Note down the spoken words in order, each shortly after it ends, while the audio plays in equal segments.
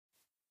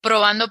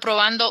Probando,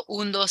 probando,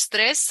 1, 2,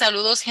 3.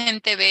 Saludos,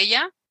 gente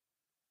bella.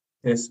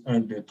 Test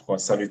 1, 2, 3.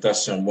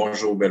 Salutations.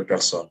 Bonjour, belle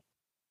personne.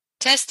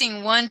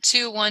 Testing 1,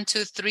 2, 1,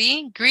 2,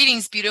 3.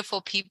 Greetings,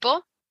 beautiful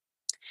people.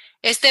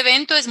 Este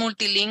evento es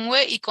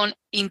multilingüe y con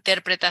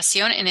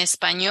interpretación en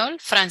español,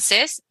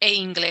 francés e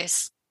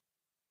inglés.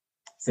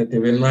 Cet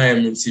événement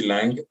est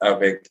multilingue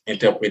avec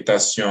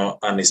interprétation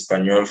en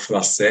espagnol,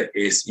 français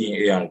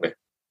et anglais.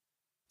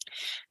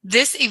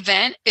 This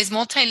event is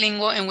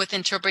multilingual and with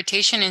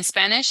interpretation in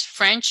Spanish,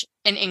 French,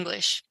 and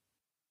English.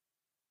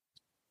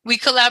 We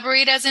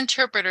collaborate as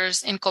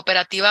interpreters in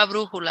Cooperativa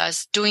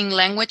Brújulas, doing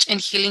language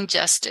and healing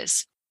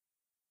justice.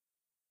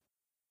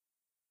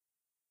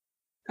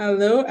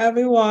 Hello,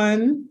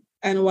 everyone,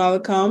 and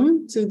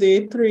welcome to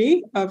Day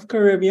 3 of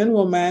Caribbean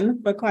Women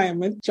for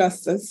Climate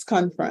Justice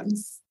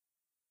Conference.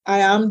 I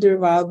am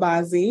Durval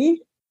Bazi,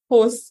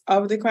 host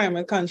of the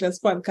Climate Conscious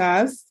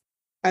podcast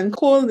and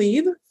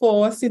co-lead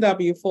for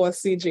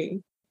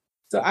CW4CJ.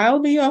 So I'll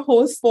be your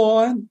host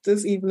for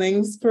this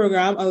evening's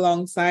program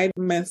alongside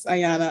Miss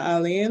Ayana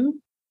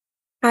Alain.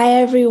 Hi,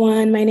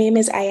 everyone. My name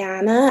is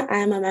Ayana.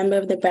 I'm a member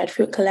of the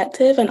Breadfruit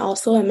Collective and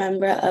also a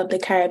member of the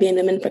Caribbean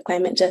Women for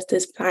Climate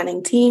Justice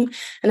planning team.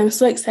 And I'm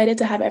so excited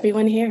to have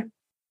everyone here.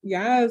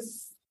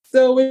 Yes.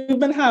 So we've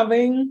been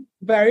having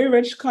very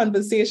rich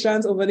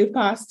conversations over the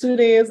past 2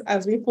 days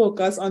as we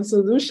focus on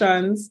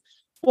solutions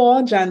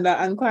for gender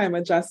and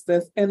climate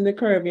justice in the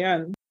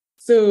Caribbean.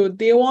 So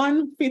Day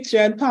 1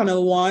 featured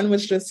Panel 1,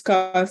 which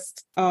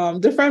discussed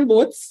different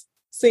votes,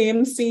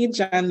 same-sex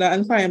gender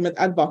and climate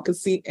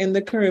advocacy in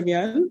the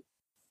Caribbean.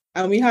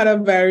 And we had a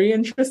very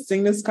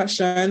interesting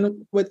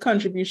discussion with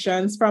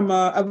contributions from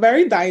a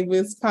very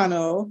diverse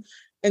panel,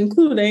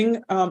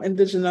 including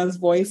Indigenous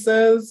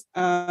voices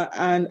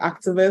and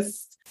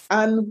activists.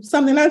 And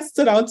something that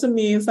stood out to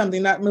me is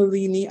something that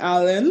Melanie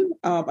Allen,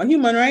 a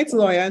human rights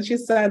lawyer, and she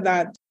said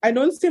that I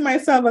don't see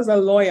myself as a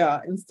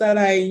lawyer. Instead,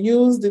 I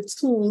use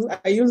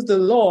the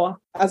law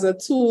as a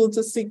tool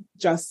to seek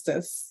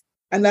justice.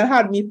 And that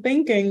had me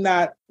thinking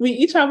that we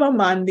each have a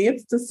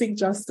mandate to seek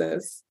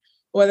justice.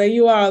 Whether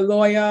you are a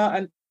lawyer,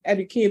 an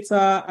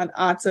educator, an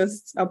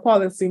artist, a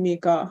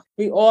policymaker,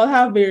 we all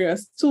have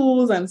various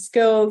tools and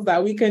skills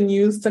that we can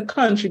use to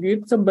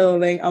contribute to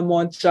building a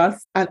more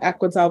just and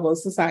equitable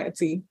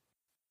society.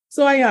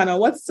 So Ayana,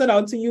 what stood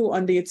out to you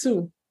on Day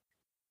 2?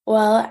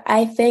 Well,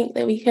 I think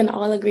that we can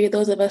all agree,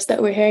 those of us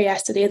that were here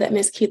yesterday, that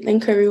Ms.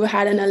 Caitlin Carew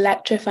had an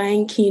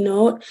electrifying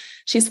keynote.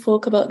 She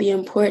spoke about the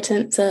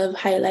importance of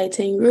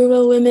highlighting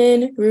rural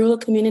women, rural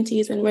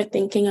communities, and we're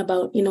thinking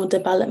about,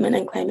 development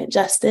and climate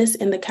justice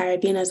in the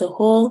Caribbean as a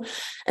whole.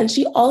 And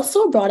she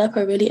also brought up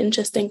a really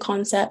interesting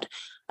concept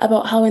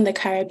about how in the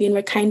Caribbean,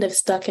 we're kind of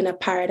stuck in a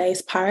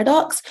paradise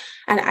paradox.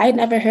 And I'd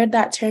never heard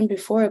that term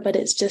before, but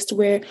it's just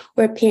where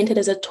we're painted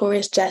as a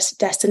tourist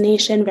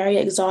destination, very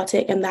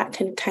exotic, and that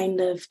can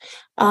kind of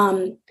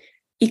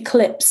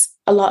eclipse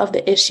a lot of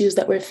the issues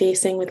that we're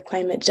facing with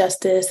climate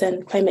justice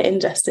and climate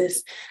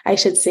injustice, I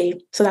should say.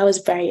 So that was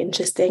very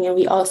interesting. And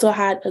we also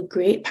had a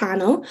great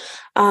panel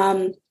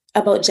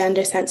about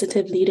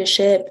gender-sensitive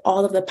leadership.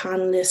 All of the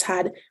panelists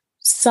had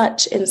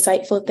such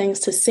insightful things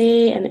to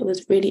say, and it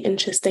was really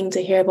interesting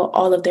to hear about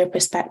all of their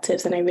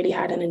perspectives, and I really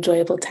had an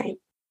enjoyable time.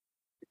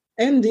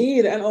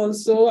 Indeed. And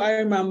also I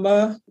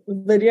remember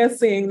Vidya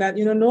saying that,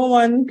 no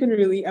one can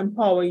really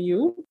empower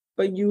you,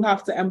 but you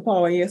have to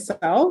empower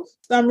yourself.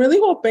 So I'm really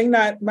hoping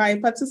that by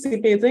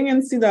participating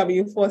in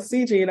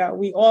CW4CJ that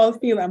we all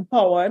feel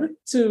empowered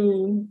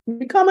to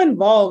become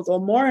involved or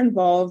more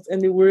involved in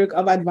the work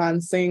of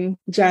advancing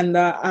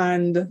gender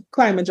and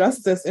climate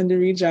justice in the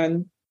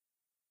region.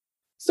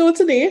 So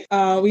today,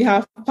 we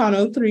have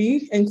Panel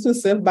 3,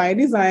 Inclusive by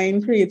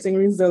Design, Creating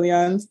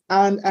Resilient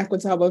and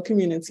Equitable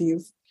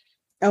Communities.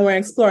 And we're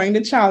exploring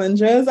the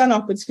challenges and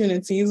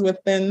opportunities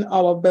within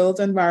our built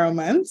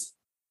environment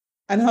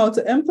and how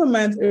to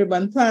implement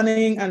urban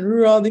planning and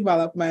rural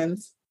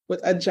development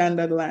with a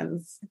gendered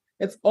lens.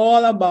 It's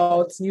all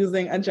about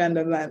using a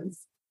gendered lens.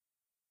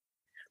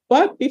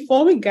 But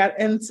before we get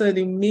into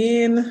the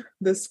main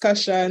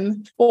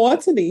discussion for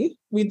today,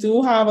 we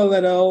do have a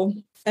little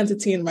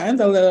entertainment,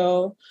 a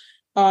little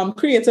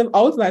creative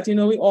outlet.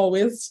 We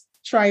always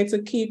try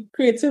to keep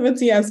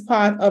creativity as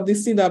part of the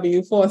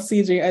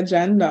CW4CJ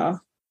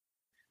agenda.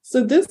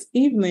 So this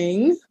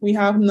evening, we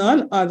have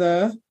none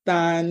other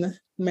than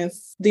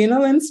Miss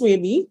Dana Lynn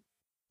Swaby,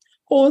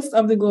 host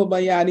of the Global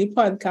Yadi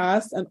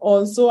podcast and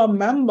also a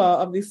member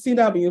of the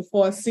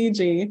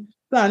CW4CJ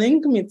planning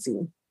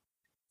committee.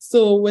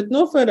 So with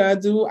no further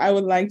ado, I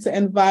would like to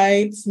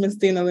invite Miss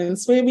Dana Lynn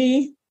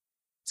Swaby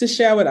to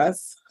share with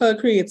us her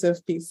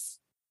creative piece.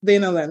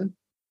 Dana Lynn.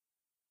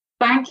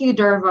 Thank you,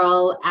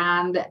 Durval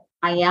and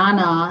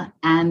Ayana,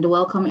 and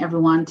welcome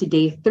everyone to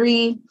Day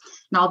 3.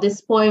 Now,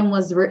 this poem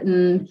was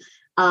written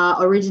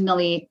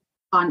originally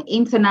on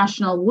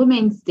International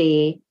Women's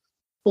Day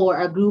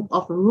for a group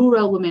of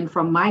rural women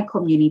from my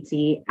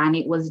community, and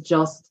it was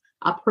just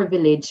a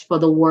privilege for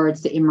the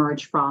words to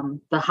emerge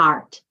from the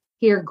heart.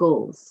 Here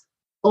goes.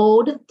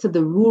 Ode to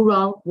the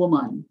Rural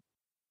Woman.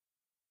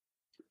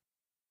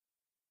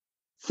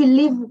 fi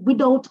live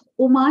without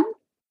woman?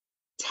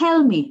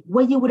 Tell me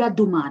where you would have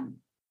do, man.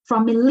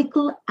 From me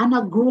little and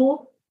a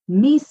grow,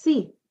 me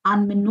see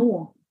and me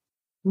know.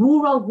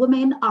 Rural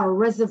women are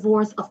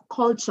reservoirs of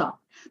culture,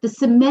 the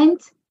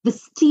cement, the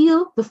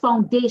steel, the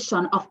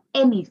foundation of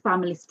any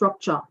family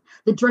structure.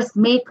 The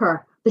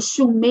dressmaker, the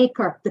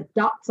shoemaker, the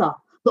doctor,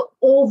 the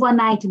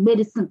overnight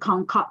medicine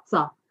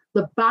concoctor,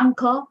 the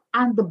banker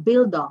and the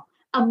builder.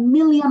 A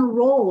million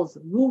roles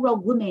rural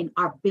women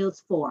are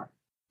built for.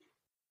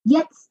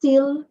 Yet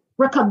still,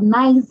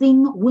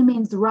 recognizing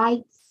women's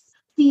rights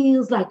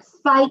feels like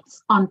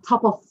fights on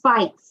top of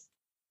fights.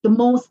 The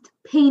most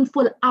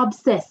painful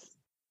abscess,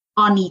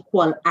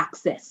 unequal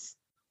access.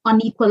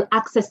 Unequal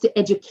access to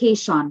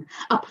education,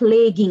 a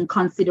plaguing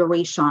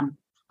consideration.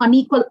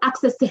 Unequal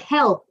access to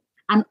health,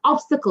 an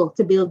obstacle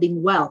to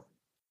building wealth.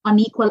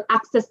 Unequal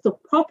access to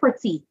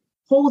property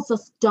holds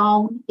us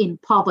down in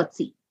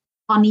poverty.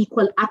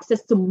 Unequal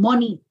access to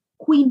money,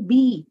 queen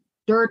bee,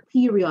 dirt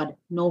period,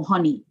 no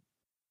honey.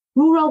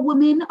 Rural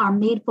women are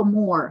made for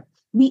more.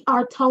 We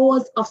are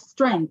towers of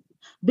strength,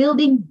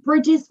 building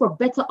bridges for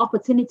better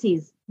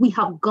opportunities. We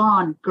have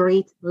gone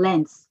great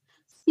lengths,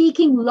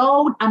 speaking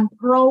loud and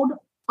proud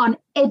on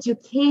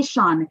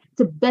education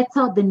to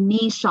better the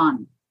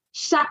nation,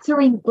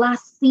 shattering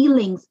glass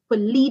ceilings for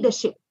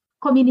leadership,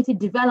 community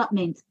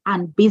development,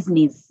 and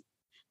business,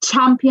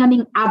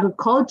 championing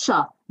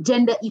agriculture,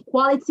 gender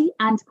equality,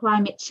 and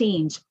climate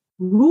change.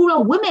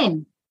 Rural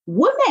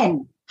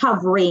women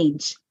have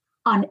range.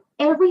 On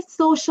every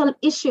social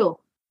issue,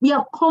 we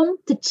have come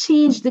to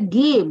change the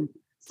game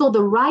so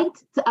the right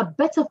to a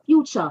better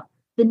future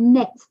the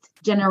next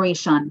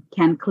generation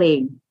can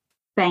claim.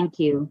 Thank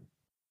you.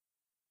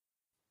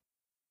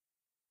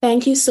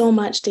 Thank you so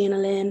much, Dana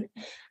Lynn.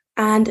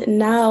 And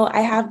now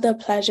I have the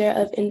pleasure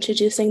of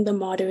introducing the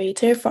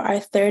moderator for our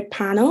third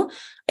panel,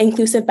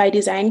 Inclusive by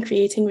Design,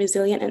 Creating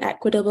Resilient and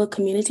Equitable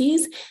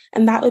Communities,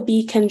 and that would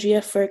be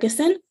Kendria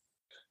Ferguson.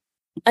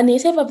 A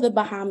native of the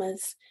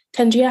Bahamas,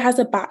 Kendria has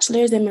a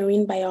bachelor's in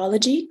marine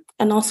biology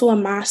and also a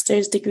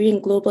master's degree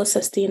in global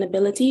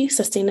sustainability,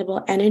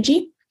 sustainable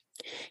energy.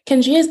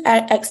 Kendria's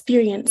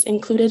experience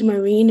included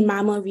marine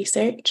mammal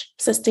research,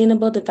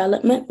 sustainable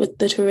development with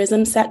the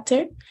tourism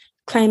sector,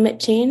 climate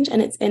change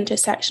and its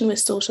intersection with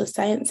social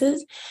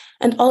sciences,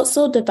 and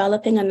also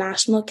developing a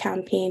national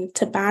campaign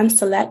to ban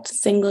select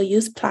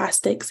single-use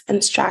plastics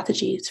and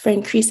strategies for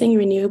increasing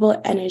renewable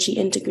energy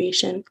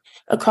integration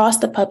across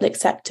the public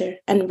sector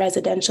and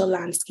residential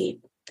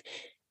landscape.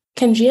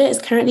 Kendria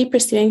is currently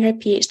pursuing her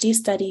PhD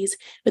studies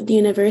with the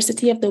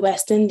University of the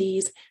West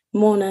Indies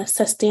Mona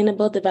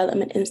Sustainable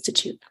Development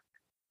Institute.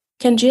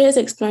 Kendria is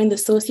exploring the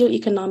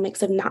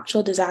socioeconomics of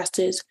natural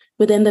disasters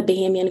within the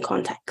Bahamian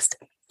context.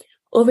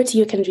 Over to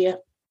you, Kendria.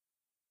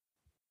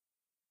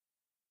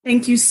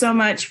 Thank you so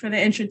much for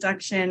the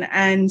introduction.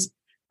 And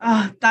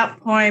that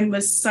poem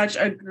was such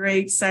a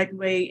great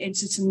segue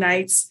into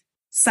tonight's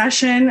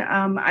session.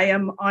 I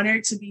am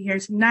honored to be here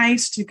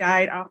tonight to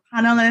guide our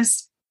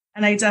panelists.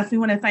 And I definitely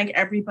want to thank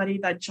everybody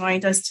that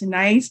joined us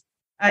tonight.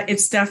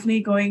 It's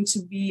definitely going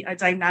to be a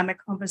dynamic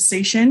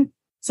conversation.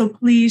 So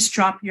please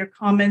drop your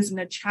comments in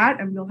the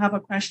chat and we'll have a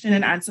question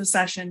and answer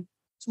session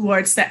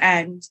towards the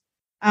end.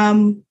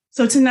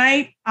 So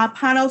tonight, our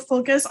panel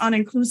focus on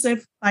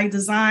inclusive by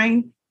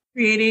design,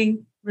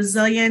 creating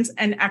resilient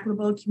and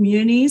equitable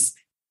communities.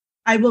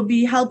 I will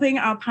be helping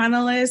our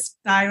panelists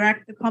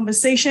direct the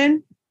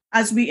conversation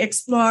as we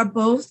explore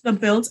both the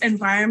built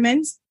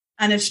environment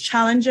and its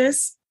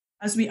challenges,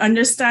 as we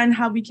understand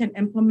how we can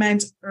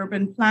implement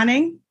urban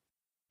planning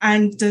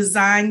and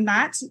design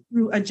that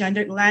through a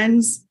gendered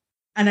lens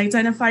and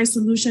identify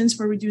solutions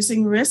for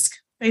reducing risk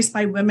faced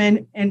by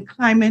women in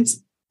climate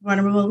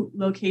vulnerable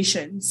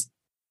locations.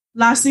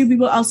 Lastly, we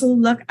will also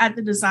look at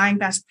the design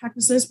best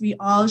practices we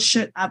all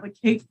should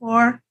advocate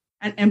for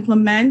and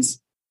implement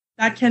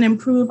that can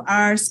improve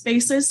our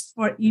spaces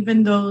for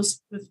even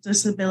those with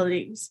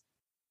disabilities.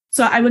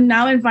 So I would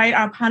now invite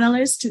our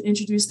panelists to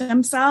introduce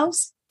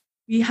themselves.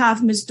 We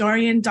have Ms.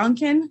 Dorian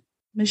Duncan,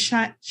 Ms.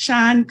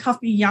 Shan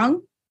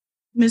Coffey-Young,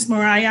 Ms.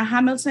 Mariah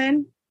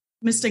Hamilton,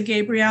 Mr.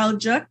 Gabriel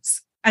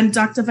Jux, and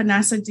Dr.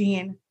 Vanessa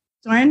Dean.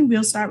 Dorian,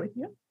 we'll start with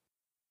you.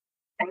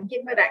 Thank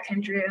you for that,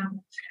 Kendria.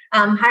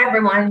 Hi,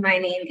 everyone. My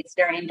name is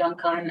Dorian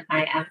Duncan.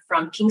 I am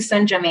from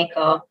Kingston,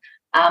 Jamaica.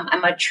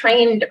 I'm a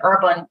trained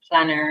urban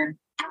planner,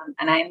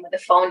 and I'm the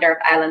founder of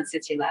Island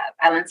City Lab.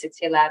 Island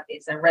City Lab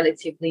is a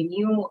relatively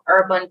new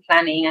urban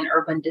planning and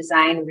urban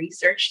design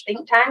research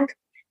think tank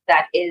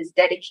that is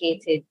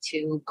dedicated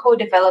to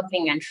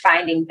co-developing and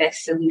finding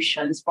best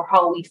solutions for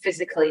how we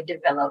physically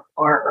develop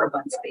our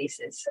urban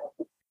spaces.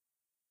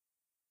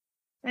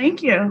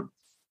 Thank you.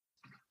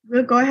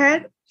 We'll go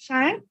ahead,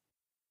 Shine.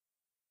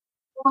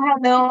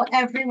 Hello,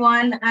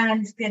 everyone,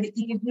 and good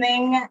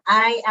evening.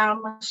 I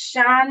am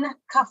Shan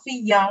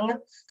Coffey-Young,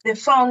 the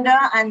founder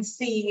and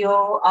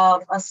CEO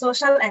of a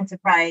social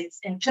enterprise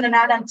in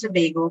Trinidad and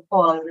Tobago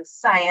called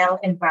Sile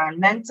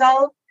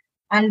Environmental,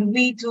 and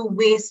we do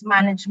waste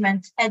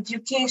management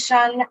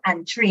education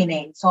and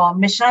training. So our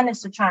mission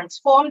is to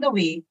transform the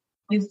way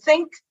you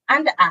think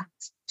and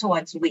act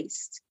towards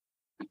waste.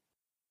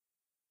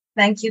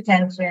 Thank you,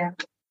 Kendra.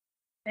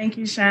 Thank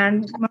you,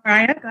 Shan.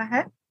 Mariah, go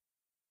ahead.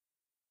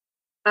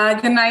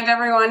 Good night,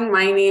 everyone.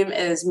 My name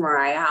is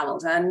Mariah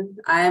Hamilton.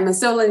 I am a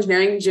civil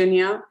engineering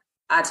junior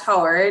at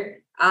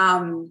Howard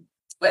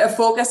with a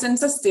focus in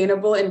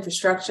sustainable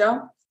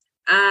infrastructure.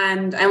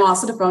 And I'm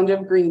also the founder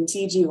of Green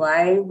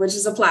TGY, which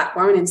is a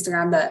platform on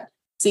Instagram that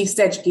seeks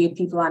to educate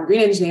people on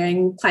green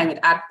engineering, climate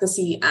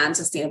advocacy, and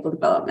sustainable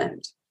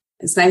development.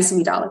 It's nice to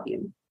meet all of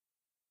you.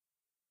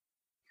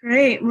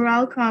 Great.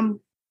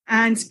 Welcome.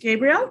 And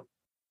Gabriel?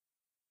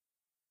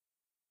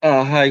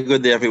 Hi,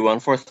 good day, everyone.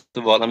 First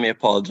of all, let me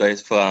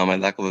apologize for my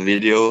lack of a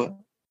video.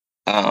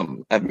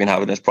 I've been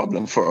having this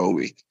problem for a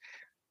week.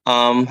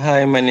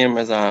 Hi, my name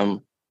is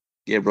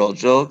Gabriel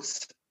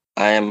Jokes.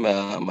 I am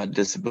a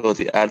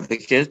disability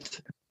advocate.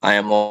 I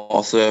am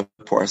also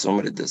a person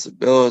with a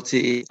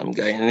disability. I'm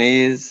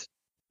Guyanese,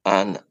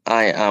 and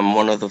I am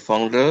one of the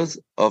founders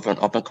of an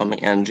up-and-coming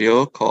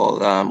NGO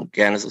called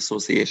Guyanese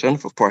Association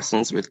for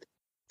Persons with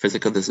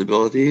Physical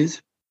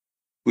Disabilities.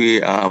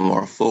 We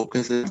are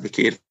focused on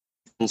advocating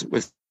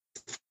with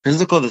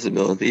physical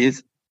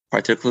disabilities,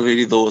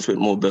 particularly those with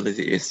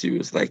mobility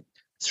issues like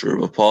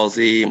cerebral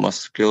palsy,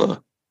 muscular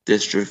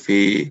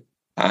dystrophy,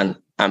 and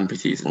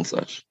amputees and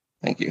such.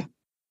 Thank you.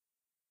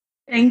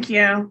 Thank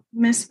you.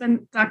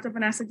 Dr.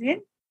 Vanessa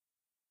Dean?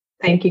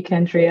 Thank you,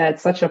 Kendria.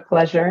 It's such a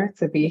pleasure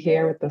to be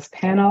here with this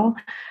panel.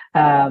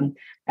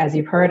 As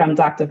you've heard, I'm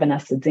Dr.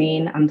 Vanessa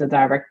Dean. I'm the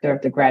director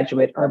of the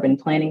Graduate Urban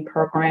Planning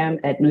Program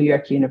at New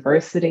York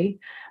University.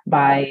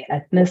 By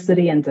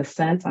ethnicity and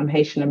descent, I'm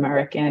Haitian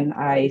American.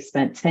 I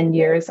spent 10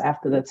 years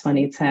after the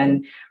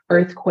 2010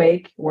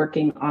 earthquake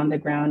working on the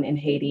ground in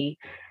Haiti.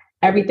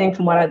 Everything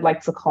from what I'd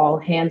like to call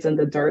hands in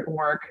the dirt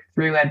work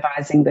through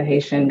advising the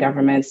Haitian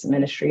government's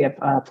Ministry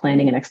of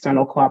Planning and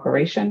External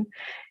Cooperation.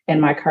 In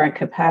my current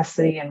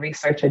capacity and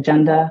research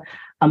agenda,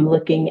 I'm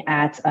looking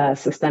at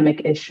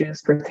systemic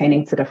issues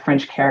pertaining to the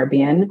French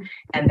Caribbean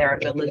and their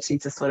ability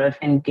to sort of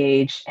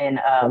engage in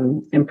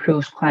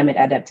improved climate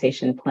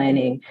adaptation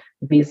planning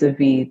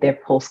vis-a-vis their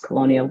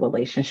post-colonial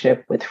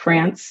relationship with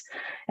France.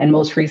 And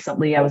most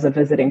recently, I was a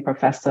visiting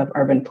professor of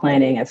urban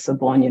planning at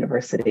Sorbonne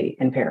University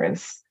in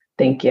Paris.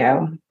 Thank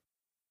you.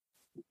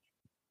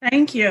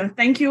 Thank you.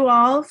 Thank you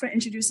all for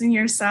introducing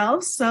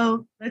yourselves.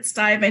 So let's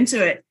dive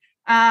into it.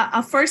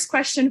 Our first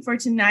question for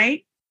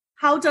tonight: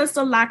 how does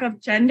the lack of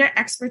gender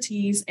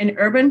expertise in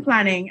urban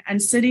planning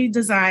and city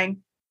design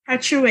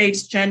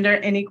perpetuate gender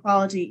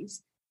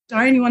inequalities?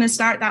 Doreen, you want to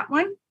start that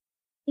one?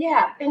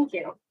 Yeah, thank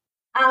you.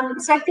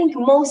 So I think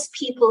most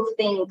people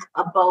think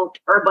about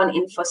urban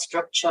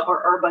infrastructure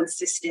or urban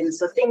systems,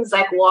 so things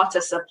like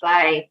water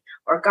supply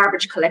or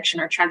garbage collection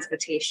or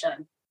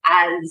transportation,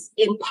 as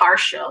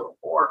impartial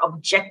or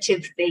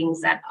objective things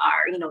that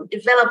are,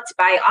 developed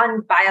by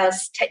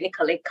unbiased,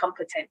 technically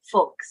competent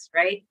folks,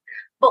 right?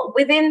 But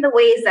within the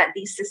ways that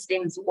these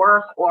systems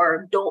work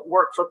or don't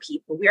work for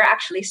people, we're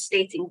actually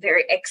stating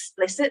very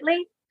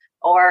explicitly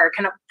or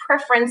kind of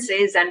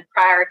preferences and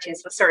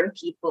priorities for certain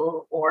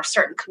people or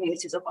certain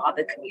communities of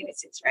other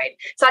communities, right?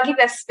 So I'll give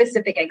you a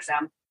specific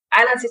example.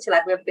 Island City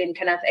Life, we've been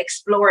kind of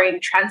exploring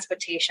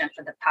transportation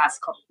for the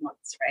past couple of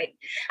months, right?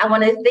 And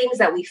one of the things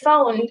that we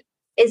found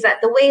is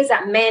that the ways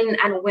that men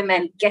and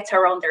women get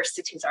around their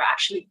cities are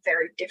actually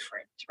very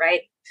different,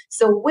 right?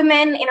 So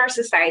women in our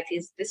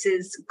societies, this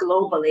is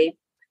globally,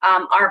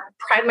 are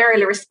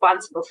primarily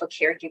responsible for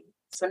caregiving.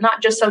 So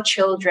not just our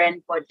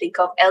children, but think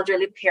of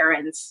elderly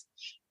parents,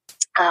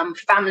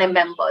 family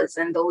members,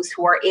 and those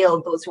who are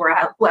ill, those who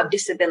have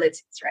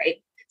disabilities,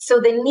 right? So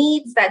the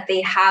needs that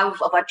they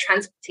have of a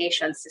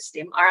transportation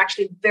system are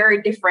actually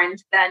very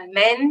different than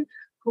men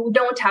who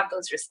don't have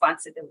those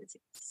responsibilities.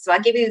 So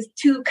I'll give you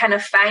two kind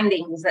of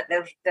findings that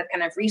they've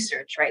kind of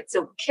researched, right?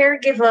 So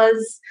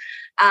caregivers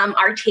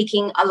are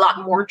taking a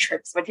lot more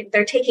trips, but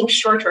they're taking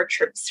shorter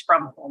trips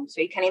from home.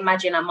 So you can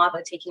imagine a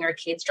mother taking her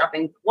kids,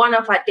 dropping one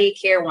off at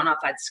daycare, one off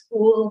at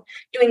school,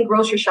 doing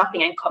grocery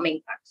shopping and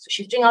coming back. So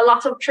she's doing a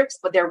lot of trips,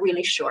 but they're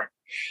really short.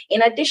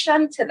 In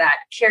addition to that,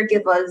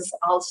 caregivers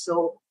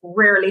also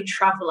rarely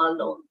travel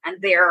alone,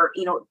 and they're,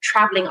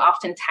 traveling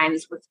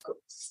oftentimes with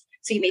groups.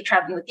 So you may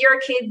travel with your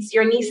kids,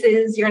 your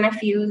nieces, your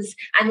nephews,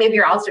 and maybe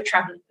you're also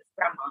traveling with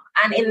grandma.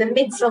 And in the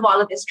midst of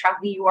all of this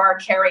travel, you are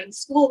carrying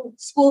school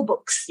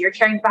books, you're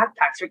carrying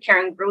backpacks, you're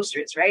carrying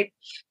groceries, right?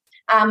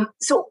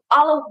 So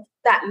all of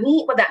that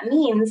what that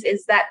means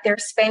is that they're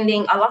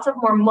spending a lot of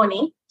more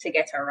money to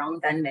get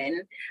around than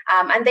men,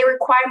 and they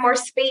require more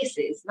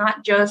spaces,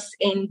 not just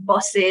in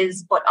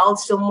buses, but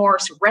also more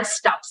rest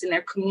stops in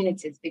their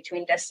communities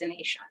between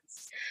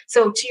destinations.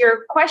 So to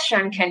your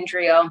question,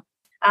 Kendria,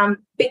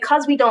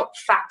 because we don't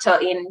factor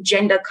in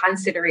gender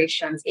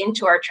considerations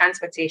into our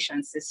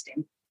transportation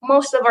system,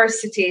 most of our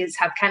cities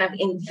have kind of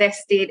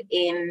invested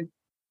in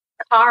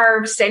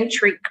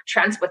car-centric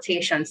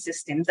transportation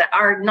systems that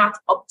are not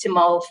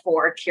optimal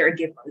for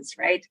caregivers,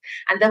 right?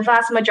 And the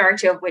vast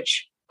majority of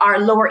which are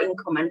lower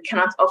income and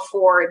cannot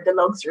afford the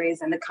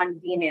luxuries and the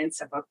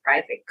convenience of a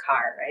private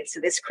car, right?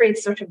 So this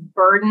creates sort of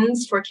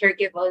burdens for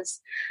caregivers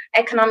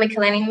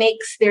economically, and it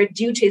makes their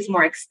duties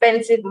more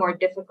expensive, more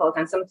difficult,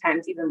 and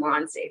sometimes even more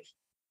unsafe.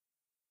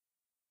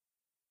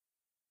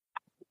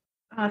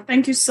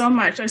 Thank you so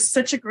much. That's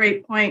such a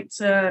great point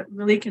to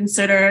really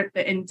consider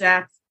the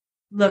in-depth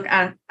look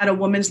at a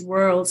woman's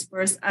world,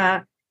 first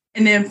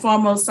in the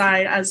informal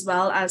side as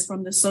well as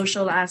from the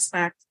social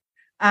aspect.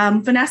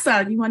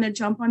 Vanessa, you want to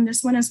jump on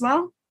this one as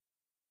well?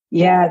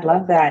 Yeah, I'd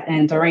love that.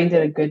 And Doreen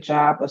did a good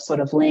job of sort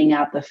of laying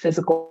out the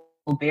physical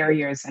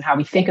barriers and how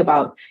we think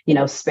about,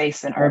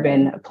 space and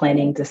urban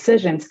planning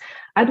decisions.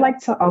 I'd like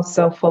to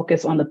also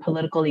focus on the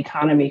political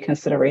economy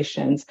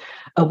considerations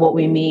of what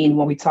we mean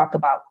when we talk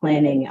about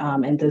planning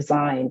and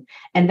design.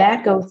 And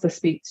that goes to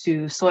speak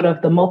to sort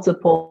of the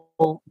multiple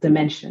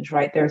dimensions,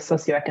 right? There are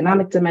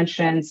socioeconomic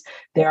dimensions.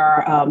 There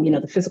are,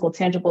 the physical,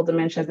 tangible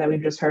dimensions that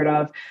we've just heard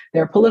of.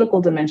 There are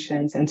political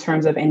dimensions in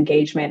terms of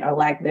engagement or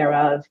lack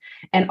thereof.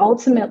 And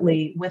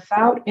ultimately,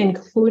 without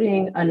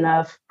including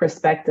enough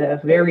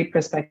perspective, varied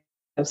perspective,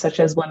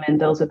 such as women,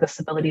 those with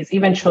disabilities,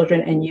 even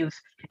children and youth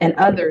and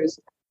others,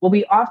 what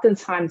we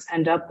oftentimes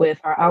end up with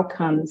are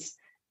outcomes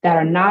that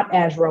are not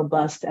as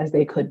robust as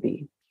they could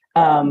be.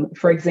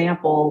 For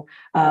example,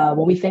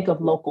 when we think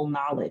of local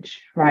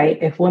knowledge, right?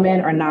 If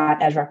women are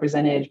not as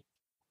represented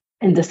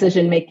in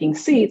decision-making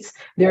seats,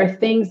 there are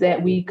things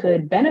that we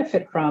could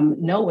benefit from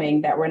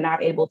knowing that we're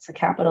not able to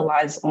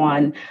capitalize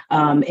on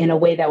in a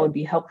way that would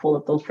be helpful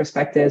if those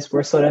perspectives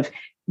were sort of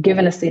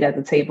given a seat at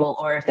the table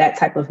or if that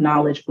type of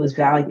knowledge was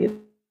valued.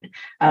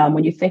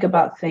 When you think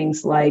about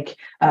things like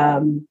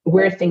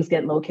where things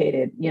get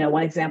located,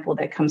 one example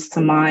that comes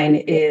to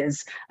mind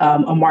is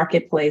a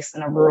marketplace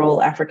in a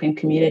rural African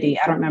community.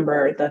 I don't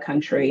remember the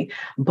country,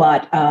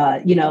 but,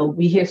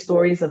 we hear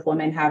stories of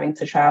women having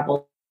to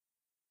travel,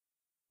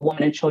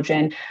 women and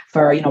children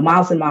for,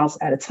 miles and miles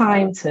at a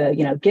time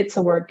to, get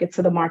to work, get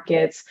to the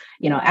markets,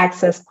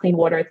 access clean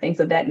water,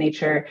 things of that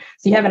nature.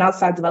 So you have an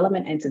outside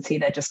development entity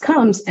that just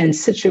comes and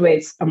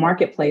situates a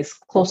marketplace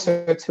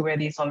closer to where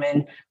these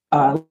women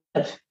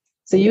live.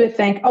 So you would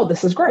think, oh,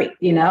 this is great.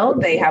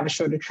 They have a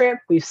shorter trip.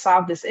 We've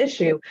solved this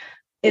issue.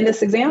 In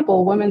this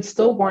example, women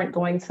still weren't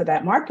going to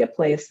that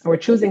marketplace or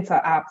choosing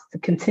to opt to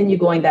continue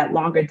going that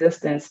longer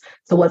distance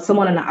to what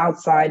someone on the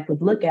outside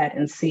would look at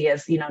and see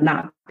as,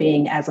 not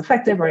being as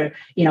effective or,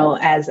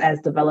 as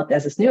developed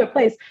as this newer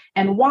place.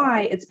 And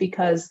why? It's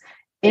because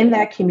in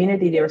that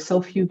community, there are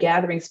so few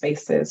gathering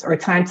spaces or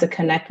time to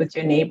connect with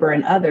your neighbor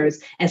and others.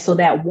 And so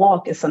that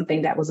walk is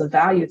something that was of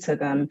value to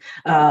them.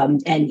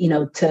 And,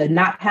 to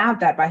not have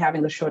that by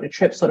having the shorter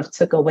trip sort of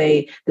took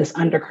away this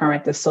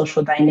undercurrent, this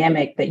social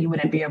dynamic that you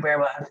wouldn't be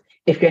aware of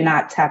if you're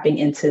not tapping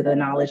into the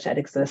knowledge that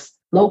exists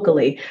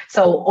locally.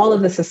 So all of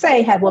this to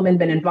say, had women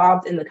been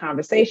involved in the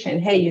conversation,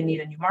 hey, you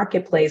need a new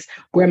marketplace,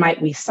 where might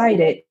we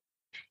cite it?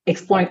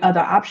 Exploring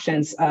other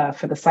options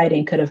for the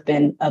siting could have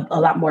been a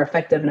lot more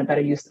effective and a better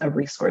use of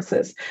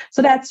resources.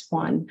 So that's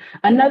one.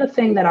 Another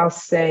thing that I'll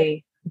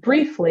say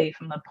briefly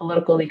from the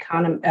political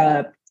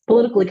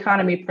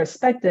economy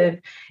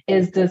perspective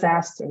is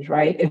disasters,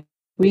 right? If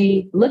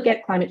we look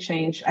at climate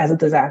change as a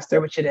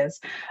disaster, which it is,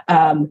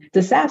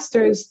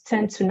 disasters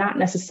tend to not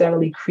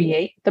necessarily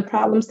create the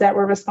problems that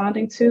we're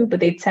responding to, but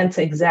they tend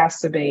to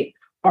exacerbate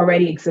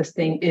already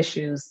existing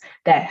issues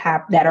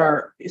that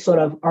are sort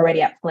of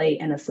already at play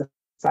in a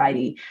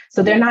society.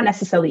 So they're not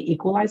necessarily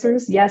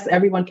equalizers. Yes,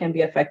 everyone can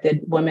be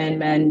affected, women,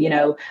 men,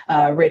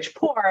 rich,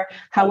 poor.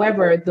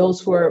 However, those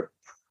who are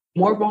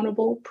more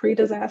vulnerable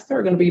pre-disaster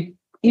are going to be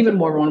even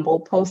more vulnerable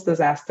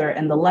post-disaster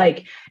and the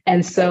like.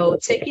 And so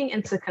taking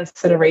into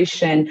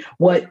consideration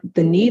what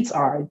the needs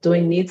are,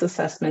 doing needs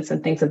assessments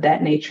and things of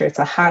that nature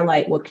to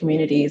highlight what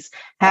communities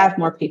have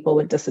more people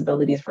with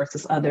disabilities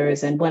versus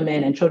others and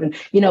women and children,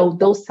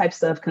 those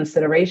types of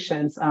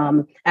considerations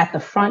at the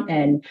front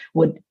end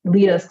would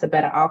lead us to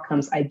better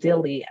outcomes,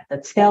 ideally at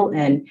the tail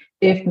end,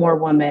 if more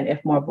women,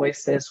 if more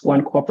voices were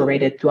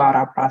incorporated throughout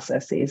our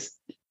processes.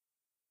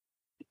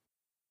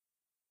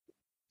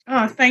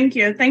 Oh, thank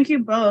you. Thank you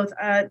both.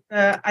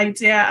 The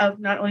idea of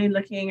not only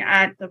looking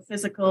at the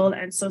physical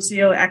and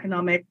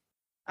socioeconomic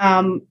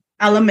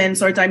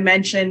elements or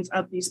dimensions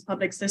of these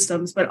public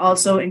systems, but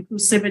also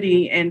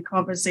inclusivity in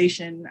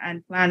conversation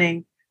and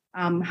planning,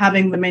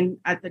 having women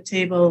at the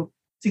table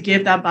to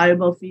give that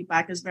valuable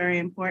feedback is very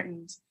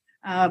important.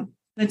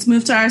 Let's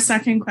move to our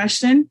second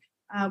question,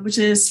 which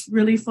is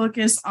really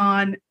focused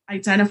on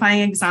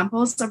identifying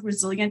examples of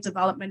resilient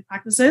development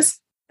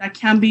practices that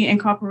can be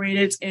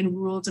incorporated in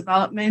rural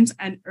development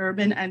and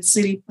urban and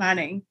city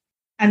planning.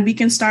 And we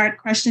can start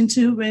question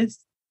 2 with,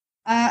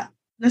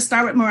 let's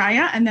start with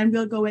Mariah, and then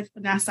we'll go with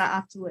Vanessa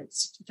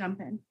afterwards to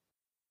jump in.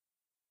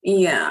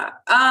 Yeah,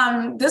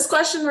 this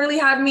question really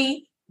had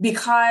me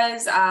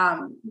because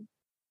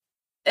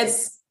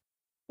it's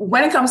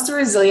when it comes to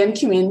resilient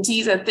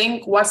communities, I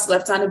think what's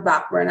left on the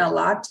back burner a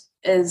lot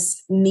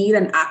is need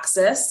and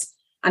access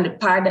and the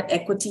part that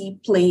equity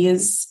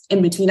plays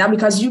in between that,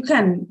 because you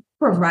can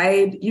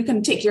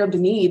take care of the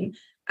need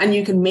and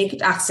you can make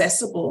it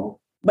accessible.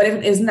 But if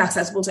it isn't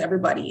accessible to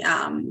everybody,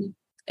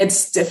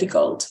 it's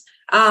difficult.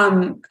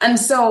 And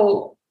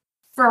so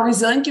for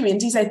resilient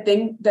communities, I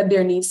think that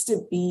there needs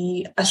to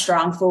be a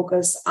strong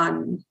focus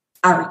on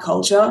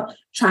agriculture,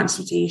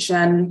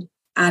 transportation,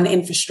 and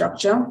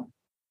infrastructure.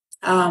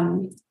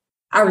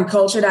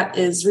 Agriculture that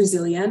is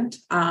resilient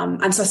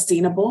and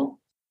sustainable,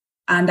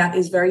 and that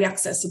is very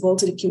accessible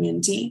to the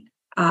community.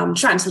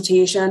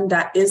 Transportation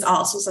that is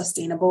also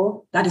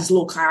sustainable, that is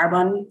low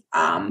carbon,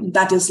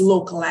 that is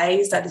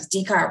localized, that is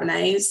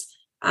decarbonized,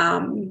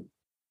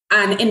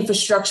 and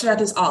infrastructure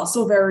that is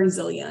also very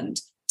resilient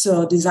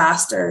to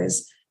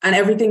disasters and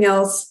everything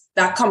else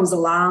that comes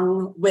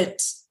along with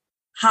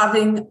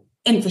having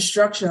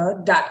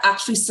infrastructure that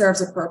actually serves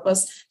a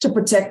purpose to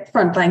protect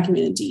frontline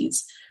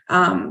communities.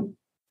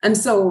 And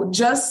so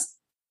just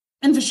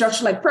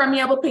infrastructure like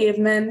permeable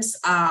pavements,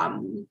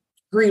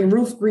 green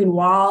roof, green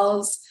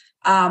walls,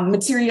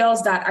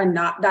 materials that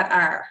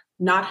are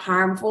not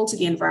harmful to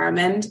the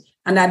environment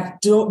and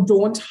that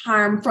don't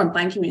harm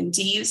frontline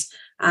communities,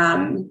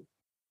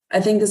 I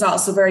think is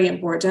also very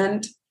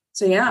important.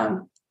 So yeah.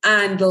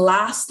 And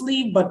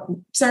lastly, but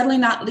certainly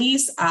not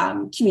least,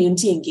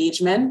 community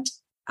engagement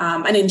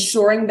and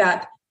ensuring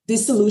that the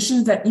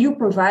solutions that you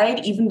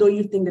provide, even though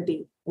you think that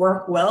they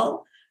work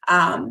well,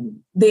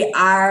 they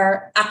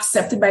are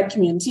accepted by the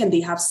community and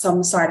they have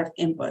some sort of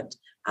input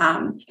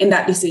in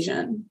that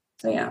decision.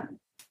 So yeah.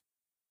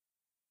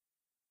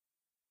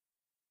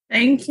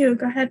 Thank you.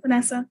 Go ahead,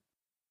 Vanessa.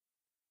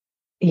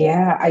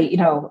 Yeah,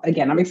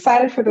 again, I'm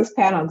excited for this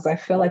panel because I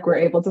feel like we're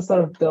able to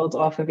sort of build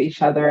off of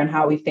each other and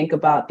how we think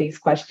about these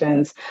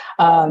questions.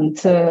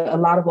 To a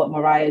lot of what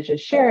Mariah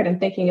just shared and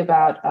thinking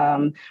about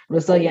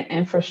resilient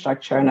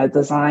infrastructure and a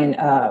design,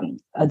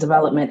 a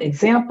development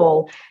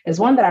example is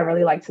one that I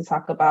really like to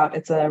talk about.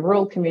 It's a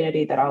rural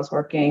community that I was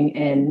working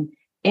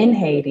in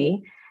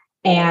Haiti.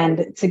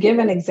 And to give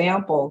an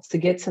example, to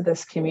get to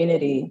this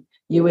community,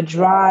 you would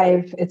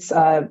drive, it's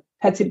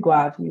Petit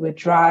Guave, you would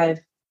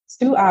drive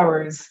 2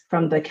 hours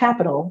from the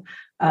capital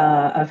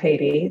of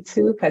Haiti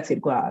to Petit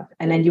Guave.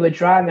 And then you would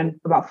drive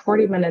in about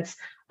 40 minutes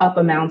up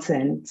a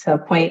mountain to a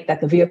point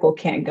that the vehicle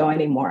can't go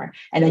anymore.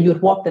 And then you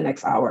would walk the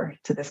next hour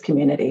to this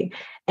community.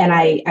 And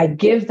I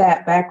give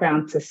that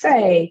background to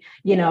say,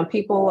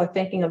 people are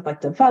thinking of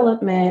like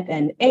development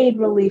and aid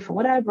relief or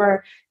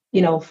whatever,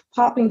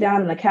 popping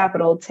down in the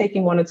capital,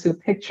 taking 1 or 2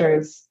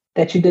 pictures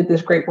that you did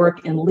this great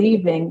work and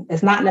leaving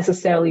is not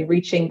necessarily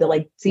reaching the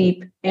like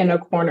deep inner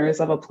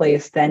corners of a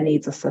place that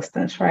needs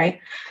assistance,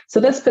 right? So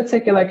this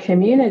particular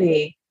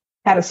community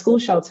had a school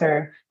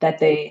shelter that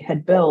they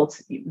had built,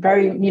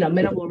 very,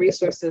 minimal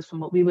resources from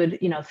what we would,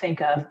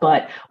 think of.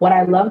 But what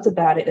I loved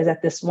about it is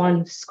that this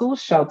one school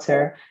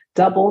shelter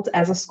doubled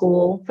as a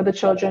school for the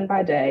children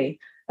by day,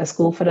 a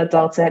school for the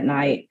adults at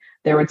night.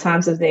 There were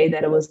times of day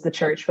that it was the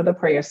church for the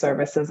prayer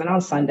services, and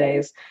on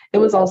Sundays, it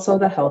was also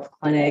the health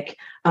clinic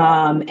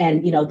and,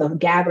 the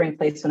gathering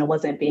place when it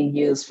wasn't being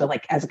used for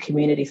like as a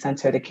community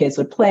center. The kids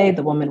would play,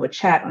 the women would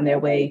chat on their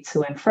way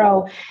to and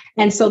fro.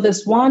 And so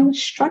this one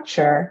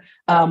structure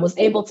was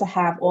able to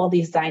have all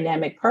these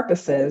dynamic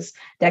purposes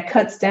that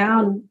cuts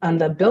down on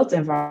the built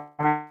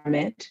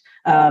environment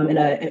in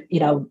a,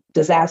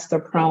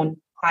 disaster-prone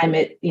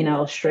climate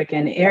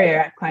stricken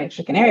area,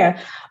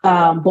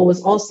 but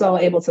was also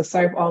able to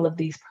serve all of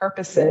these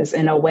purposes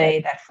in a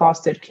way that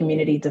fostered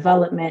community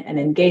development and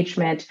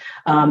engagement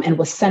and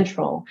was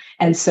central.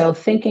 And so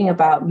thinking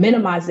about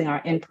minimizing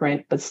our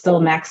imprint, but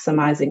still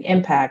maximizing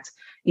impact,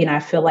 I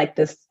feel like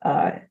this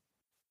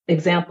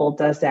example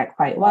does that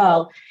quite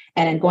well.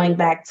 And then going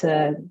back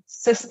to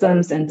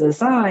systems and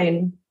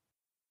design,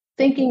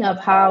 thinking of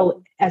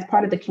how, as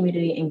part of the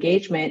community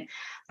engagement,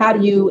 how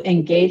do you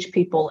engage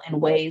people in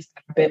ways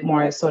that are a bit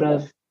more sort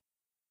of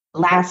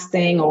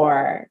lasting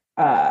or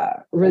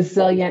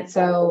resilient,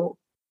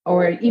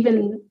 or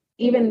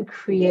even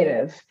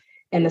creative,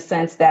 in the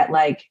sense that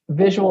like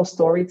visual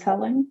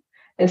storytelling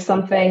is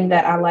something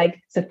that I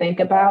like to think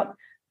about.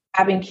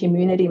 Having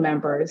community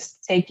members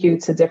take you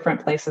to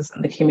different places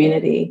in the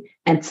community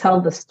and tell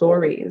the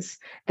stories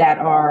that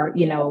are,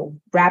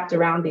 wrapped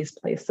around these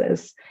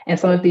places. And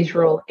some of these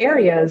rural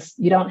areas,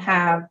 you don't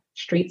have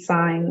street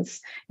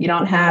signs, you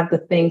don't have the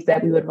things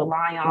that we would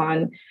rely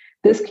on.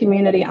 This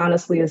community,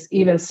 honestly, is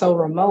even so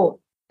remote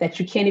that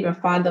you can't even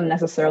find them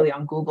necessarily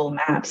on Google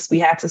Maps. We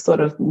had to sort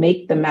of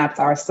make the maps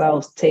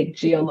ourselves, take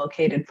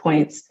geolocated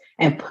points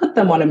and put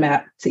them on a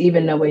map to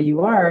even know where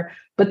you are,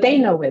 but they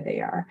know where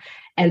they are.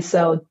 And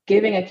so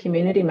giving a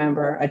community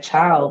member, a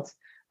child,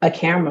 a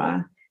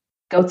camera,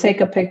 go take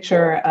a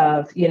picture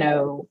of,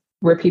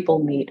 where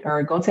people meet,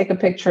 or go take a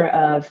picture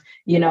of,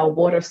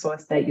 water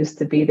source that used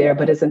to be there,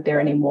 but isn't there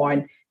anymore.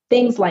 And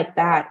things like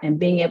that. And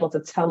being able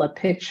to tell a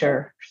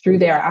picture through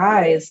their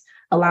eyes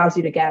allows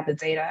you to gather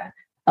data,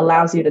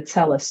 allows you to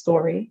tell a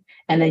story,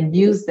 and then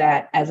use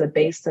that as a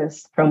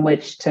basis from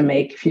which to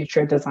make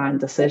future design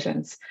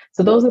decisions.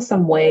 So those are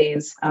some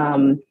ways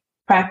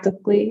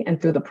practically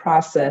and through the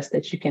process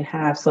that you can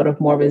have sort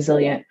of more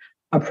resilient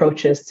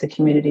approaches to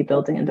community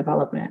building and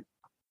development.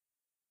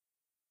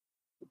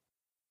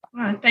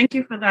 Well, thank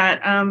you for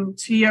that.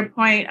 To your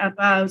point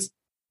about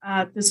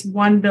this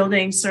one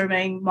building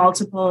serving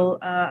multiple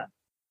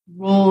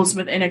roles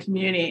within a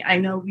community, I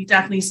know we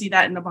definitely see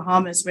that in the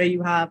Bahamas, where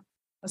you have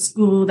a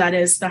school that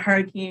is the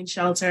hurricane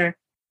shelter.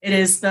 It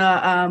is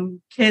the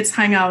kids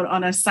hang out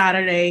on a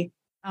Saturday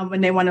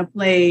when they want to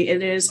play.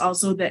 It is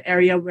also the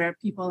area where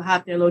people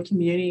have their little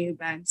community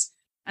events.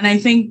 And I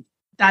think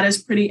that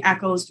is pretty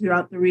echoes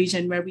throughout the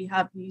region, where we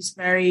have these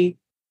very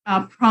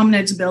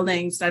prominent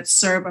buildings that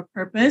serve a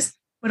purpose,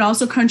 but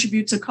also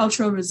contribute to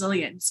cultural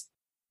resilience.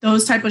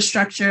 Those type of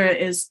structure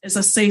is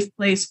a safe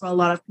place for a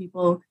lot of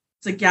people.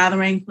 It's a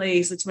gathering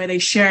place. It's where they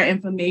share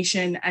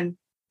information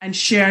and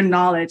share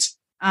knowledge.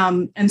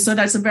 And so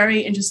that's a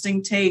very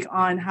interesting take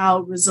on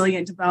how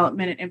resilient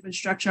development and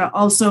infrastructure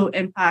also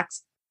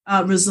impacts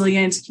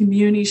resilient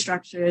community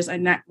structures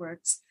and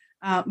networks.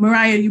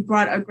 Mariah, you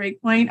brought a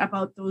great point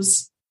about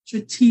those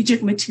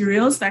strategic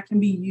materials that can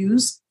be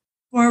used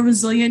for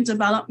resilient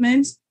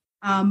development.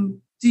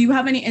 Do you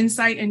have any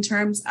insight in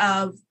terms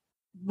of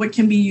what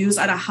can be used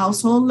at a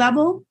household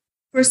level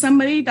for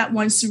somebody that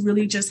wants to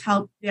really just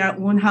help their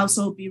own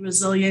household be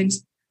resilient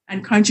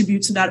and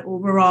contribute to that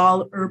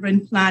overall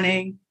urban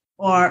planning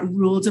or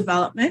rural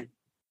development?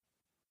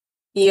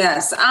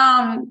 Yes,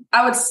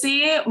 I would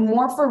say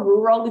more for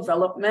rural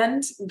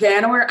development.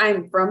 Guyana, where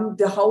I'm from,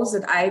 the house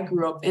that I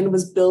grew up in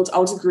was built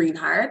out of green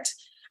heart.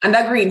 And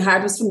that green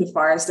heart was from the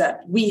forest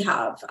that we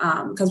have,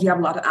 because we have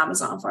a lot of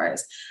Amazon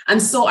forests.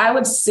 And so I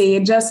would say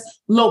just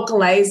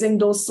localizing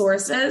those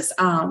sources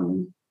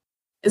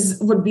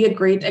would be a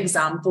great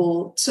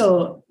example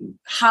to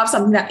have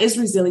something that is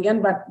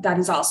resilient, but that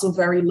is also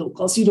very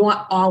local. So you don't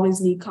always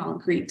need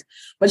concrete,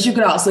 but you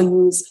could also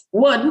use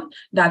wood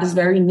that is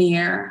very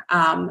near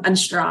and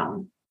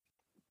strong.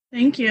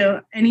 Thank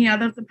you. Any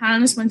other of the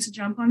panelists want to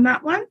jump on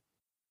that one?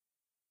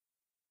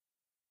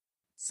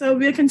 So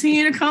we'll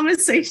continue the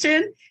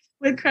conversation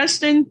with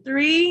question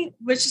 3,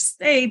 which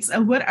states,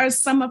 what are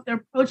some of the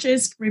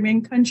approaches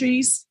Caribbean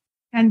countries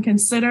can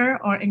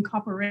consider or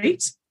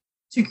incorporate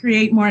to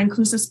create more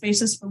inclusive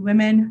spaces for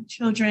women,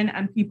 children,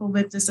 and people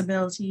with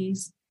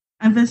disabilities?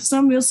 And this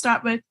one, we'll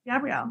start with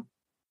Gabrielle.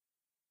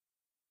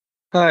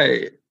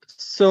 Hi.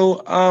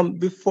 So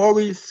before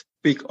we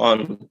speak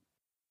on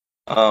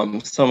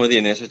some of the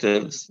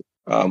initiatives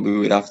we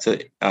would have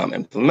to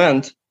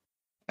implement,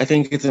 I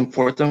think it's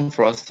important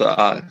for us to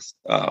ask,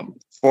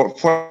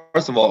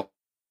 first of all,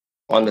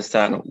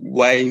 understand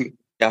why you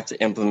have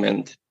to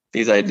implement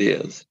these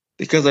ideas.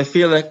 Because I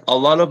feel like a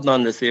lot of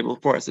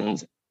non-disabled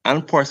persons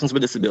and persons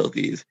with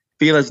disabilities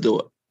feel as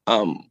though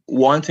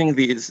wanting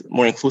these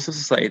more inclusive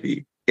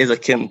society is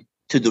akin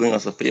to doing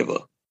us a favor,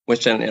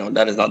 which then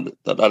that is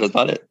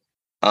not it.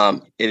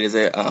 It is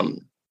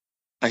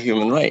a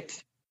human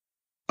right.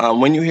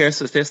 When you hear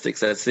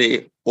statistics that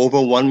say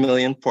over 1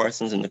 million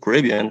persons in the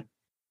Caribbean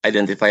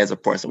identify as a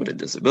person with a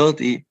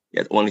disability,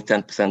 yet only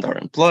 10% are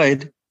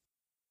employed,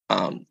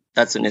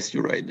 that's an issue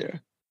right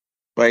there,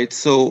 right?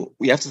 So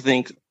we have to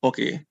think,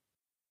 okay,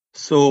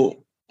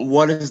 so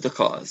what is the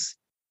cause?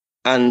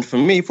 And for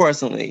me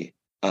personally,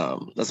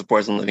 as a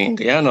person living in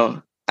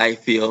Guyana, I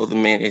feel the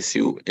main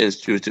issue is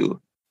due to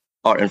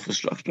our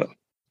infrastructure,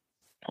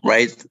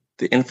 right?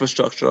 The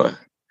infrastructure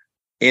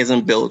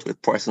isn't built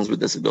with persons with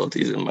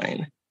disabilities in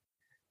mind.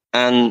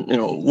 And,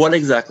 what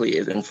exactly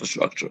is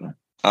infrastructure?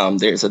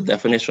 There's a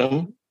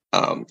definition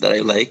that I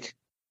like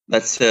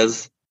that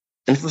says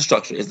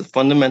infrastructure is the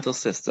fundamental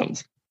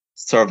systems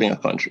serving a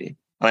country.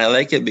 And I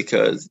like it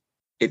because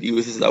it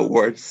uses that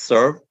word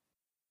serve,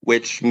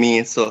 which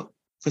means to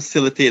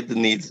facilitate the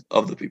needs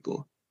of the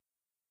people.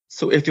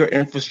 So if your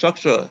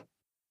infrastructure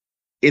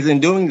isn't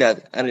doing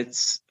that and it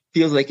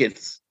feels like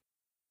it's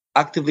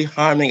actively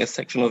harming a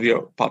section of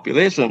your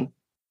population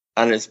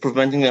and it's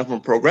preventing them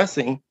from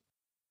progressing,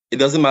 it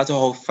doesn't matter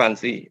how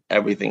fancy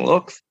everything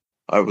looks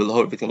or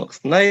how everything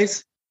looks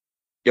nice,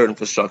 your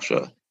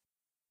infrastructure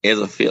is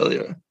a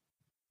failure.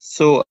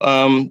 So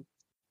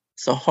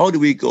how do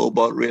we go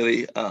about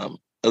really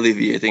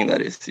alleviating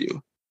that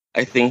issue?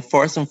 I think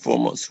first and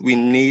foremost, we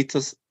need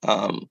to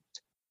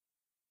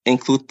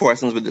include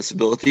persons with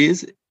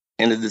disabilities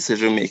in the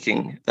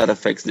decision-making that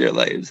affects their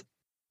lives.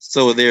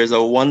 So there's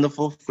a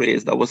wonderful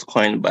phrase that was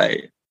coined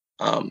by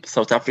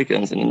South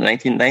Africans in the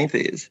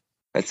 1990s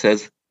that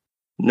says,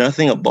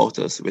 nothing about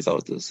us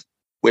without us,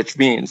 which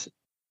means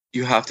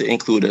you have to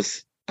include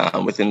us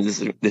within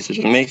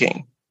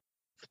decision-making,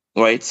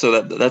 right?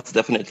 So that's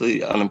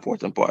definitely an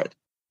important part.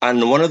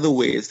 And one of the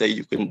ways that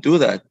you can do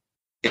that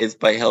is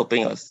by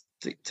helping us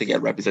to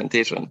get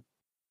representation.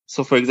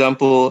 So, for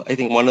example, I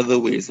think one of the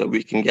ways that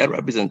we can get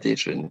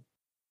representation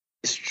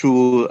is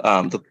through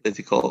the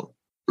political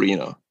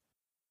arena.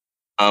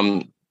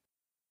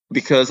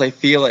 Because I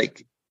feel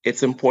like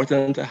it's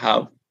important to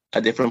have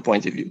a different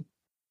point of view,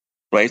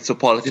 right? So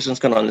politicians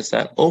can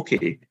understand,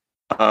 okay,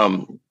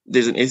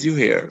 there's an issue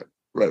here,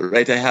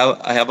 right? I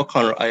have a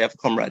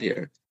comrade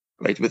here,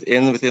 right?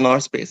 Within our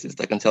spaces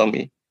that can tell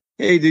me,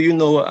 hey, do you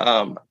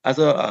know, as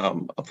a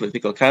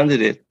political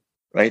candidate,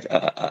 right?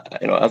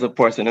 As a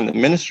person in the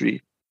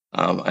ministry,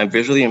 I'm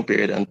visually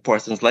impaired, and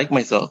persons like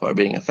myself are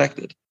being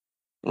affected,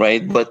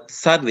 right? But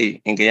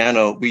sadly, in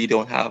Guyana, we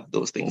don't have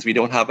those things. We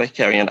don't have a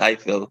Carrie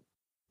Eiffel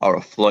or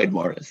a Floyd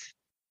Morris,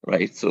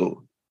 right?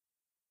 So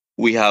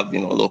we have,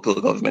 local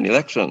government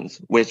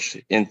elections, which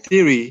in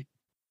theory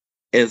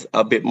is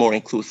a bit more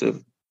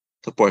inclusive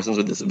to persons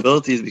with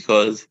disabilities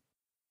because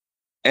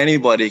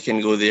anybody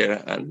can go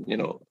there and,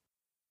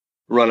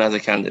 run as a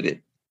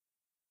candidate.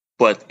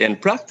 But in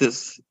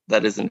practice,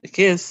 that isn't the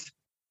case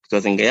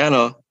because in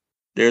Guyana,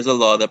 there's a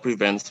law that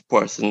prevents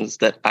persons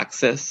that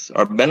access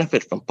or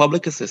benefit from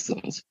public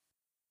assistance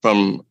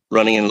from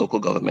running in local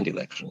government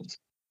elections.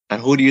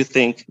 And who do you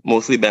think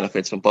mostly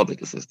benefits from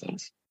public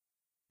assistance?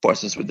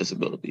 Persons with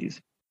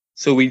disabilities.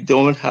 So we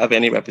don't have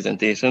any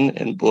representation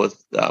in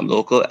both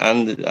local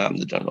and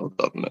the general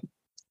government.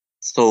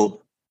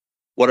 So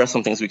what are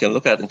some things we can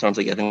look at in terms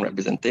of getting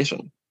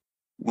representation?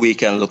 We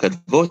can look at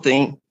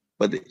voting,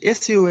 but the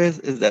issue is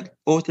that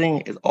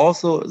voting is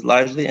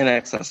largely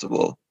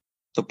inaccessible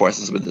to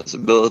persons with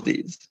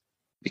disabilities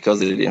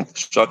because of the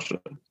infrastructure.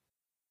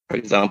 For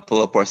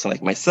example, a person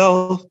like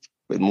myself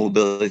with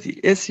mobility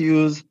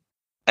issues,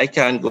 I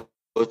can't go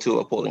to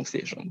a polling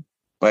station,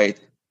 right?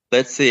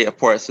 Let's say a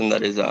person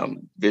that is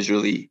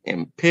visually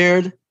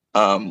impaired,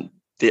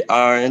 there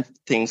aren't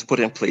things put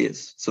in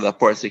place so that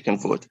person can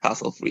vote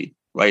hassle-free,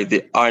 right?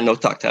 There are no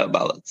tactile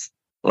ballots,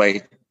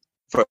 right?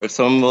 For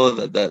example,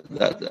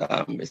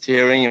 that is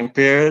hearing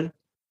impaired,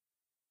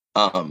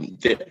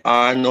 there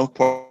are no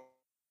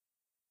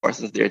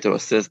persons there to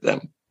assist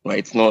them,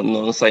 right?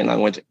 No sign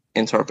language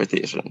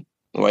interpretation,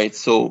 right?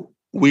 So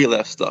we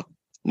left stuck.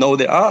 No,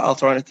 there are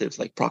alternatives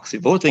like proxy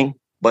voting,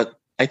 but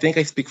I think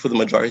I speak for the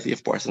majority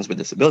of persons with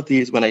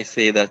disabilities when I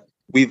say that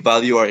we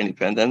value our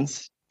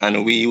independence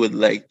and we would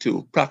like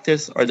to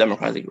practice our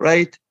democratic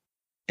right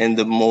in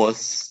the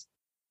most,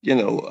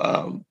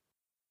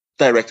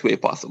 direct way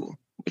possible,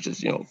 which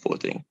is,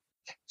 voting.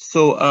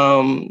 So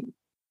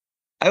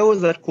I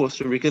was at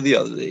Costa Rica the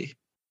other day,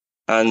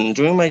 and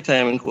during my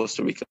time in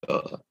Costa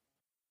Rica,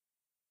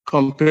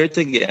 compared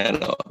to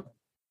Guyana,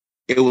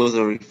 it was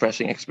a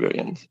refreshing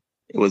experience.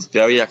 It was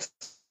very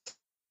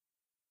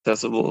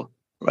accessible,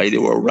 right?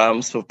 There were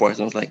ramps for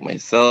persons like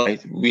myself.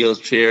 Right?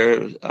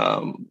 Wheelchair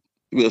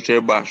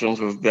bathrooms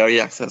were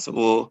very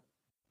accessible,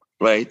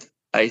 right?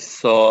 I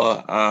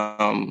saw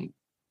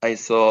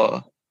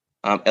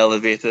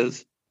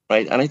elevators,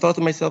 right? And I thought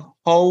to myself,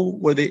 how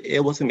were they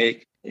able to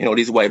make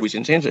these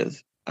wide-reaching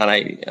changes? And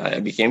I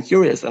became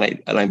curious, and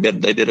I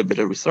did a bit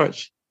of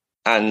research.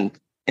 And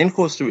in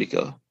Costa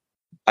Rica,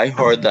 I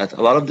heard that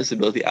a lot of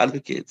disability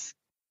advocates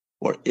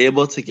were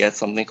able to get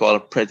something called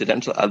a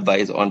presidential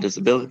advisor on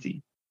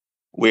disability,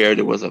 where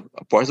there was a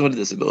person with a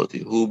disability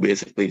who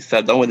basically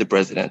sat down with the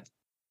president,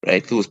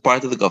 right, who was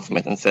part of the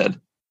government and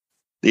said,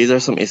 these are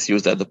some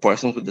issues that the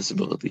persons with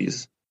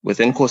disabilities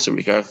within Costa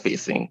Rica are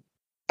facing,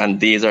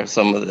 and these are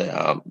some of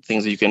the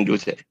things that you can do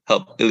to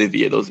help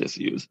alleviate those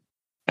issues.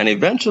 And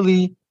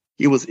eventually,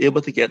 he was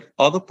able to get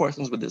other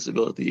persons with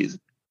disabilities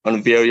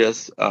on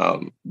various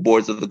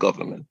boards of the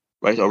government,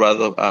 right, or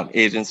rather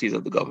agencies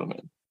of the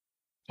government,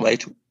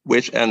 right,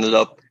 which ended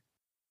up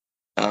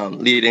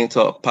leading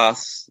to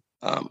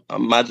a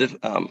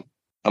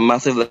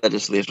massive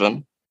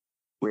legislation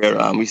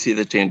where we see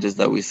the changes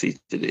that we see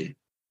today.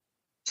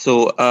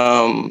 So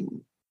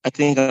I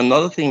think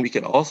another thing we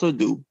can also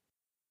do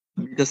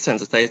is to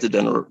sensitize the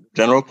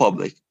general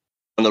public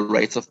on the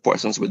rights of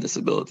persons with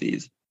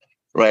disabilities,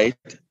 right?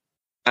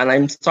 And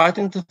I'm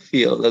starting to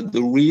feel that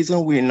the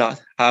reason we're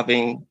not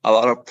having a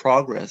lot of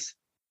progress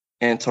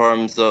in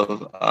terms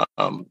of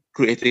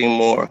creating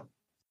more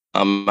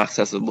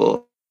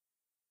accessible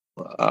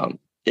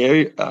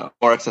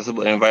more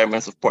accessible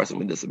environments of persons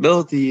with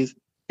disabilities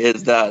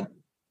is that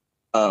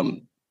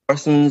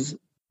persons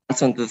are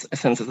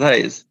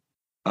sensitized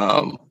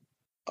about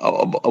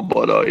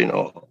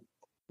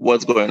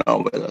what's going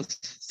on with us.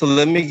 So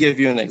let me give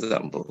you an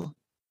example.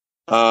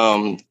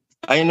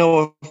 I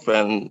know a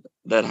friend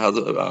that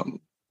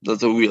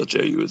that's a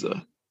wheelchair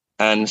user,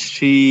 and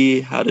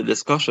she had a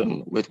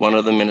discussion with one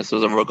of the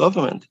ministers of our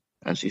government,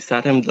 and she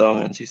sat him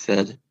down and she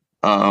said,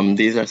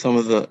 these are some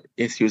of the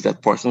issues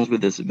that persons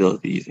with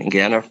disabilities in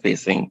Guyana are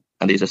facing,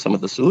 and these are some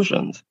of the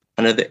solutions.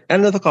 And at the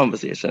end of the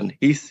conversation,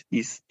 he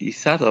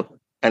sat up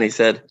and he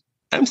said,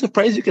 I'm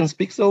surprised you can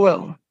speak so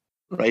well,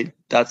 right?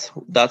 That's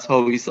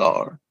how we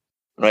saw her,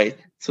 right?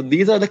 So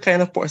these are the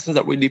kind of persons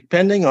that we're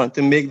depending on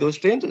to make those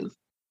changes,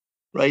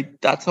 right?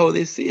 That's how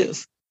they see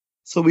us.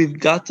 So we've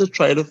got to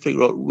try to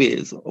figure out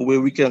ways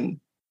where we can,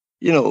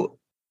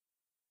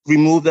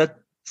 remove that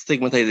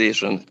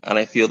stigmatization. And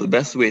I feel the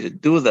best way to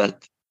do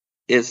that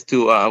is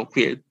to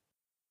create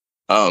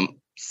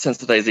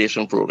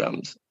sensitization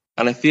programs.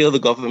 And I feel the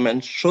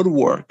government should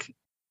work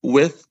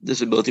with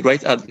disability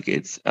rights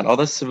advocates and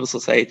other civil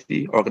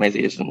society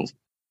organizations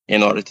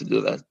in order to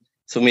do that.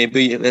 So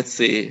maybe, let's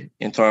say,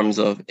 in terms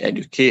of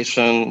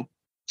education, in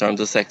terms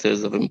of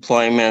sectors of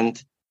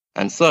employment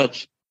and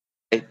such,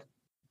 right?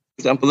 For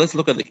example, let's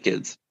look at the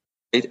kids.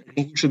 I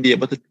think you should be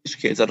able to teach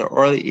kids at an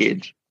early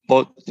age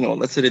about,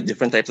 let's say the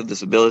different types of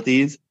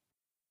disabilities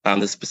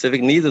the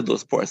specific needs of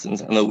those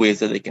persons and the ways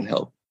that they can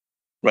help,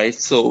 right?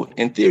 So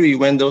in theory,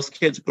 when those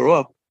kids grow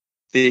up,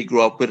 they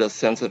grow up with a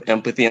sense of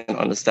empathy and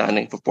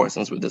understanding for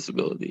persons with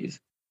disabilities,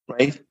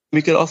 right?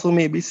 We could also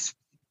maybe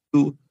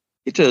to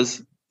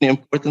teachers the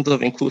importance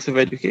of inclusive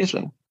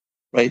education,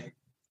 right?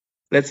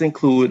 Let's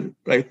include,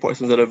 right,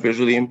 persons that are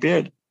visually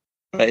impaired,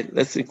 right?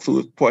 Let's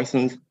include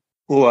persons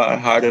who are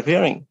hard of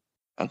hearing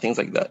and things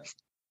like that.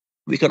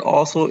 We could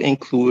also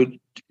include,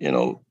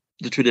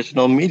 the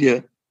traditional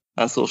media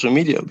and social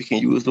media. We can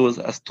use those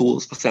as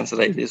tools for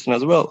sensitization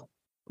as well,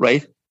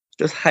 right?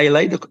 Just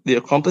highlight the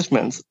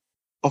accomplishments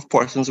of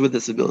persons with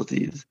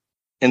disabilities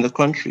in the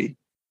country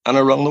and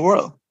around the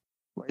world,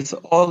 right? So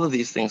all of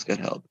these things can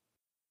help.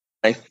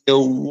 I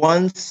feel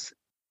once,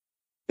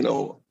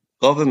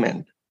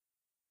 government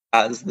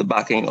has the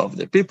backing of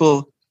the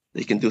people,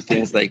 they can do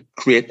things like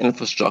create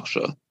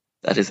infrastructure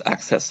that is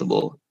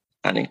accessible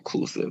and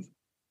inclusive.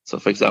 So,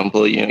 for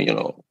example, you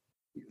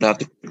have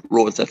the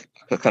roads that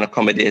can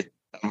accommodate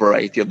a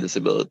variety of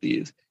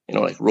disabilities.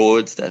 Like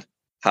roads that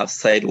have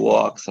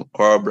sidewalks and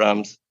curb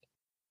ramps,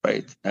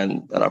 right,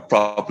 and that are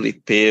properly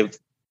paved.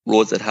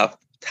 Roads that have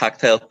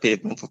tactile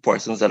pavement for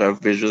persons that are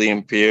visually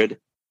impaired,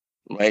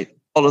 right?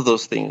 All of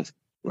those things,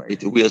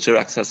 right? Wheelchair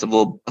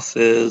accessible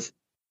buses,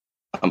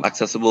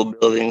 accessible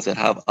buildings that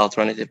have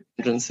alternative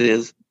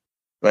entrances,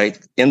 right?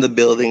 In the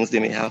buildings, they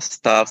may have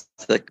staff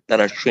that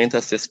are trained to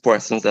assist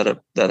persons that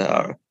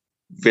are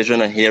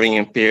vision and hearing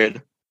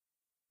impaired,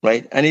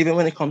 right? And even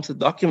when it comes to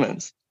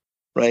documents,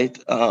 right?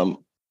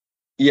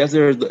 Yes,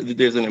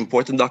 there's an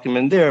important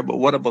document there, but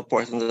what about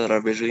persons that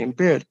are visually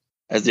impaired?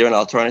 Is there an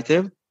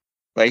alternative,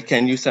 right?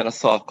 Can you send a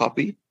soft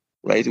copy,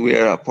 right?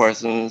 Where a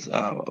person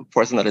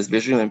that is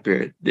visually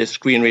impaired, their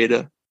screen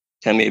reader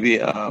can maybe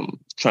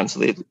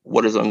translate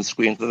what is on the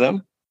screen for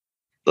them.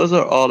 Those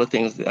are all the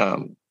things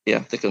you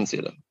have to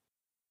consider.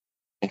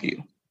 Thank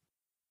you.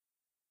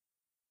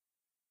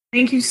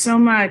 Thank you so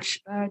much.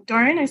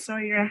 Doran, I saw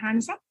your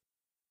hands up.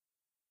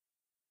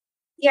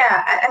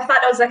 Yeah, I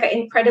thought that was like an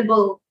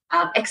incredible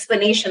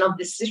explanation of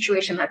the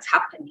situation that's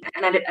happening.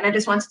 And I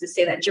just wanted to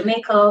say that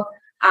Jamaica,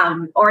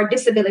 our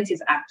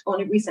Disabilities Act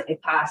only recently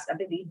passed, I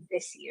believe,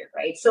 this year,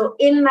 right? So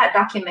in that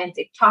document,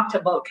 it talked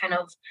about kind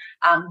of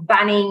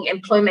banning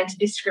employment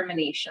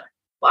discrimination.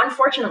 But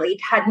unfortunately,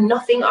 it had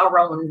nothing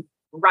around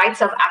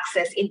rights of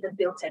access in the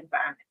built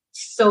environment.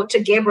 So to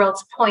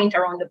Gabriel's point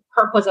around the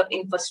purpose of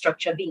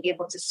infrastructure being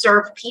able to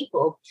serve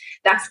people,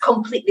 that's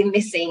completely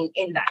missing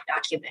in that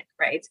document,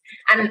 right?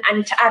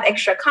 And to add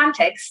extra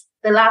context,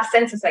 the last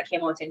census that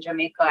came out in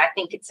Jamaica, I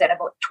think it said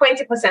about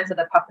 20% of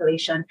the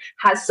population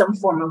has some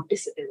form of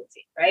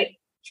disability, right?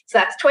 So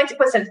that's 20%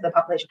 of the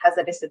population has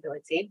a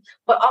disability,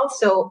 but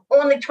also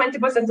only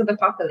 20% of the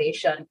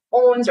population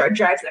owns or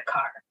drives a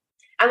car.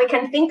 And we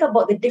can think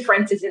about the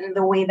differences in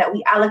the way that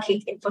we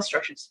allocate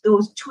infrastructure to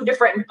those two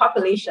different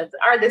populations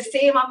are the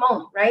same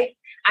amount, right?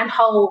 And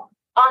how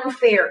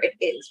unfair it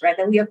is, right?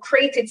 That we have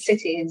created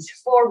cities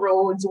for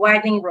roads,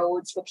 widening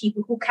roads for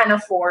people who can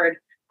afford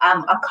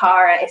a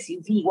car, a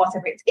SUV,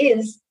 whatever it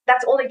is.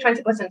 That's only 20%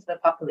 of the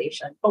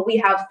population. But we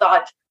have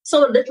thought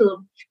so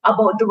little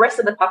about the rest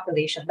of the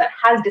population that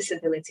has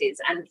disabilities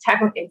and the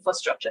type of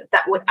infrastructure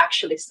that would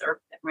actually serve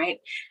them, right?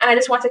 And I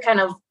just want to kind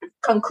of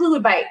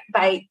conclude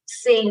by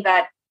saying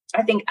that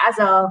I think as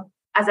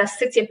a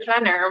city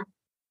planner,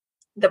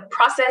 the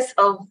process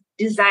of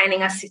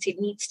designing a city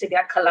needs to be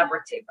a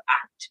collaborative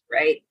act,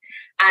 right?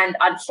 And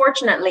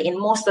unfortunately, in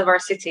most of our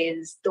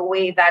cities, the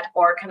way that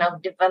our kind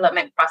of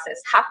development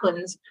process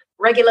happens,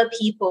 regular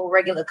people,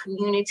 regular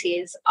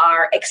communities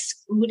are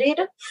excluded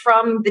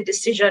from the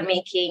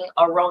decision-making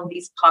around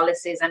these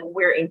policies and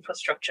where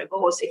infrastructure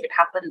goes, if it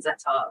happens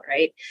at all,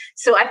 right?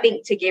 So I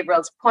think to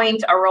Gabriel's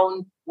point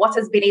around what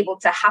has been able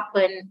to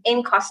happen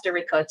in Costa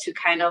Rica to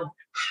kind of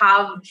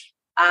have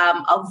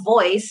a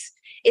voice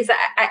is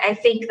that I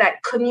think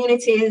that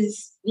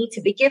communities need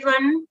to be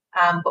given,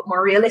 but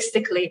more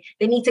realistically,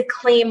 they need to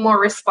claim more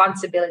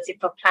responsibility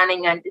for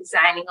planning and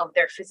designing of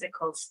their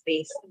physical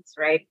spaces,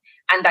 right?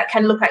 And that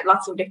can look like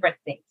lots of different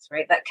things,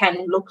 right? That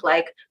can look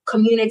like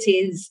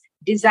communities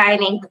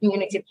designing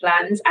community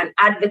plans and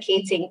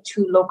advocating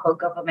to local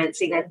governments,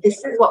 saying that this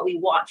is what we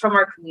want from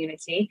our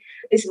community.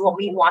 This is what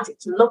we want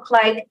it to look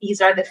like. These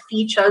are the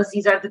features.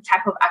 These are the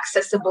type of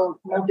accessible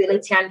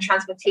mobility and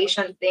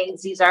transportation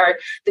things. These are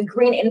the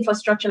green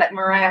infrastructure, like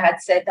Mariah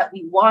had said, that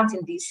we want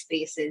in these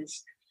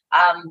spaces.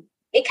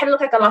 It can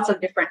look like a lot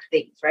of different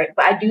things, right?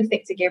 But I do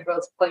think, to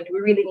Gabriel's point, we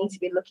really need to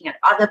be looking at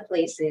other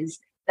places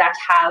that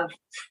have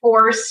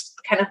forced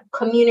kind of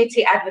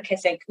community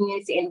advocacy and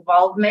community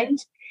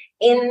involvement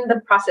in the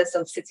process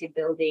of city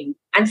building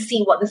and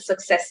see what the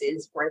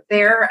successes were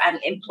there and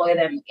employ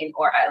them in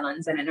our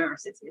islands and in our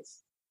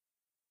cities.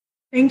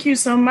 Thank you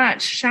so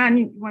much. Shan,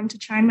 you want to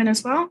chime in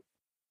as well?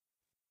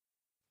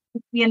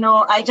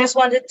 I just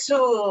wanted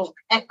to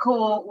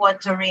echo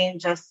what Doreen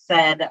just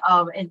said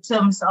in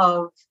terms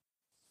of,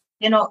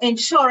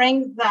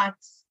 ensuring that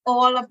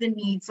all of the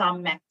needs are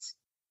met,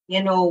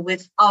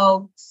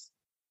 without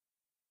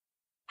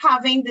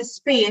having the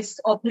space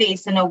or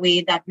place in a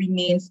way that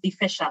remains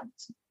efficient.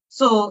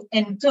 So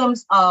in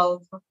terms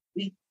of,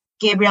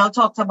 Gabriel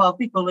talked about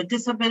people with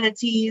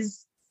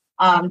disabilities,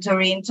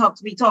 Doreen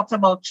we talked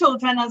about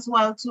children as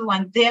well too,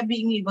 and they're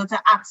being able to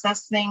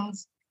access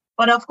things.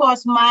 But of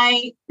course,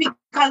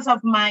 because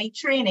of my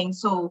training,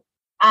 so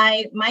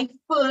my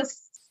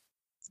first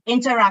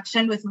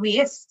interaction with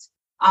waste,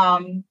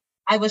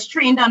 I was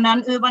trained on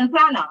an urban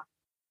planner,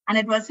 and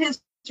it was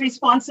his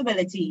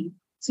responsibility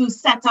to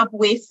set up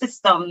waste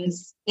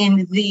systems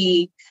in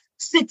the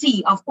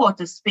city of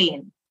Port of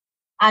Spain.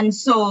 And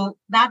so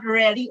that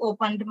really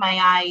opened my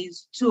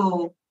eyes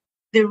to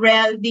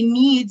the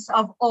needs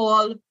of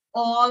all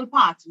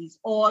parties,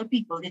 all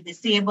people, the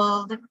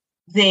disabled,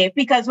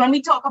 because when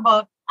we talk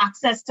about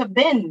access to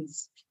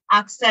bins,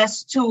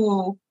 access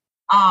to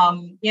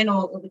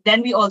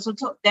then we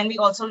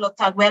also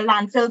looked at where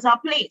landfills are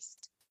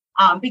placed,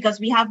 because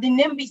we have the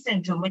NIMBY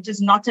syndrome, which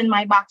is not in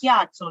my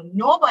backyard. So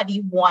nobody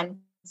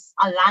wants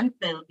a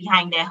landfill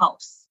behind their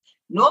house.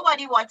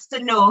 Nobody wants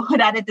to know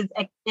that it is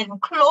in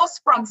close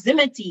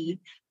proximity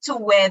to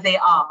where they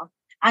are.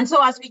 And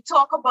so as we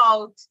talk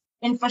about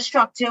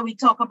infrastructure, we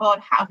talk about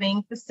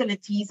having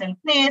facilities in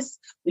place,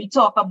 we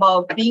talk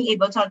about being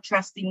able to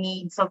address the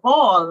needs of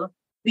all.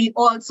 We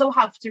also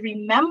have to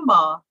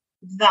remember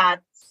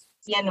that,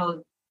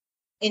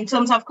 in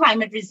terms of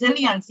climate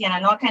resiliency, and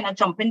I'm not kind of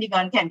jumping the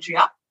gun,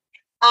 Kendria,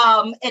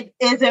 it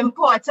is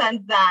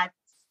important that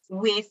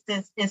waste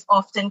is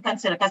often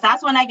considered, because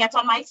that's when I get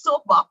on my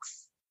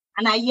soapbox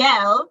and I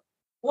yell,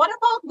 what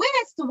about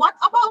waste? What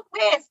about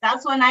waste?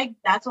 That's when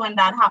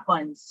that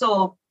happens.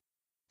 So,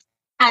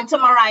 and to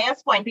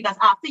Mariah's point, because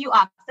after you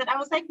asked it, I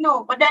was like,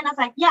 no, but then I was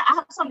like, yeah, I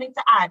have something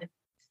to add.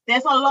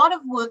 There's a lot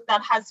of work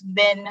that has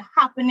been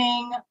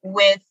happening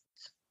with,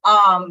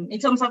 in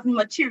terms of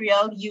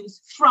material use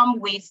from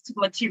waste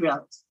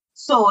materials.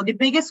 So the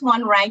biggest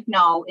one right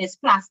now is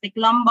plastic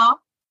lumber,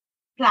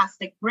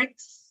 plastic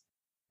bricks,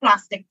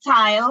 plastic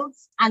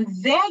tiles, and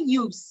their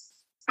use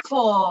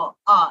for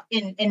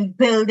in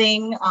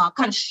building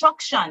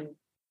construction,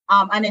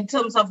 and in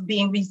terms of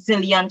being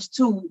resilient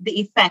to the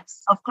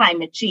effects of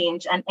climate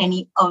change and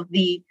any of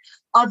the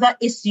other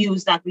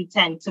issues that we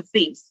tend to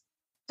face.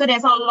 So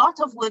there's a lot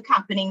of work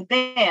happening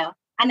there.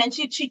 And then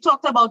she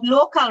talked about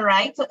local,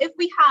 right? So if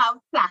we have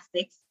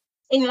plastics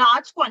in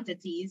large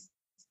quantities,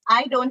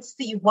 I don't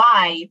see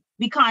why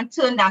we can't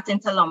turn that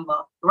into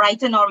lumber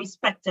right in our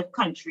respective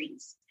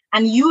countries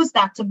and use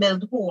that to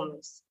build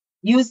homes,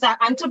 use that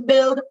and to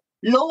build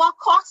lower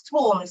cost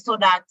homes so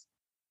that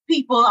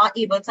people are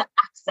able to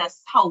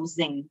access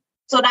housing.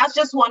 So that's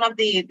just one of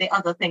the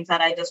other things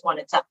that I just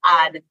wanted to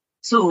add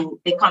to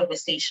the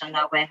conversation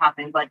that we're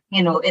having. But,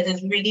 it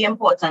is really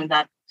important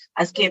that,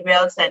 as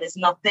Gabriel said, it's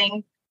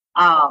nothing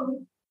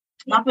for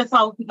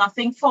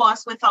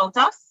us without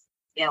us.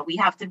 Yeah, we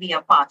have to be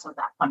a part of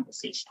that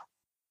conversation.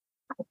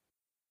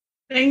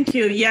 Thank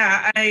you.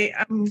 Yeah,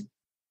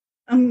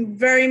 I'm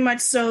very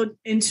much so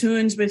in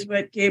tune with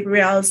what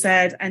Gabriel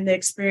said and the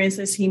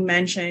experiences he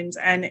mentioned.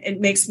 And it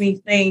makes me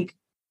think,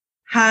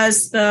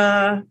 has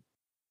the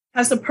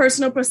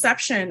personal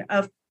perception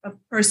of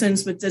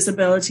persons with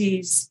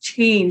disabilities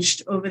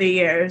changed over the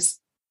years?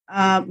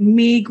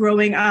 Me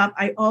growing up,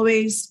 I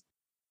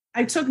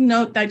took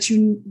note that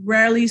you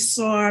rarely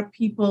saw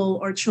people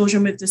or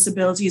children with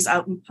disabilities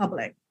out in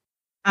public.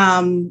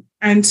 And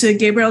to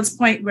Gabriel's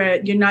point,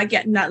 where you're not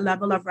getting that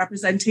level of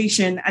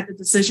representation at the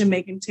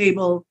decision-making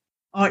table,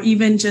 or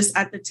even just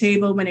at the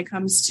table when it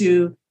comes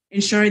to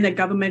ensuring that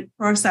government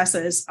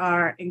processes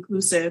are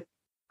inclusive.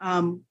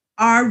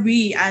 Are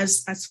we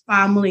as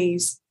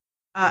families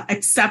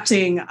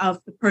accepting of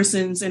the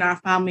persons in our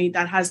family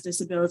that has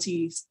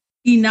disabilities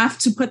enough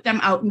to put them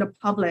out in the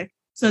public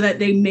so that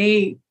they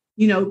may,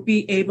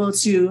 be able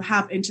to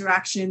have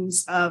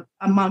interactions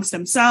amongst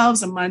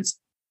themselves, amongst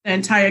the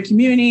entire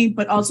community,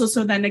 but also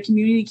so that the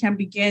community can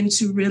begin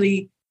to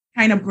really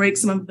kind of break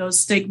some of those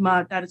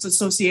stigma that is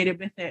associated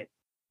with it.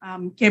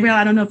 Gabriel,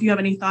 I don't know if you have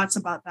any thoughts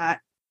about that.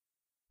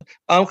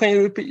 Can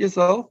you repeat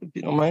yourself, if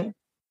you don't mind?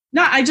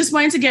 No, I just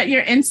wanted to get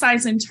your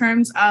insights in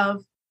terms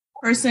of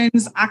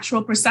persons'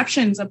 actual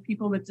perceptions of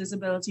people with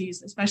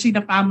disabilities, especially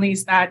the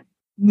families that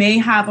may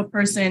have a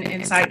person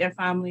inside their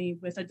family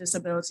with a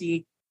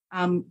disability.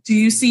 Do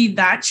you see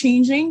that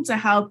changing to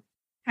help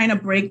kind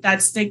of break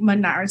that stigma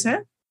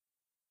narrative?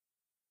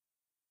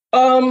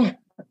 What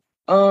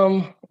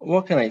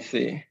can I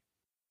say?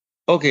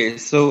 Okay,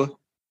 so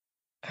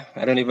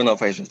I don't even know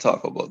if I should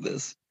talk about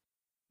this,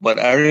 but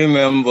I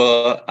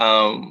remember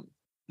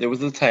there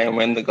was a time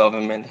when the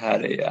government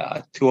had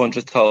a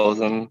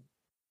 200,000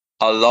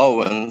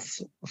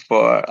 allowance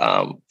for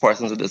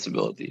persons with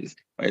disabilities,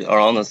 right,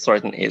 around a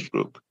certain age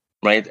group,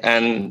 right?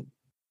 And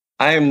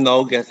I am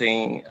now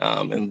getting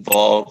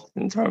involved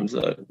in terms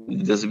of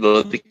the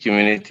disability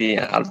community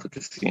and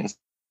advocacy and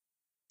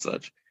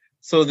such.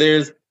 So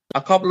there's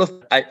a couple of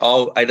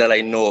that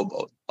I know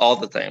about all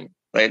the time,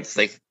 right? It's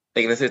like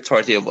let's say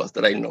 30 of us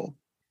that I know.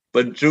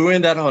 But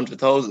during that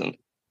 100,000,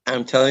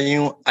 I'm telling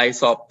you, I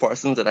saw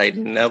persons that I'd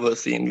never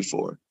seen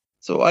before.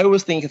 So I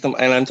was thinking,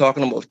 and I'm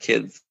talking about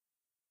kids,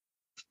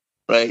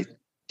 right?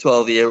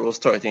 12-year-olds,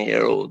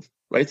 13-year-olds,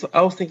 right? So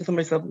I was thinking to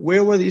myself,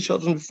 where were these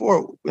children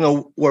before?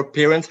 Were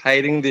parents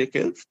hiding their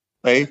kids,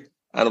 right?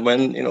 And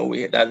when,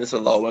 we had this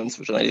allowance,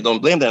 which I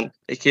don't blame them,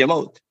 it came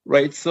out,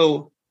 right?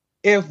 So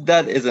if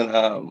that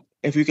isn't,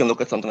 if you can look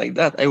at something like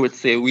that, I would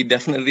say we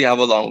definitely have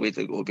a long way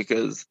to go,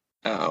 because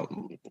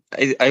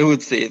I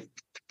would say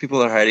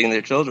people are hiding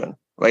their children,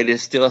 right?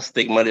 There's still a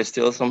stigma, there's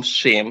still some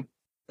shame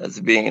that's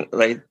being,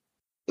 right?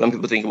 When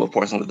people think about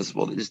persons with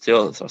disability, there's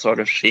still some sort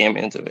of shame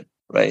into it,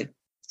 right?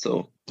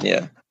 So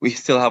yeah, we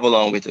still have a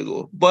long way to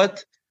go.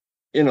 But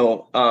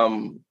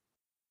I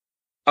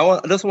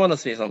just want to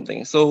say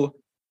something. So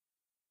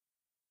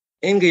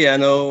in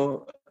Guyana,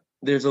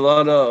 there's a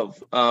lot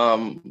of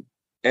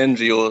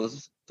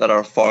NGOs that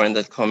are foreign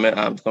that come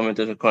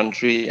into the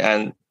country,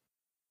 and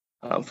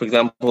for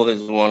example,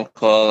 there's one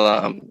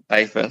called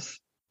IFES,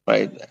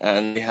 right?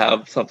 And they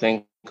have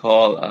something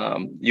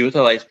called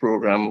Utilize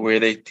program, where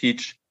they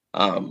teach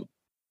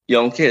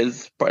young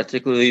kids,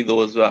 particularly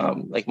those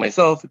like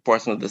myself, with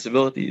personal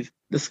disabilities,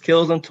 the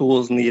skills and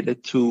tools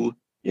needed to,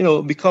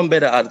 become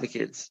better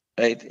advocates,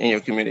 right, in your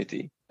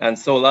community. And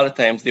so a lot of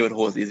times they would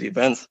host these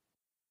events,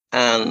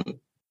 and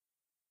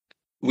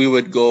we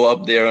would go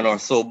up there on our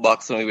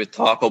soapbox and we would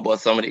talk about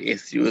some of the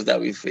issues that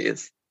we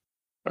face,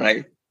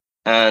 right?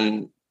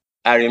 And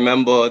I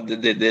remember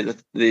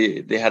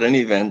they had an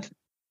event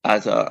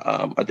at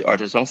the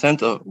Artisan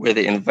Center where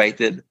they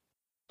invited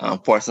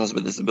persons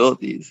with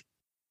disabilities.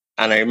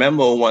 And I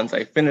remember once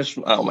I finished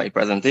my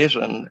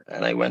presentation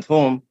and I went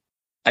home,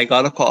 I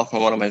got a call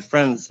from one of my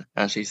friends,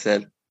 and she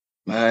said,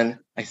 "Man,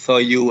 I saw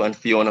you and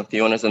Fiona.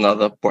 Fiona's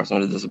another person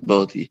with a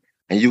disability,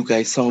 and you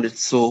guys sounded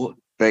so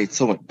right,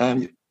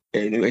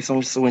 you guys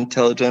sounded so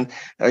intelligent."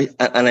 Right?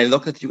 And I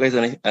looked at you guys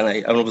and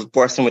I was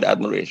bursting with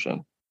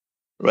admiration,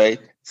 right?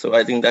 So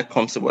I think that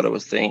comes to what I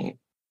was saying.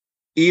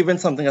 Even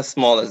something as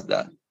small as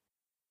that,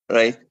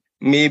 right?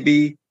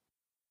 Maybe,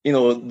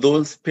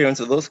 those parents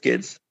of those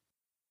kids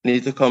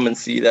need to come and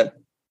see that,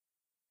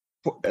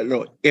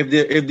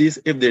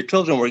 if their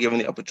children were given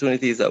the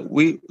opportunities that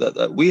we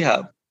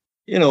have,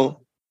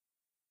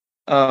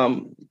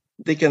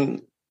 they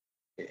can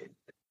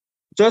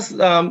just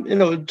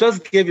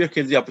give your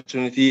kids the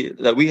opportunity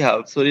that we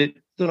have, so they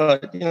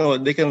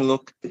can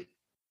look.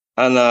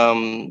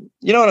 And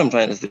you know what I'm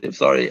trying to say.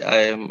 Sorry,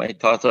 my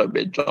thoughts are a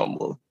bit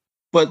jumbled,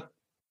 but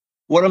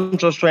what I'm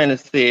just trying to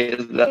say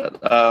is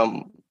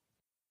that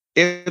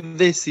if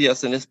they see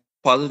us in this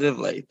positive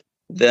light,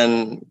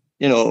 then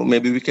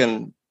maybe we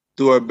can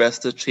do our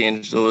best to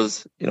change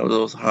those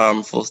those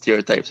harmful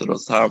stereotypes or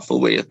those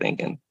harmful way of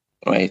thinking,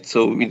 right?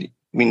 So we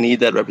need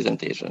that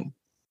representation.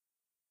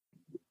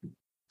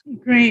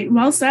 Great,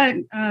 well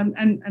said.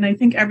 And I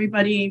think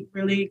everybody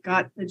really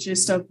got the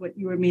gist of what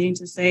you were meaning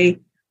to say.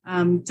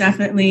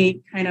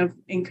 Definitely kind of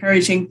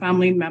encouraging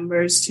family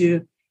members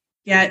to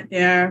get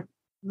their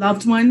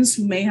loved ones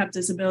who may have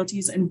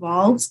disabilities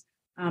involved,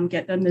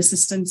 get them the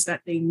assistance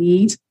that they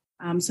need,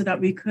 so that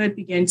we could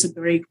begin to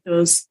break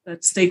that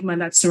stigma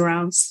that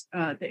surrounds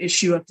the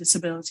issue of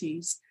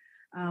disabilities.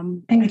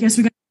 I guess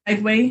we're going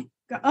to segue.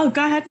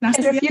 Go ahead.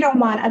 Kendra, if you don't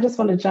mind, I just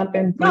want to jump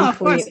in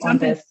briefly on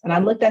this. And I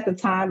looked at the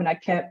time and I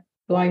kept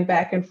going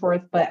back and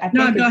forth, but I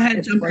think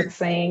it's worth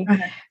saying.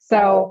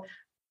 So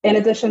in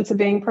addition to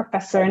being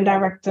professor and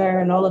director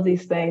and all of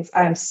these things,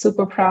 I'm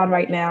super proud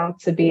right now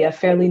to be a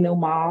fairly new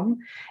mom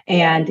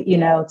and,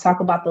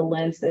 talk about the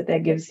lens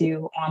that gives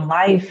you on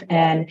life.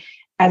 And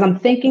as I'm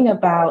thinking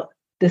about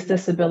this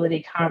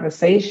disability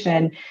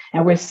conversation,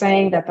 and we're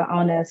saying that the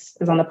onus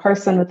is on the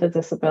person with a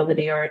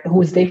disability or who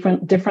is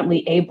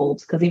differently abled,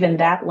 because even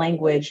that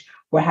language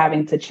we're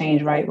having to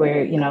change, right?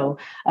 Where,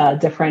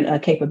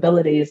 different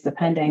capabilities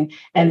depending,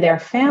 and their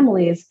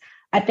families.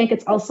 I think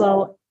it's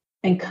also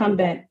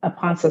incumbent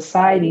upon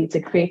society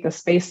to create the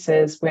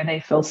spaces where they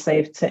feel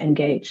safe to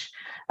engage.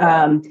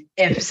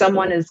 If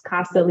someone is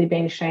constantly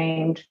being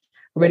shamed,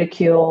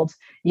 ridiculed,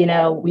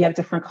 we have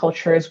different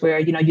cultures where,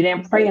 you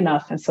didn't pray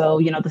enough. And so,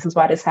 this is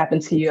why this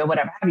happened to you or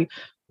whatever have you.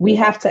 We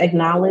have to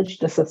acknowledge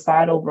the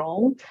societal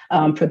role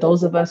for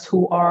those of us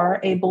who are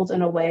able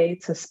in a way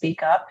to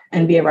speak up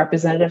and be a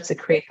representative to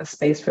create the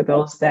space for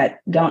those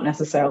that don't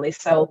necessarily.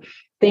 So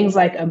things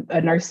like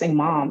a nursing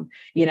mom,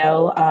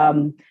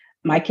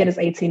 my kid is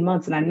 18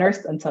 months and I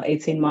nursed until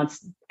 18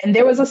 months. And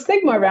there was a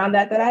stigma around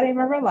that I didn't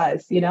even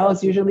realize,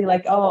 it's usually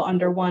like,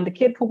 under one, the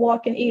kid could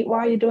walk and eat. Why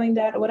are you doing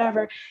that or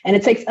whatever? And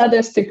it takes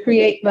others to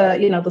create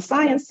the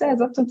science says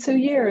up to 2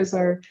 years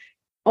or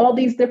all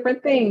these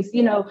different things,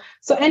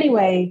 So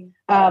anyway,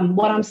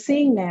 what I'm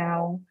seeing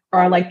now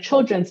are like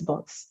children's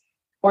books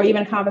or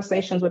even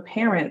conversations with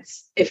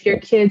parents. If your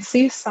kid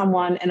sees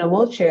someone in a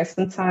wheelchair,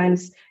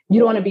 sometimes you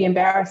don't want to be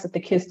embarrassed if the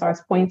kid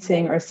starts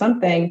pointing or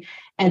something,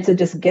 and to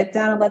just get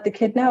down and let the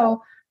kid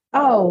know,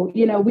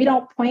 we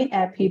don't point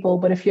at people,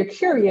 but if you're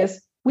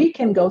curious, we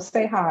can go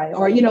say hi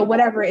or,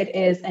 whatever it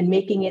is, and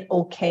making it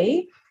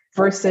okay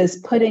versus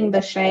putting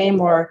the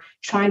shame or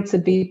trying to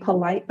be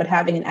polite, but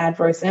having an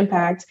adverse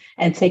impact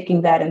and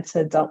taking that into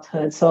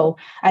adulthood. So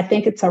I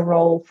think it's a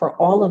role for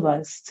all of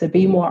us to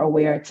be more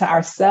aware, to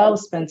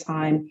ourselves spend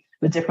time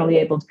with differently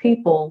abled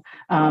people,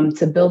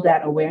 to build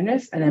that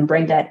awareness and then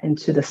bring that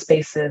into the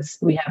spaces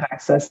we have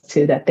access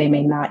to that they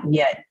may not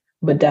yet,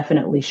 but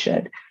definitely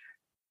should.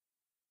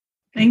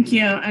 Thank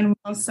you. And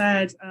well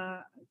said.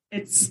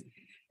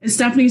 It's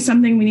definitely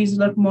something we need to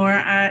look more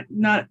at,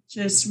 not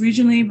just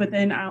regionally, but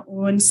in our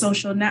own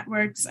social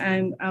networks.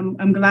 And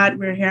I'm glad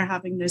we're here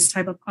having this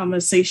type of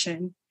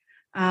conversation.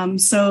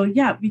 So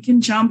yeah, we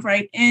can jump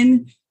right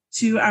in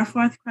to our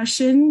fourth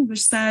question,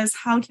 which says,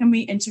 how can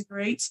we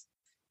integrate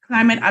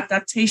climate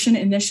adaptation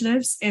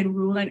initiatives in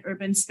rural and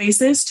urban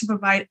spaces to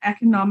provide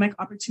economic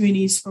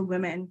opportunities for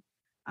women?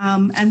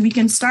 And we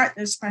can start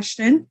this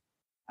question.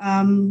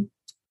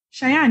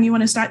 Cheyenne, you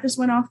want to start this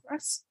one off for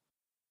us?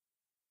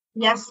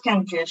 Yes,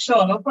 Kendra,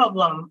 sure, no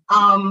problem.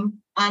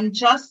 And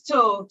just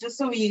so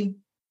we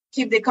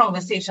keep the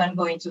conversation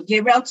going too,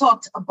 Gabriel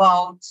talked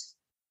about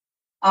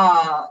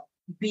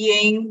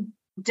being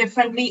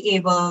differently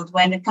abled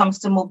when it comes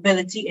to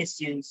mobility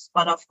issues.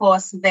 But of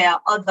course, there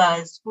are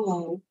others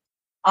who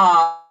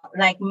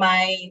like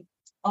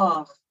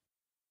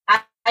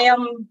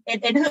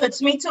it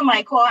hurts me to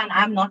my core, and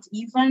I'm not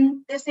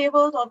even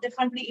disabled or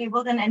differently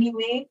abled in any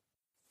way.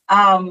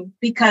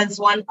 Because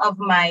one of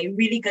my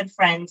really good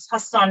friends, her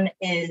son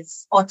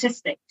is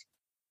autistic,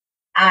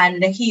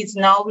 and he's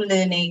now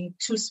learning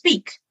to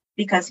speak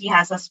because he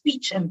has a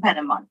speech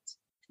impediment,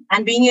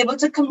 and being able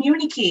to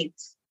communicate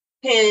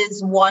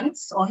his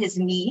wants or his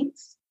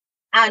needs.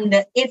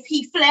 And if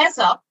he flares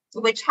up,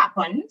 which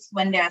happens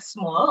when they're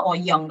small or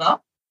younger,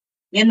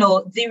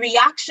 the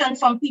reaction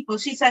from people,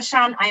 she says,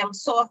 Shan, I am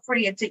so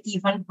afraid to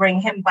even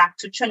bring him back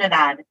to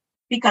Trinidad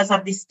because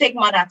of the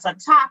stigma that's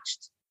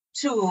attached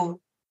to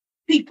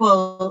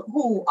people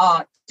who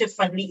are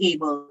differently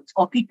abled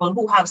or people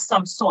who have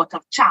some sort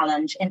of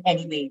challenge in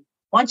any way.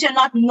 Once you're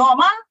not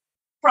normal,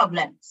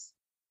 problems.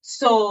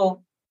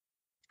 So,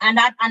 and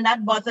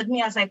that bothered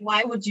me. I was like,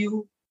 why would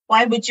you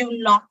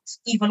not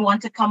even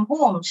want to come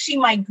home? She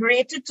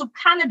migrated to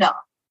Canada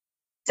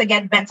to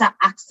get better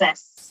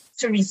access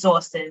to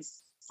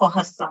resources for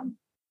her son.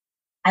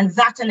 And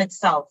that in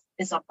itself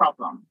is a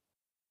problem.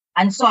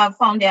 And so I've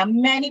found there are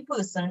many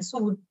persons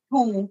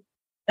who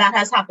that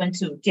has happened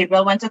to.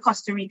 Gabriel went to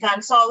Costa Rica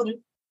and saw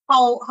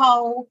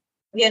how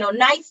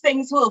nice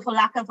things were, for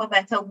lack of a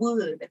better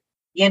word.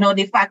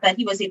 The fact that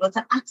he was able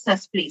to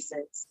access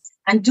places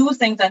and do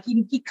things that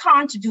he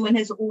can't do in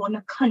his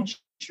own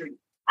country.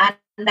 And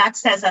that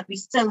says that we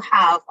still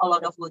have a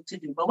lot of work to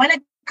do. But when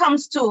it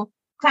comes to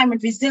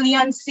climate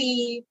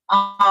resiliency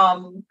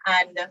and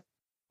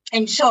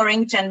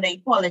ensuring gender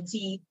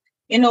equality,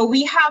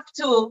 we have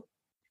to,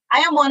 I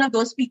am one of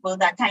those people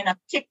that kind of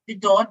kick the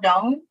door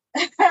down.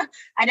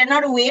 I did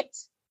not wait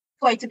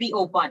for it to be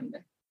opened.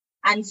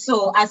 And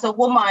so as a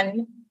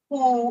woman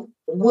who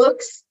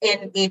works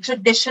in a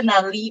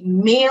traditionally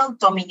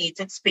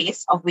male-dominated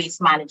space of waste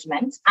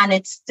management, and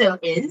it still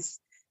is,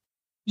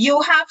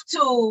 you have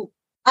to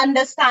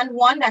understand,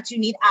 one, that you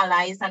need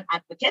allies and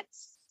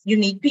advocates. You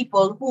need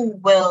people who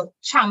will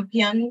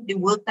champion the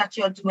work that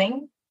you're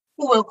doing,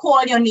 who will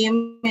call your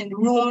name in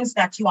rooms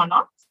that you are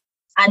not.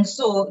 And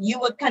so you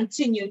would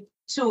continue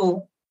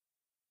to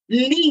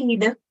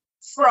lead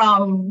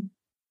from,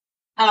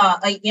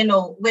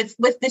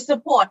 with the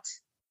support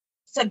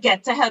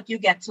to help you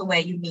get to where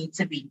you need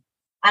to be.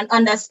 And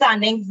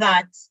understanding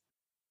that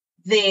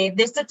the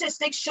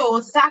statistics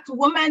shows that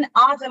women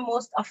are the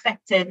most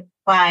affected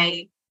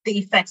by the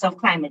effects of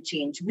climate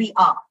change. We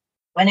are.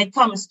 When it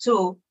comes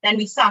to, then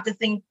we start to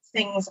think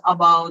things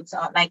about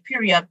like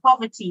period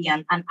poverty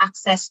and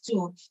access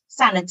to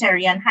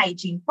sanitary and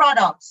hygiene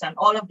products and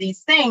all of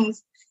these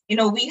things.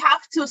 We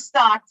have to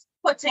start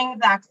putting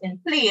that in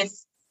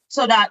place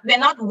so that we're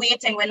not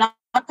waiting, we're not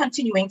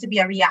continuing to be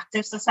a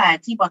reactive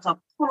society, but a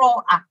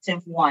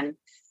proactive one.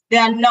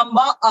 There are a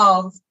number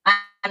of,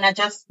 and I'm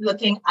just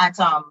looking at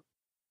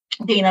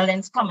Dana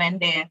Lynn's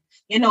comment there,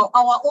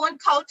 our own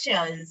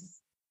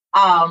cultures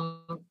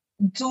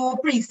do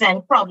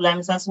present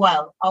problems as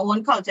well. Our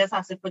own cultures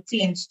as it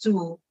pertains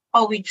to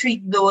how we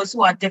treat those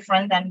who are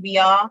different than we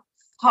are,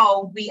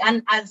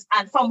 and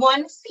from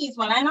one season,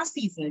 well, I'm not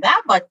seasoned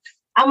that, but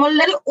I'm a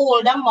little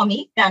older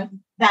mommy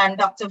than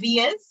Dr. V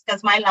is,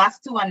 because my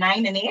last two are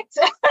 9 and 8.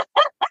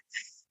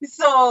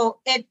 So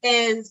it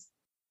is,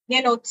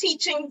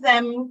 teaching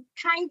them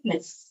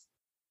kindness,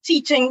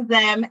 teaching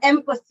them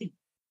empathy,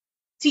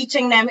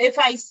 teaching them if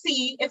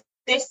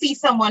they see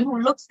someone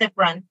who looks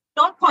different,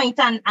 don't point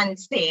and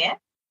stare,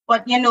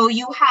 but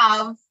you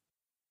have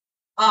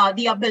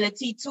the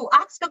ability to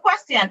ask a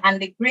question.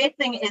 And the great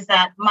thing is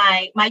that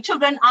my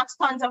children ask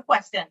tons of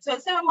questions. So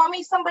say,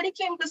 Mommy, somebody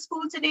came to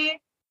school today,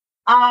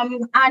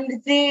 and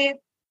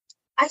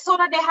I saw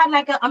that they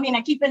had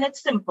I'm keeping it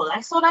simple.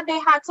 I saw that they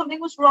had something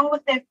was wrong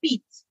with their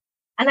feet.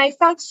 And I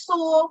felt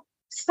so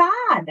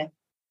sad,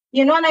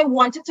 and I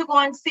wanted to go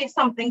and say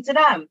something to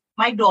them.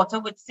 My daughter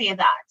would say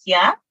that,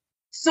 yeah?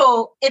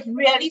 So it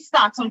really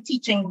starts on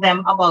teaching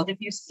them about, if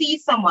you see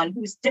someone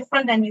who's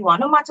different than you are,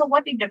 no matter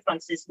what the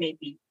differences may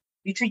be,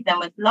 you treat them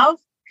with love,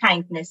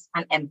 kindness,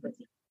 and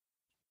empathy.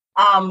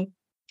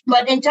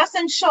 But in just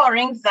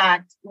ensuring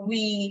that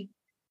we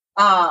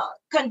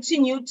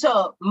continue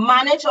to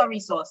manage our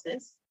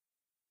resources,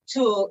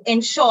 to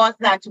ensure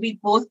that we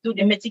both do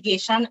the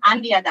mitigation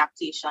and the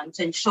adaptation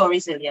to ensure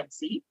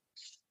resiliency,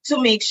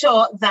 to make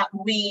sure that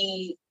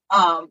we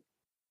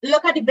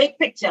look at the big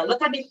picture,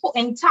 look at the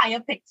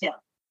entire picture.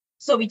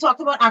 So we talked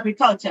about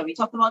agriculture, we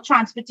talked about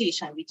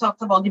transportation, we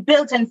talked about the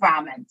built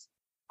environment,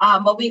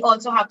 but we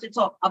also have to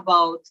talk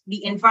about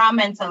the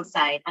environmental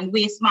side and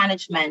waste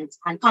management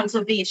and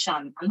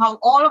conservation and how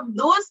all of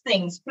those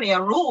things play a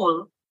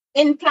role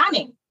in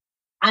planning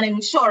and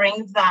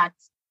ensuring that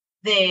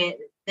the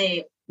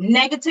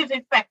negative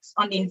effects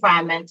on the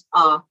environment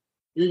are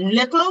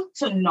little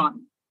to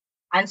none.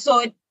 And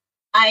so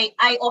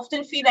I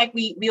often feel like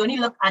we only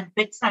look at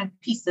bits and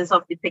pieces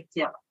of the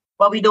picture,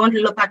 but we don't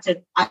look at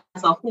it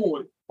as a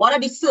whole. What are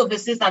the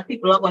services that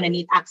people are going to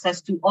need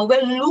access to or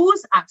will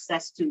lose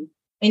access to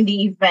in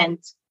the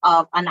event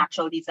of a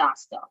natural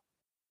disaster?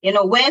 You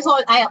know,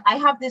 I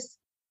have this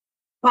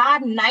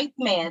bad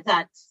nightmare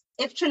that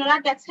if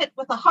Trinidad gets hit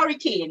with a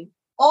hurricane,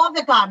 all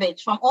the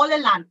garbage from all the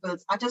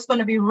landfills are just going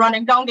to be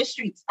running down the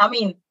streets. I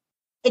mean,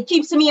 it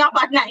keeps me up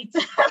at night.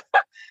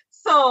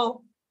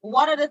 So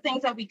what are the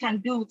things that we can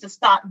do to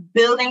start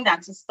building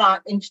that,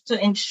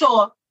 to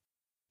ensure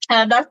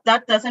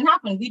that doesn't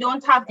happen? We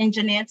don't have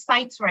engineered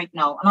sites right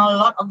now, and a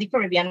lot of the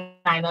Caribbean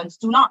islands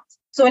do not.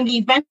 So in the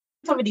event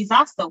of a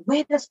disaster,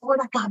 where does all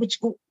that garbage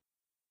go?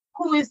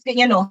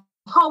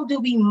 How do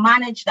we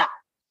manage that?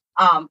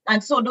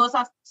 And so those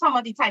are some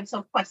of the types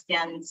of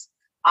questions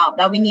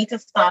that we need to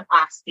start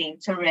asking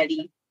to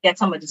really get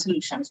some of the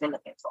solutions we're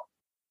looking for.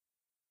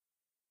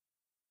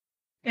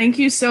 Thank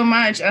you so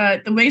much.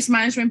 The waste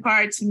management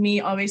part to me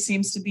always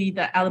seems to be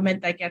the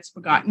element that gets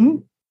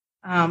forgotten.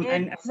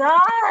 It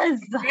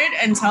does.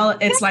 Until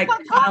it's like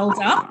piled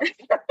up.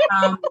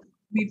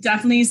 We've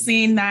definitely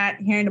seen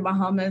that here in the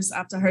Bahamas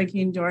after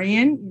Hurricane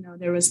Dorian. You know,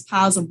 there was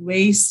piles of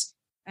waste,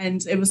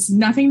 and it was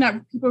nothing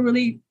that people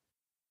really,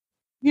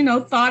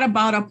 thought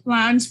about or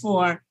planned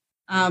for.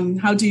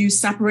 How do you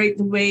separate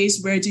the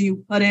waste? Where do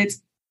you put it?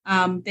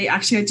 They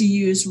actually had to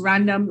use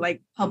random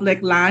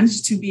public land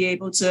to be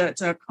able to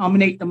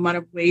accommodate the amount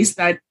of waste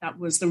that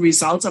was the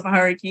result of a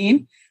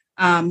hurricane.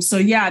 So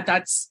yeah,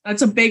 that's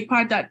a big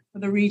part that for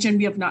the region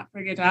we have not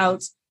figured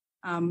out.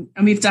 And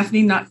we've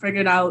definitely not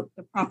figured out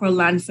the proper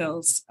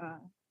landfills.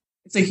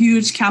 It's a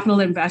huge capital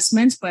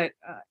investment, but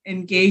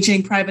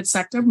engaging private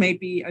sector may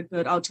be a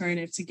good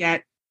alternative to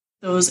get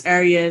those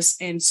areas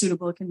in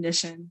suitable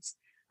conditions.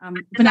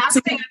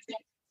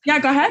 Yeah,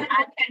 go ahead.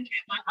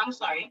 I'm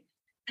sorry.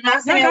 The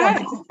last thing I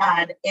wanted to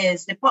add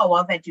is the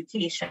power of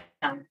education.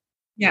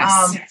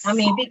 Yes.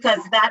 Because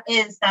that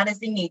is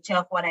the nature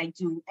of what I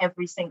do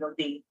every single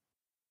day.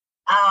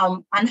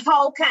 And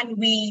how can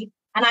we,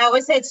 and I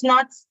always say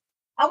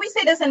we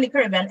say this in the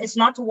Caribbean, it's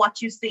not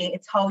what you say,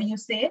 it's how you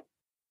say it.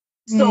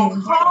 So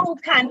how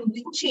can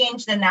we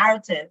change the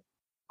narrative?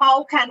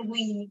 How can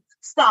we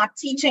start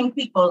teaching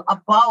people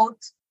about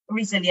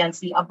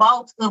resiliency,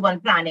 about urban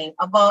planning,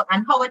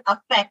 and how it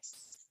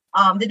affects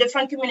the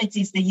different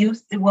communities, the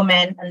youth, the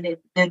women,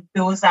 and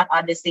those that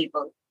are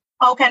disabled?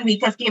 How can we,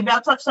 because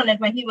Gabriel touched on it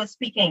when he was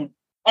speaking,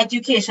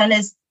 education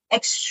is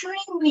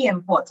extremely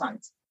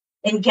important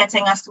in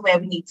getting us to where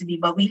we need to be.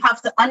 But we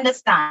have to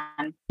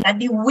understand that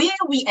the way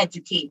we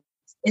educate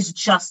is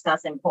just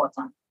as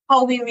important.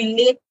 How we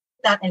relate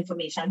that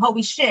information, how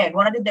we share it,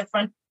 what are the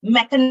different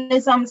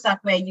mechanisms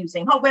that we're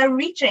using, how are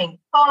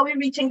we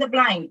reaching the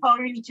blind, how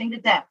are we reaching the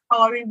deaf,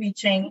 how are we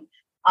reaching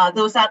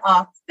those that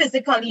are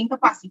physically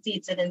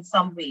incapacitated in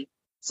some way.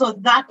 So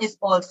that is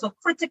also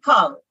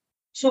critical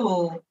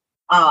to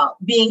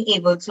being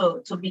able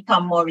to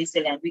become more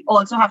resilient. We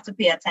also have to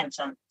pay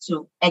attention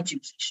to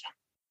education.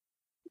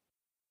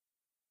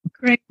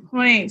 Great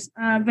point.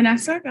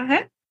 Vanessa, go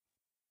ahead.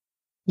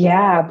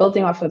 Yeah,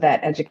 building off of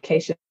that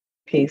education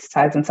piece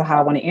ties into how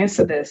I want to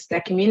answer this.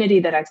 That community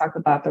that I talked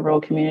about, the rural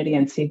community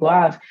in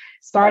Tiguave,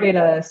 started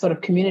a sort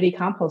of community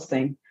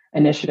composting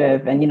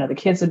initiative, and the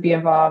kids would be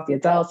involved, the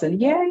adults,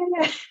 and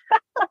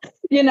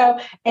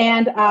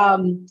and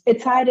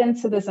it tied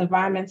into this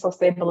environmental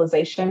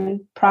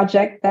stabilization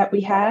project that we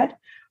had,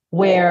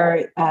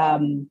 where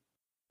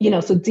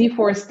so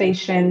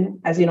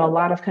deforestation, as a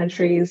lot of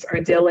countries are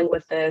dealing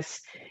with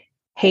this.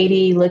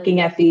 Haiti, looking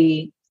at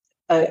the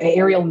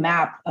aerial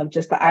map of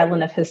just the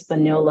island of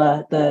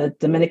Hispaniola, the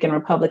Dominican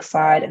Republic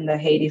side and the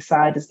Haiti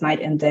side is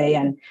night and day,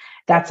 and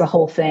that's a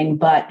whole thing.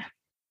 But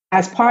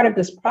as part of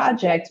this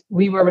project,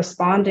 we were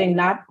responding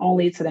not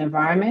only to the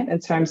environment in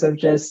terms of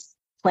just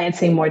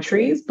planting more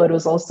trees, but it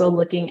was also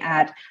looking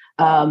at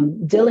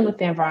dealing with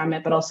the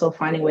environment, but also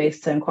finding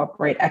ways to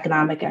incorporate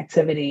economic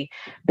activity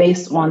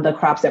based on the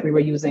crops that we were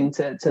using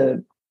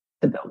to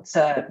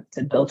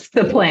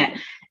plant.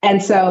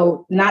 And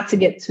so, not to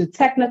get too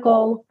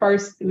technical,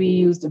 first we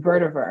used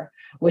vetiver,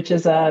 which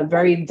is a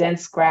very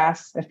dense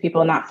grass, if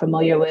people are not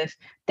familiar with,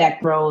 that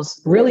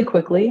grows really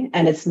quickly.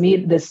 And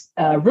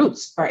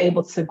roots are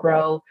able to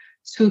grow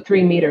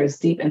 2-3 meters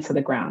deep into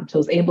the ground. So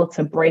it's able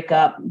to break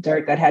up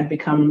dirt that had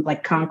become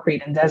like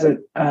concrete and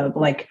desert,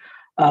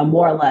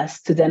 more or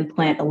less, to then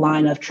plant a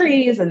line of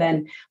trees, and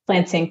then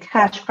planting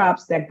cash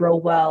crops that grow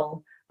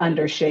well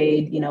under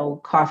shade,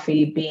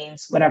 coffee,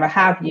 beans, whatever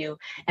have you.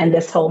 And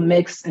this whole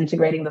mix,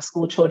 integrating the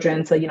school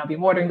children to, be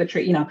watering the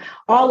tree,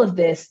 all of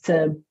this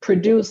to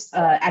produce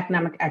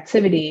economic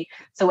activity.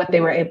 So what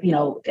they were,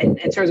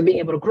 in terms of being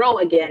able to grow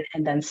again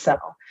and then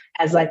sell,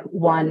 as like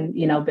one,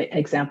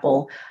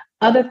 example.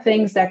 Other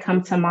things that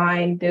come to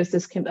mind, there's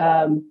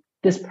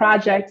this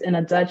project in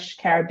a Dutch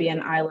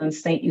Caribbean island,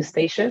 St.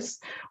 Eustatius,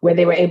 where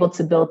they were able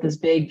to build this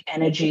big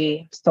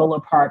energy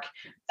solar park.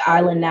 The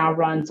island now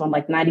runs on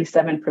like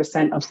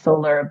 97% of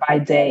solar by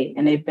day,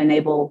 and they've been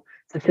able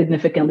to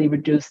significantly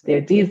reduce their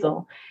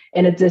diesel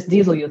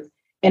use.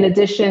 In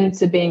addition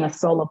to being a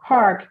solar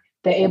park,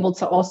 they're able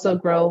to also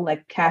grow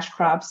like cash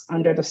crops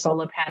under the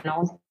solar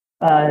panels,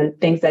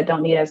 things that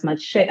don't need as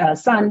much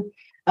sun.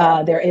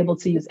 They're able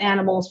to use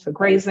animals for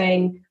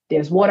grazing.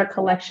 There's water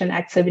collection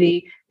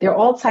activity. There are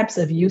all types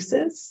of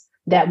uses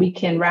that we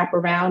can wrap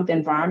around the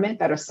environment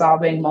that are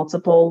solving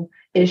multiple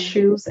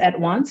issues at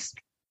once.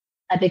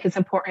 I think it's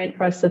important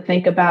for us to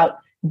think about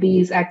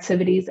these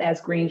activities as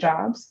green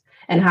jobs,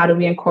 and how do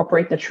we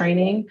incorporate the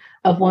training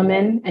of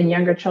women and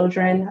younger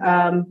children,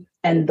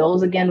 and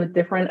those, again, with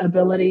different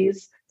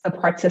abilities to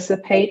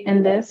participate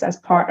in this as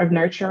part of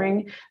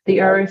nurturing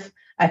the earth.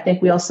 I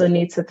think we also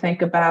need to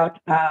think about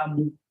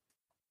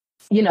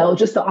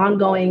just the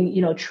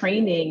ongoing,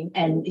 training,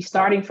 and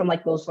starting from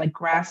like those like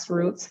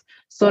grassroots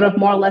sort of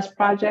more or less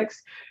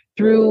projects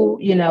through,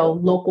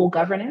 local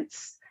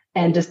governance,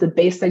 and just the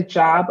basic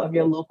job of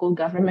your local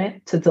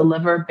government to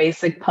deliver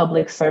basic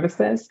public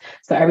services.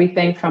 So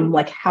everything from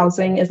like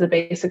housing is a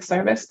basic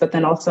service, but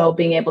then also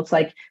being able to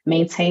like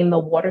maintain the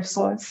water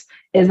source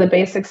is a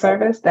basic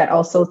service that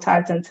also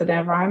ties into the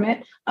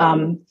environment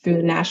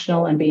through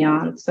national and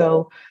beyond.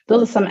 So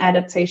those are some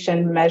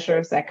adaptation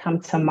measures that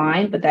come to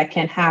mind, but that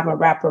can have a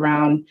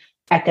wraparound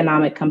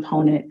economic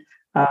component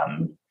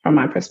from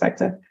my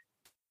perspective.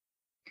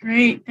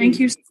 Great, thank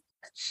you so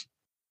much.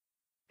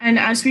 And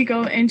as we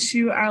go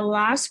into our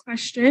last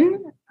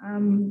question,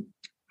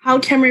 how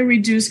can we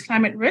reduce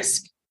climate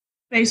risk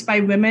faced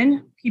by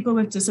women, people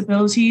with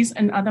disabilities,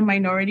 and other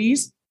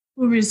minorities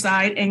who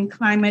reside in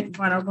climate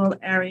vulnerable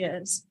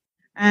areas?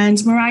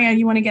 And Mariah,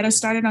 you want to get us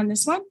started on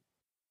this one?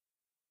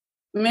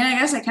 I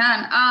guess I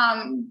can.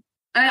 And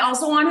I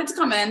also wanted to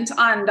comment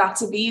on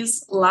Dr.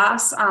 B's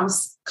last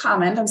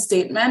comment and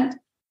statement,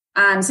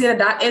 and say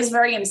that is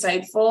very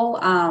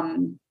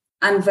insightful.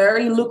 And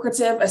very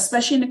lucrative,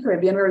 especially in the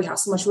Caribbean, where we have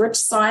so much rich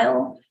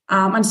soil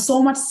and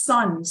so much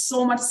sun.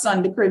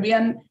 The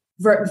Caribbean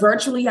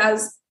virtually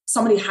has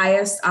some of the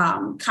highest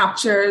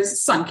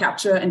sun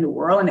capture in the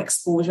world and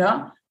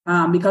exposure,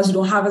 because you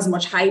don't have as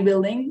much high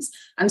buildings.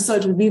 And so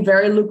it would be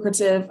very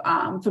lucrative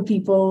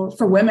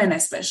for women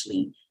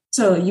especially,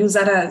 to use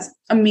that as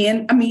a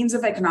means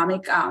of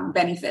economic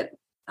benefit,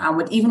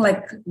 with even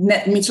like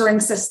net metering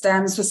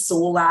systems for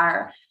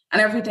solar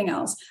and everything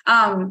else.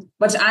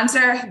 But to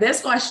answer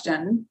this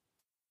question,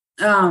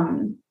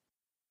 sorry,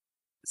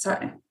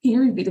 can you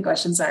repeat the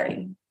question?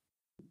 Sorry.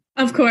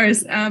 Of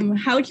course.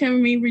 How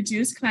can we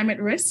reduce climate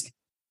risk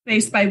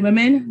faced by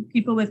women,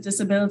 people with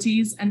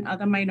disabilities, and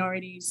other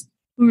minorities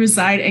who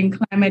reside in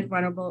climate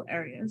vulnerable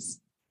areas?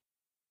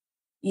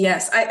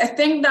 Yes, I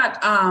think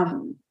that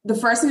the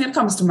first thing that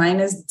comes to mind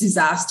is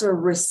disaster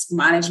risk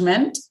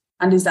management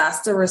and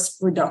disaster risk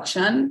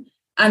reduction,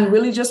 and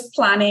really just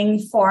planning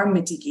for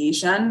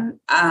mitigation.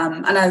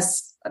 And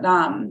as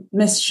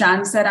Ms.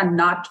 Shan said, and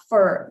not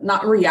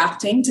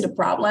reacting to the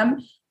problem,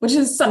 which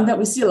is something that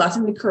we see a lot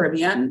in the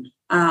Caribbean,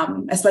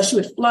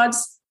 especially with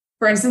floods.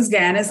 For instance,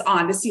 Guyana is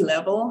on the sea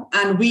level,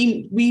 and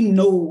we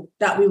know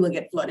that we will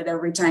get flooded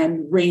every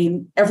time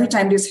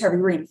there's heavy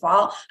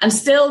rainfall, and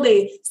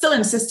they still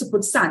insist to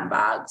put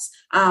sandbags.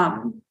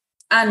 And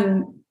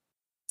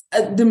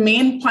the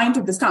main point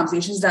of this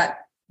conversation is that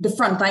the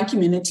frontline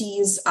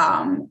communities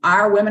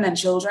are women and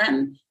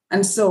children,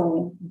 and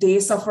so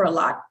they suffer a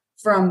lot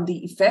from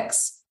the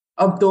effects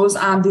of those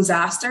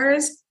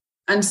disasters.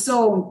 And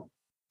so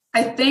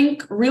I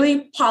think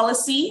really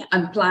policy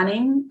and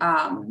planning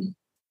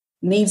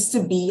needs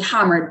to be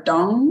hammered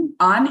down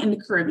on in the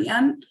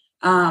Caribbean.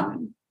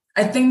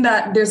 I think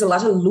that there's a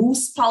lot of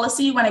loose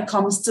policy when it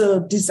comes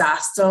to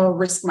disaster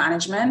risk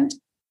management.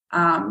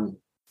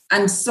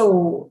 And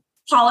so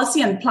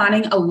policy and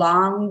planning,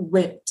 along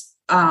with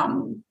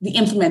the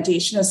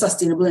implementation of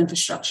sustainable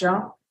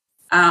infrastructure,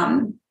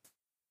 and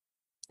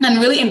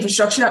really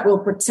infrastructure that will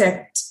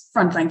protect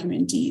frontline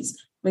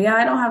communities. But yeah,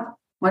 I don't have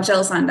much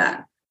else on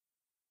that.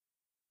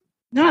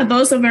 No,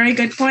 those are very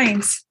good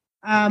points.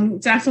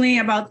 Definitely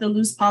about the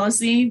loose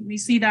policy.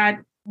 I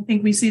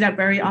think we see that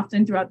very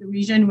often throughout the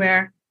region,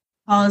 where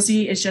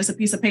policy is just a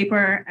piece of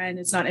paper and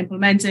it's not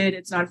implemented,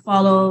 it's not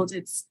followed,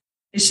 it's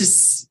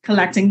just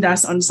collecting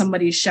dust on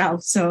somebody's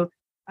shelf. So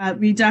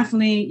we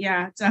definitely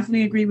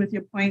agree with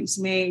your points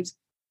made.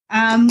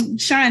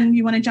 Shan,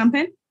 you want to jump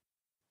in?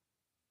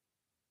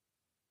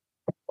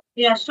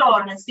 Yeah,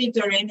 sure. I see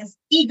Doreen is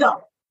eager.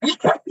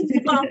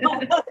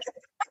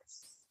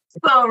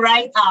 So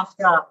right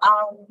after,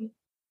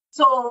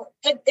 so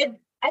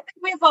I think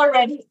we've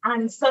already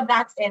answered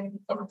that in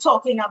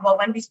talking about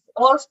when we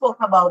all spoke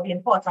about the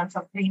importance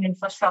of green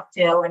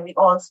infrastructure, when we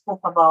all spoke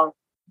about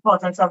the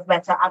importance of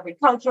better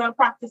agricultural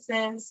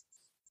practices.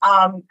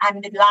 And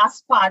the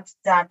last part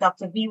that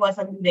Dr. B was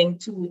alluding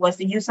to was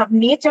the use of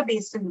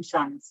nature-based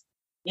solutions,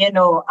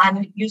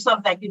 and use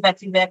of like the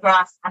vetiver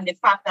grass and the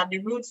fact that the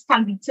roots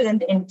can be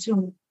turned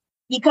into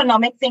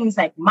economic things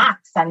like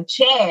mats and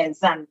chairs.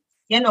 And,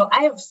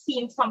 I have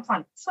seen some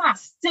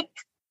fantastic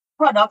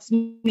products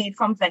made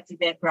from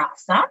vetiver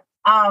grass.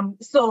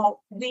 So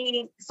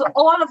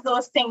all of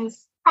those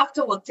things have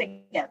to work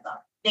together.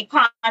 They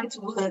can't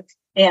work.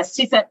 Yes,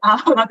 she said,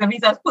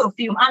 Margarita's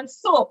perfume and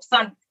soaps.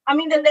 And I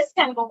mean, the list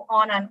can go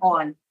on and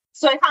on.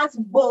 So it has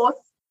both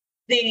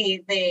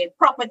the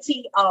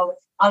property of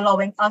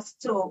allowing us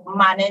to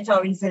manage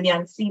our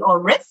resiliency or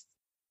risk,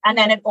 and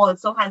then it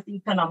also has the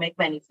economic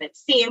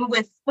benefits. Same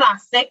with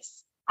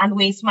plastics and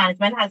waste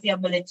management has the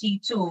ability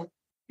to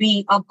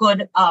be a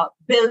good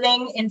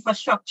building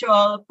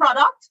infrastructural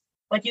product,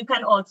 but you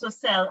can also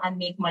sell and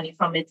make money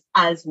from it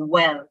as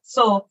well.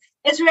 So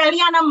it's really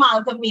an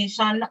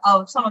amalgamation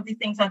of some of the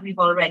things that we've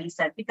already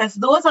said, because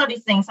those are the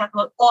things that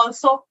will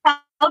also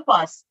help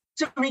us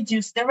to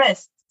reduce the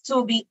risk,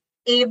 to be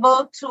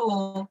able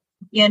to,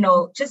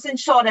 just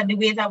ensure that the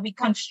way that we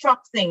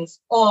construct things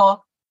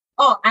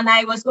and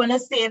I was going to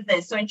say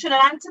this. So in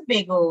Trinidad and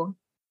Tobago,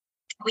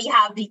 we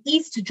have the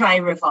East Dry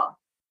River.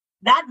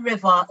 That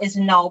river is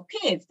now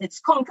paved. It's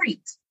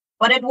concrete,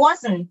 but it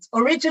wasn't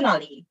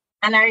originally.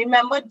 And I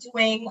remember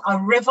doing a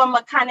river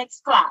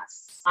mechanics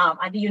class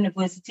at the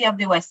University of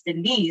the West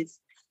Indies.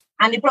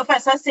 And the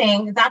professor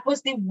saying that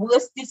was the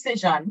worst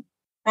decision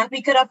that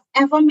we could have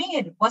ever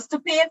made, was to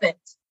pave it.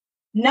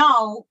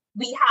 Now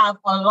we have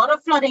a lot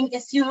of flooding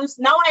issues.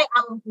 Now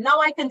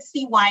I can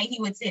see why he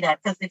would say that,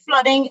 because the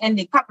flooding in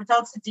the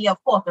capital city of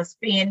Port of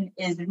Spain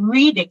is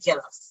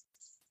ridiculous.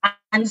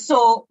 And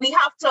so we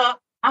have to,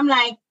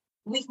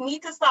 we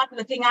need to start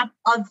looking at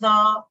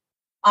other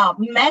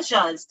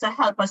measures to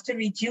help us to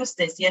reduce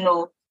this,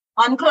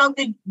 unclog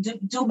the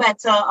do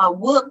better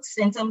works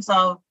in terms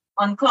of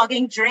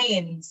unclogging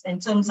drains,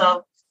 in terms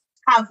of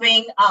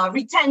having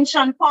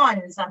retention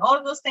ponds and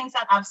all those things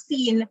that I've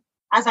seen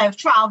as I've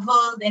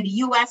traveled in the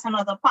US and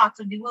other parts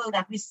of the world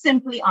that we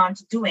simply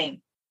aren't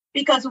doing,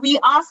 because we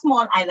are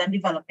small island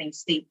developing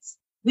states.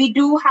 We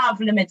do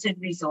have limited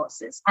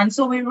resources. And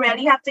so we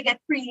really have to get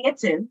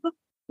creative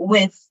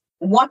with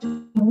what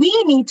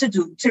we need to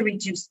do to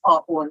reduce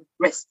our own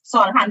risk. So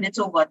I'll hand it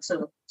over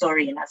to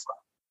Doreen as well.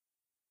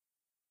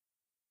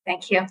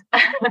 Thank you.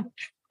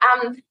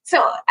 So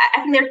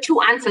I think there are two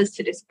answers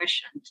to this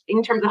question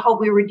in terms of how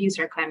we reduce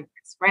our climate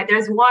risk, right?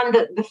 There's one,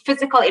 the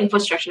physical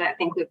infrastructure that I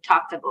think we've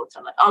talked about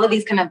a lot. All of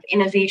these kind of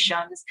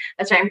innovations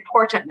that are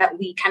important that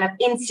we kind of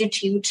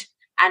institute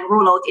and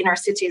roll out in our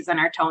cities and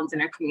our towns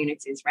and our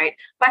communities, right?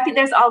 But I think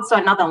there's also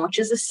another one, which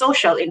is the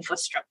social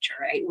infrastructure,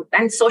 right?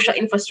 And social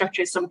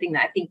infrastructure is something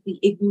that I think we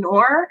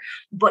ignore,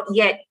 but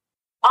yet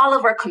all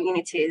of our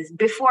communities,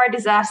 before a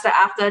disaster,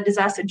 after a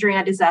disaster, during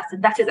a disaster,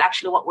 that is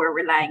actually what we're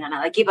relying on.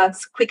 I'll give a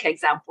quick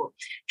example.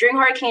 During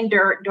Hurricane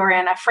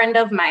Dorian, a friend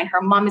of mine, her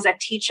mom is a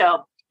teacher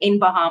in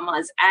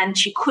Bahamas, and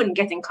she couldn't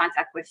get in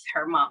contact with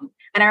her mom.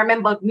 And I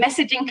remember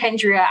messaging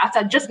Kendria after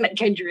I just met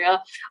Kendria,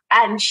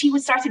 and she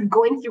started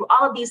going through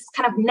all of these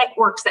kind of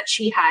networks that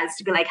she has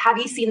to be like, have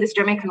you seen this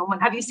Jamaican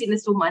woman? Have you seen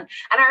this woman?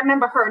 And I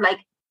remember her like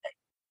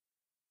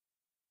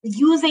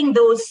using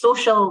those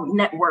social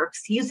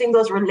networks, using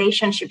those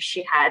relationships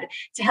she had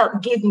to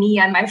help give me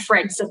and my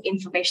friends some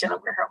information on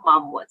where her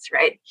mom was,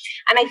 right?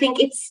 And I think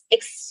it's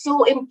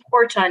so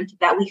important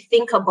that we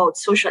think about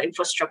social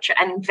infrastructure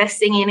and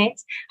investing in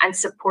it and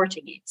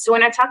supporting it. So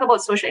when I talk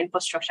about social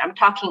infrastructure, I'm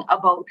talking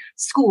about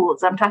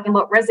schools, I'm talking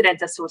about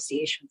resident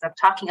associations, I'm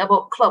talking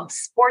about clubs,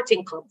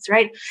 sporting clubs,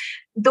 right?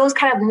 Those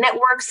kind of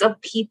networks of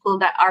people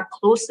that are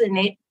close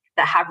knit,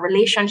 that have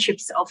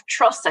relationships of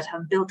trust that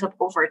have built up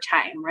over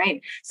time,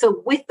 right?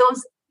 So with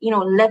those,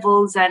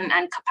 levels and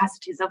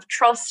capacities of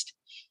trust,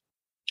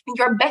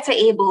 you're better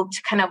able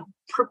to kind of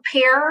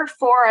prepare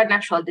for a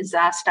natural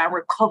disaster,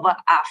 recover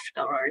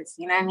afterwards,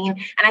 you know what I mean?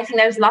 And I think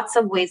there's lots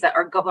of ways that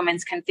our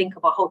governments can think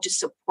about how to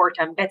support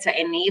and better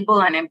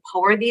enable and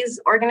empower these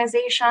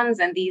organizations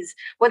and these,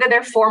 whether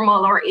they're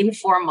formal or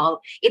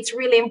informal. It's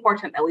really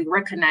important that we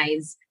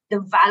recognize the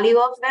value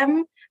of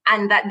them,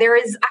 and that there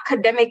is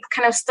academic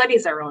kind of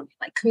studies around it,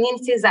 like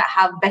communities that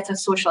have better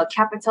social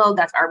capital,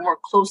 that are more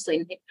closely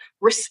knit,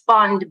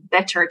 respond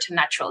better to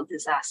natural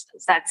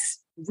disasters. That's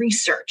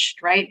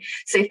researched, right?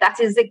 So if that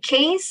is the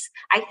case,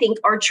 I think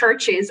our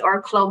churches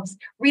or clubs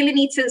really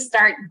need to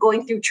start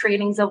going through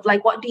trainings of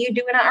like, what do you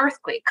do in an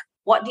earthquake?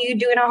 What do you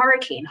do in a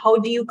hurricane? How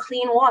do you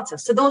clean water?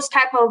 So those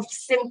type of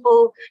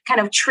simple kind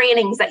of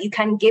trainings that you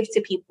can give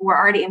to people who are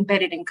already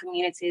embedded in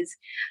communities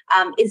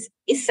is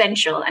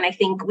essential. And I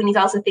think we need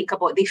to also think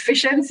about the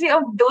efficiency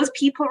of those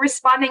people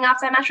responding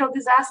after a natural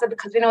disaster,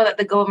 because we know that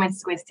the government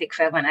is going to take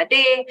forever and a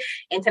day.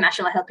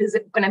 International help is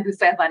going to be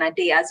forever and a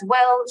day as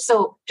well.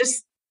 So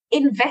just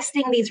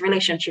investing these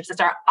relationships that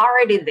are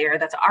already there,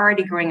 that's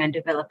already growing and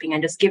developing,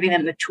 and just giving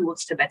them the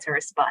tools to better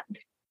respond.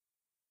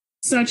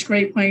 Such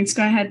great points.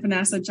 Go ahead,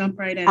 Vanessa, jump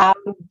right in. I'm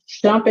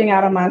jumping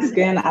out of my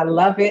skin. I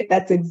love it.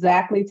 That's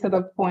exactly to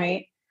the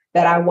point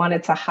that I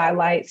wanted to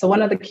highlight. So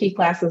one of the key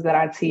classes that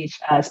I teach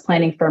is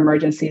planning for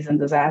emergencies and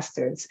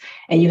disasters.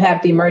 And you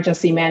have the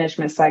emergency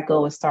management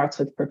cycle. It starts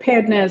with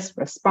preparedness,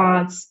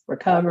 response,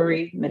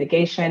 recovery,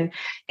 mitigation.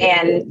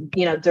 And,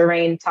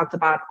 Doreen talked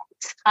about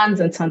tons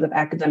and tons of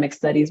academic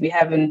studies. We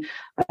have an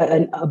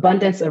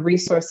abundance of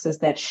resources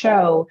that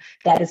show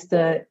that it's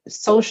the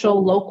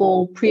social,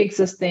 local,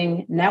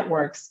 pre-existing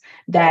networks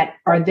that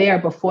are there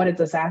before the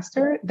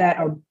disaster that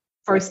are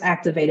first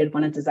activated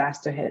when a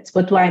disaster hits.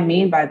 What do I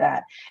mean by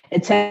that?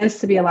 It tends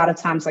to be a lot of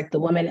times like the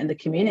women in the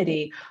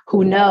community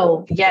who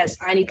know, yes,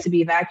 I need to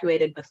be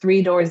evacuated, but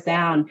 3 doors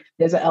down,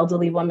 there's an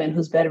elderly woman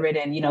who's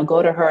bedridden,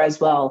 go to her as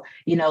well.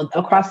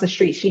 Across the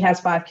street, she has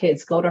 5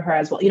 kids, go to her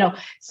as well.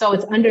 So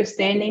it's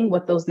understanding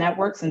what those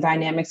networks and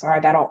dynamics are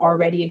that are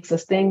already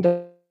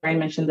existing. I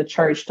mentioned the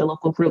church, the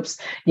local groups,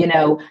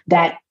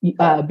 that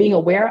being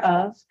aware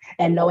of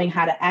and knowing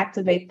how to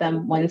activate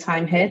them when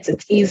time hits.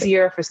 It's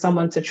easier for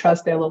someone to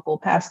trust their local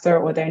pastor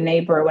or their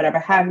neighbor or whatever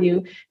have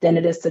you than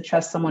it is to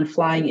trust someone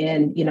flying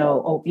in,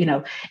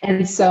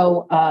 And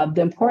so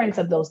the importance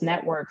of those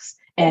networks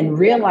and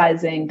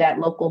realizing that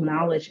local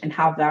knowledge and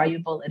how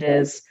valuable it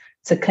is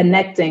to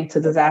connecting to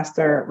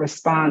disaster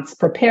response,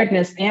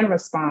 preparedness and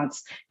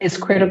response is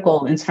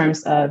critical in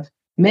terms of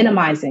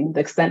minimizing the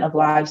extent of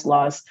lives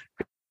lost,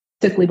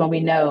 particularly when we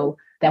know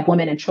that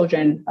women and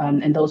children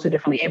and those who are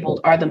differently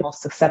abled are the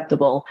most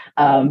susceptible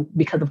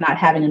because of not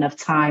having enough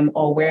time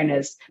or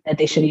awareness that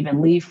they should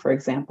even leave, for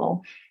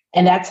example.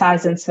 And that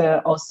ties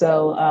into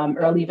also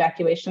early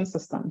evacuation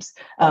systems.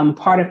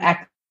 Part of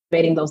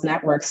activating those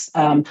networks,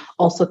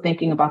 also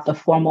thinking about the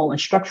formal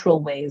and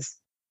structural ways,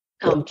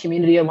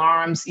 community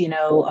alarms, New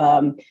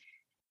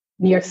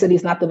York City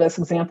is not the best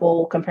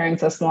example comparing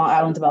to a small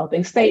island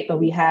developing state, but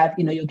we have,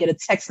 you'll get a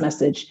text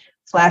message,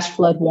 flash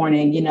flood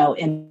warning, in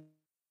an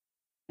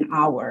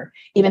hour.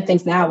 Even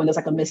things now when there's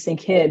like a missing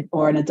kid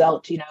or an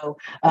adult,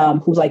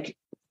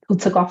 who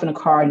took off in a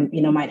car and,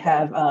 might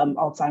have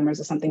Alzheimer's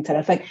or something to that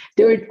effect.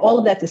 All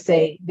of that to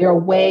say, there are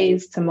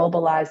ways to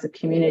mobilize the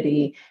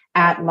community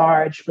at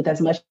large with as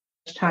much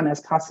time as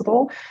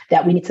possible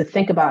that we need to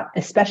think about,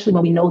 especially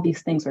when we know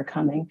these things are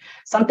coming.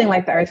 Something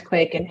like the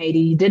earthquake in Haiti,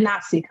 you did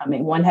not see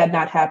coming. One had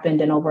not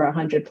happened in over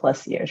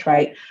 100+ years,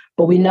 right?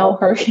 But we know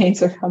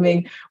hurricanes are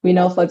coming, we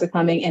know floods are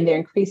coming, and they're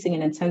increasing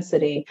in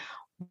intensity.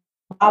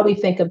 How we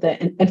think of the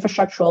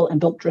infrastructural and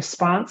built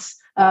response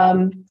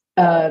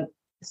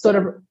sort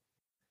of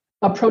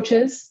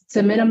approaches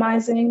to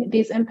minimizing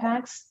these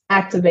impacts,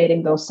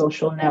 activating those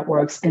social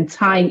networks and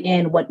tying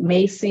in what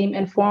may seem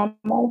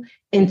informal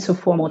into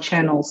formal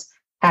channels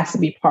has to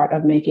be part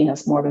of making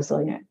us more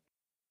resilient.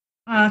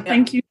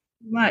 Thank you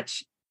so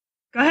much.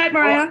 Go ahead,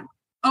 Mariah.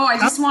 I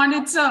just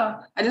wanted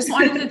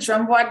to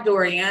jump what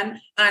Dorian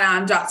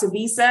and Dr.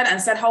 B said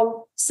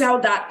how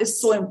that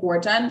is so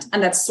important,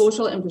 and that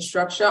social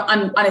infrastructure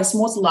on its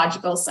most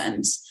logical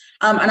sense.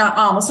 And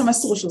almost from a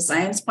social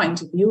science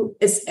point of view,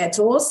 is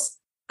ethos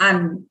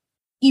and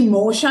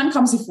emotion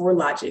comes before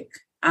logic,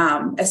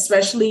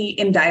 especially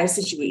in dire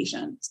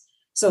situations.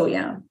 So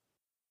yeah.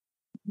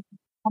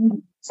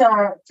 So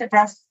to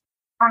just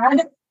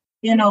add,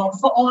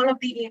 for all of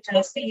the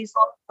agencies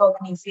or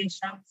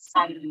organizations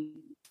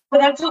for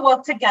them to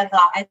work together,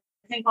 I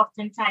think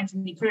oftentimes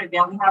in the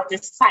Caribbean, we have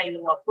this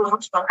silo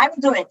approach, but I will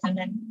do it. And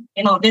then,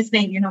 this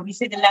thing, we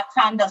say the left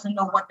hand doesn't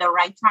know what the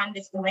right hand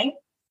is doing.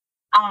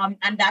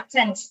 And that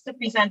tends to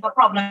present a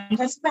problem,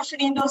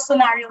 especially in those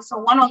scenarios. So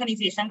one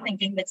organization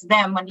thinking it's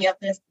them, and the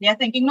others, they're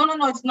thinking, no,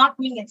 it's not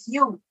me, it's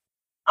you.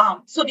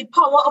 So the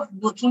power of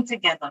working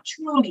together,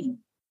 truly,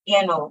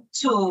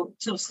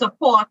 to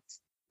support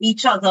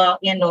each other,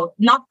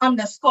 not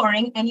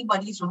underscoring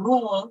anybody's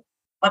role,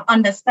 but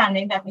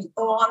understanding that we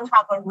all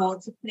have a role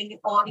to play in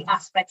all the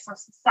aspects of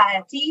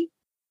society,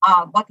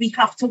 but we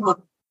have to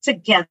work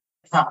together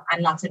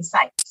and not in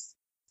silos.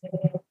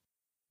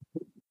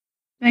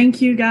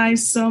 Thank you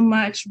guys so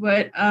much.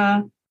 What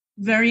a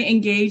very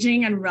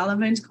engaging and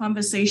relevant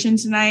conversation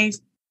tonight.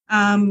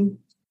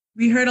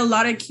 We heard a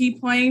lot of key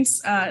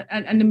points,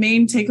 and the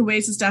main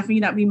takeaways is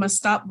definitely that we must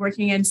stop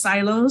working in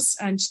silos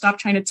and stop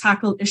trying to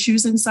tackle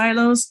issues in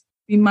silos.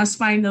 We must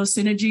find those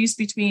synergies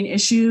between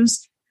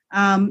issues,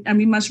 and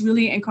we must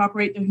really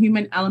incorporate the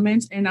human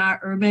element in our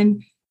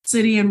urban,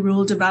 city, and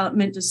rural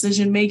development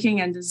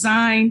decision-making and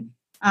design.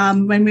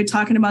 When we're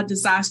talking about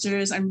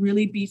disasters and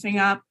really beefing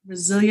up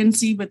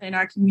resiliency within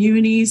our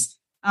communities,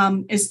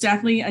 it's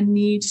definitely a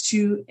need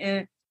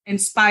to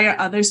inspire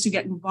others to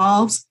get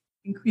involved.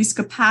 increase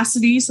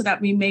capacity so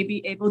that we may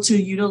be able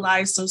to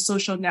utilize those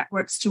social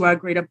networks to our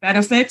greater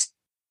benefit.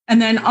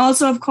 And then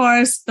also, of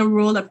course, the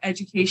role of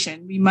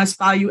education. We must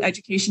value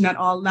education at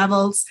all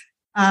levels.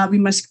 We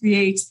must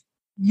create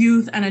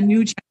youth and a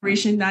new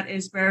generation that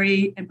is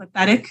very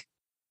empathetic,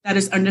 that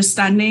is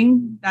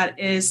understanding, that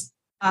is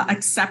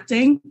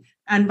accepting.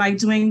 And by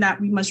doing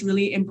that, we must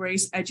really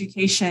embrace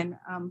education.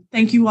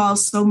 Thank you all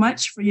so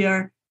much for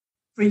your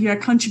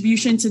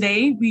contribution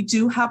today. We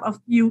do have a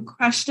few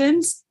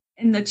questions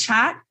in the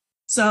chat.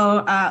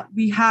 So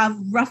we have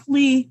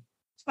roughly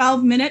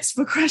 12 minutes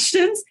for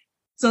questions.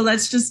 So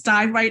let's just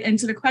dive right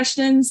into the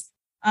questions.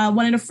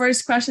 One of the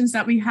first questions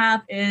that we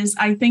have is,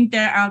 I think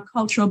there are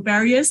cultural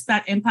barriers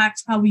that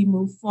impact how we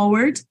move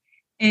forward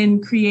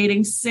in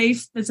creating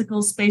safe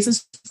physical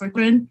spaces for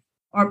children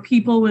or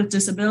people with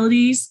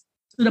disabilities.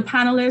 To the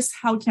panelists,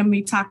 how can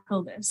we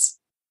tackle this?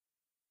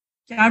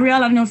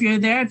 Gabrielle, I don't know if you're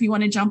there, if you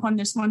want to jump on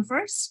this one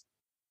first.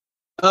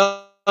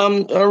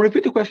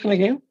 Repeat the question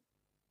again.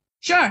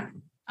 Sure.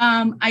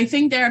 I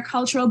think there are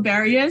cultural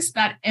barriers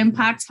that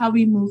impact how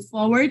we move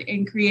forward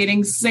in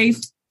creating safe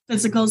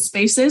physical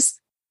spaces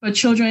for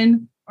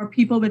children or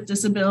people with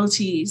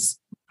disabilities.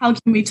 How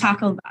can we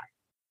tackle that?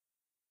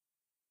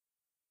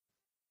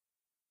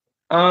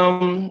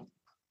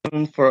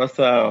 For us,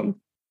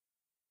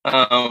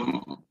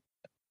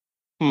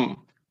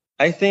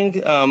 I think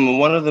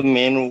one of the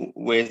main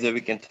ways that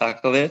we can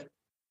tackle it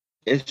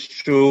is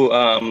through,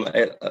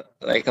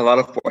 like a lot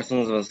of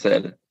persons have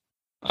said,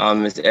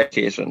 is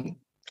education,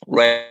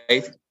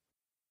 right?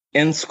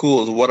 In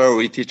schools, what are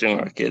we teaching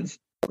our kids,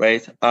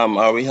 right?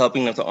 Are we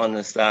helping them to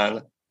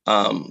understand,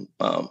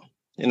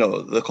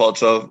 the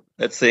culture of,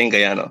 let's say in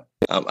Guyana,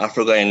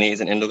 Afro-Guyanese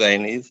and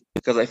Indo-Guyanese?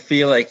 Because I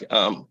feel like,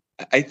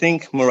 I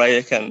think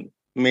Mariah can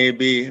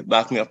maybe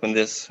back me up on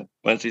this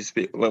when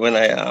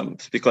I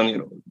speak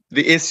on,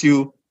 the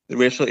issue, the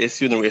racial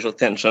issue and the racial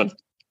tension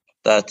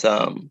that,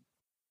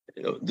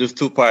 those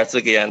two parts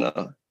of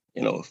Guyana,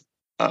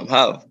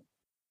 have.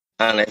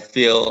 And I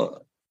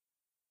feel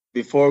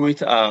before we,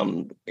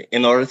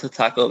 in order to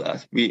tackle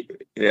that,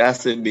 it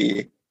has to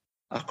be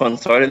a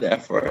concerted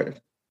effort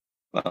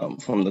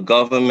from the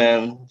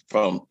government,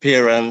 from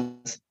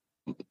parents,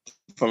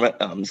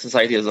 from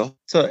society as a whole,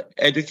 to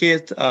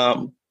educate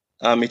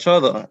each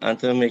other and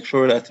to make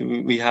sure that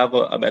we have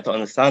a better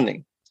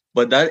understanding.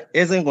 But that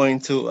isn't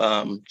going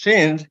to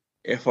change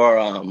if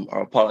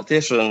our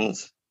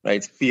politicians,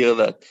 right, feel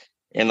that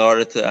in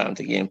order to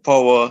gain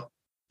power,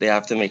 they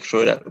have to make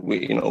sure that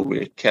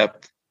we're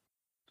kept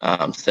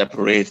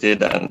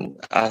separated and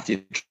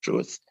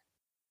attitudes.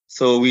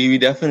 So we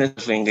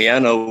definitely in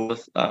Guyana will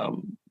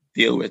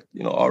deal with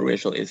our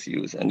racial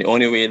issues, and the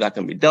only way that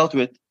can be dealt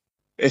with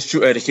is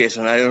through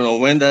education. I don't know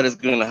when that is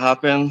going to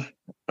happen,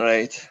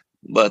 right?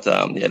 But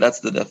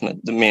that's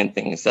the main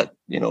thing is that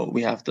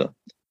we have to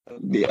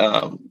be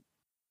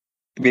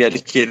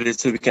educated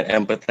so we can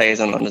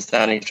empathize and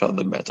understand each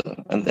other better,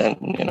 and then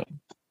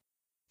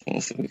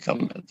things will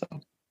become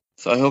better.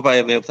 So I hope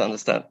I was able to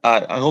understand.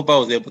 I hope I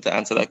was able to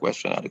answer that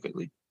question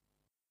adequately.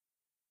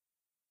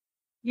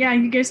 Yeah,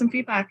 you gave some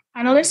feedback.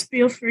 Panelists,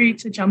 feel free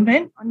to jump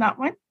in on that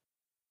one.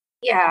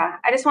 Yeah,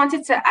 I just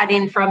wanted to add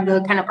in from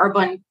the kind of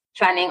urban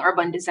planning,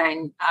 urban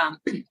design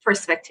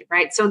perspective,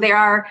 right? So there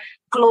are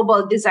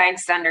global design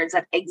standards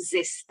that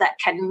exist that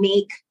can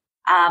make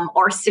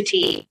our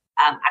city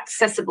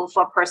accessible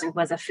for a person who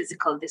has a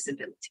physical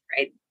disability,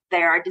 right?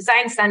 There are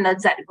design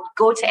standards that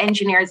go to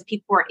engineers,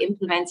 people who are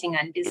implementing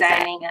and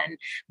designing and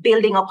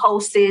building up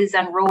houses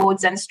and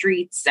roads and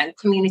streets and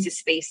community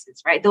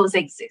spaces, right? Those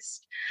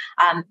exist.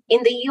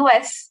 In the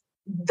US,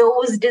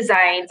 those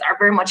designs are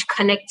very much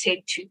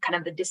connected to kind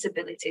of the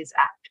Disabilities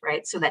Act,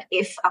 right? So that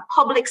if a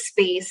public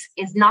space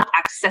is not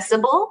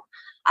accessible,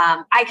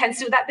 I can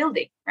sue that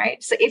building,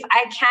 right? So if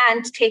I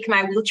can't take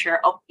my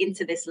wheelchair up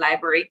into this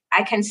library,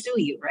 I can sue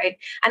you, right?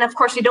 And of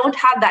course, we don't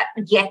have that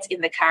yet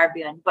in the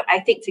Caribbean, but I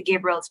think to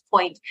Gabriel's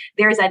point,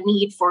 there's a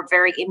need for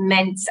very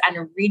immense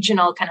and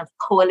regional kind of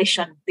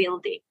coalition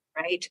building,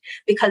 right?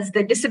 Because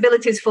the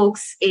disabilities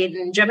folks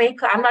in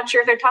Jamaica, I'm not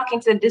sure if they're talking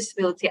to the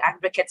disability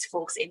advocates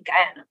folks in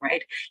Guyana,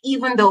 right?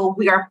 Even though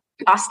we are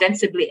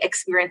ostensibly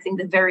experiencing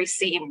the very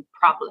same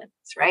problems,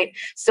 right?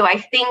 So I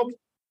think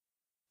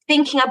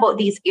thinking about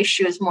these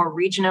issues more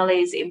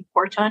regionally is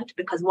important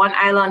because one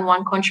island,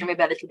 one country may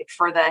be a little bit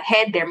further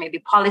ahead. There may be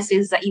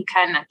policies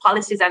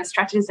and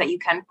strategies that you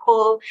can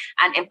pull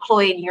and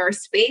employ in your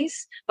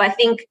space. But I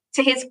think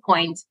to his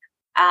point,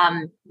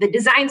 the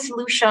design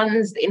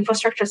solutions, the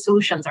infrastructure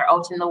solutions are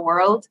out in the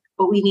world,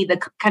 but we need the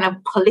kind of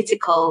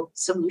political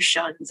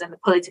solutions and the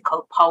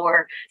political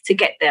power to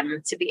get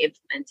them to be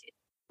implemented.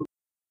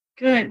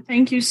 Good.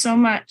 Thank you so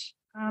much.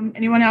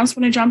 Anyone else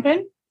want to jump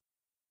in?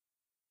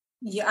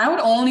 Yeah, I would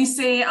only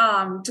say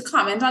to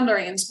comment on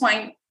Dorian's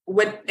point,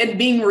 with it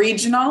being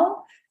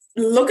regional,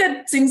 look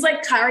at things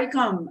like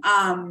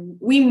CARICOM.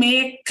 We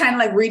make kind of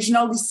like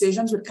regional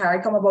decisions with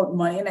CARICOM about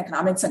money and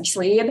economics and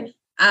trade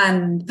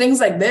and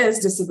things like this,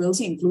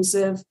 disability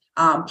inclusive,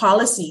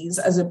 policies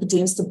as it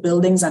pertains to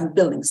buildings and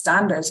building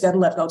standards get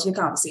left out of the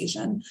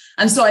conversation.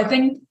 And so I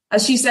think,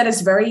 as she said,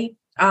 it's very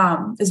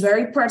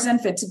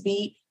pertinent for it to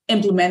be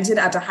implemented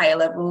at a higher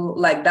level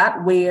like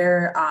that,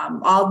 where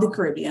all the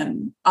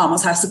Caribbean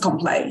almost has to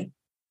comply.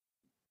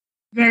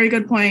 Very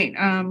good point.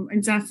 I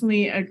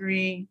definitely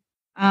agree.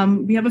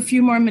 We have a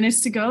few more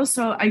minutes to go.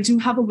 So I do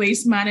have a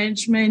waste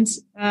management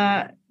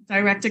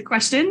directed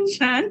question,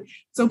 Shan.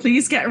 So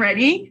please get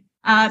ready.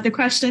 The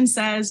question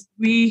says,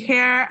 we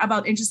hear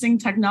about interesting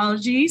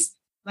technologies,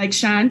 like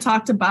Shan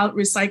talked about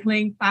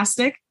recycling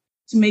plastic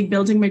to make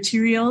building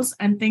materials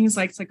and things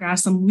like to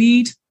grass and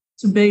weed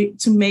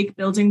to make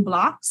building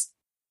blocks.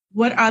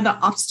 What are the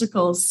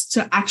obstacles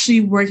to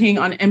actually working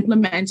on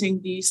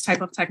implementing these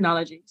type of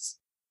technologies?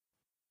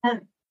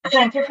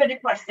 Thank you for the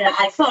question.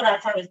 I saw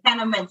that I was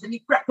kind of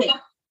mentally prepping.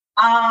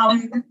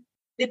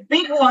 The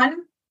big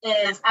one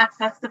is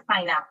access to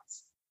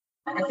finance.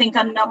 I think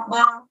a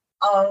number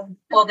of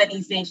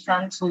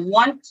organizations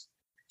want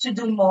to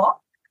do more,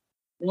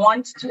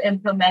 want to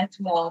implement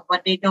more,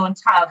 but they don't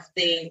have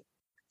the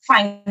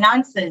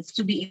finances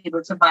to be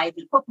able to buy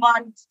the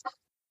equipment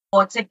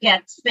or to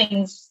get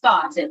things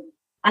started.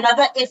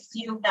 Another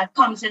issue that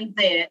comes in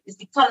there is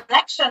the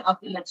collection of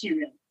the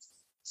materials.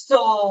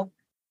 So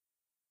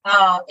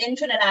in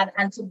Trinidad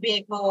and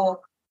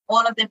Tobago,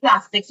 all of the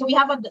plastics. So we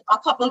have a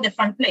couple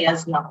different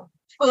players now.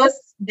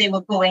 First, they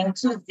were going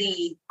to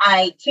the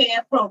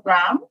iCare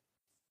program,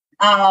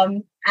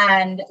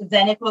 and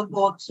then it will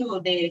go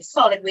to the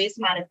solid waste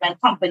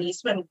management company,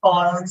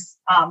 Swimcore's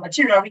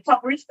material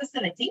recovery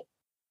facility.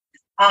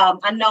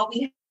 And now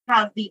we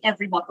have the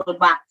Every Bottle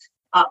Back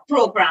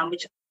program,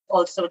 which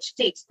also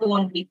takes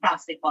only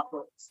plastic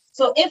bottles.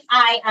 So if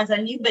I, as a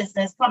new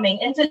business coming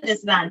into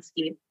this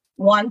landscape,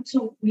 want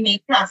to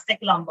make plastic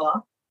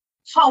lumber,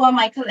 how am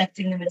I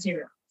collecting the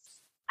materials?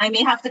 I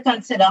may have to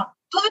consider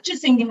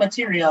purchasing the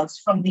materials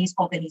from these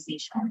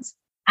organizations.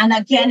 And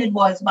again, it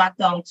boils back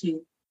down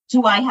to,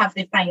 do I have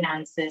the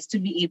finances to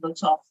be able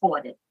to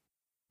afford it?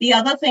 The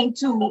other thing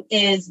too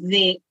is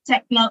the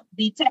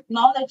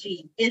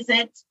technology.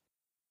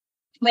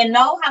 We're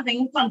now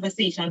having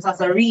conversations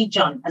as a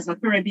region, as a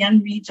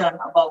Caribbean region,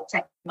 about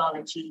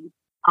technology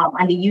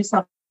and the use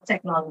of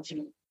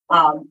technology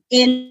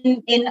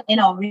in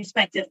our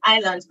respective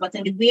islands. But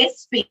in the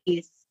waste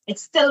space,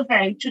 it's still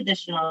very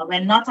traditional. We're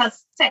not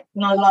as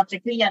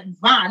technologically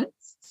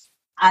advanced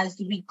as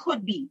we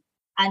could be.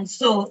 And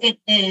so it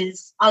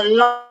is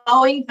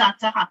allowing that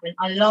to happen,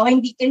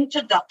 allowing the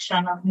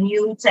introduction of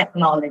new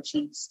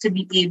technologies to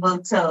be able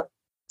to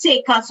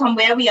take us from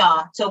where we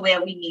are to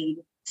where we need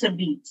to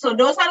be. So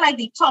those are like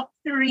the top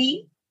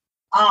three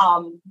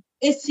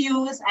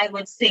issues, I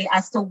would say,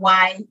 as to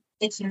why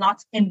it's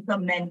not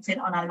implemented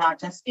on a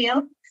larger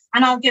scale.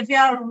 And I'll give you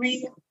a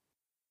real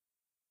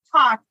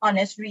hard,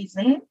 honest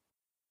reason.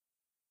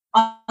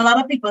 A lot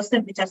of people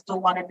simply just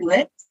don't want to do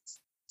it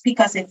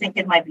because they think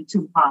it might be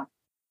too hard.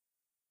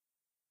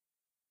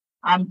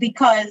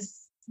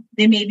 Because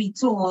they may be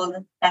told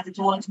that it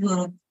won't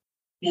work.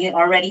 They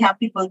already have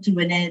people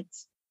doing it.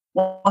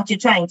 What you're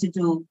trying to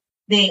do,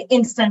 they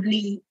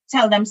instantly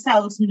tell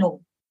themselves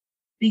no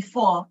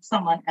before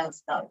someone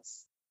else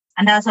does.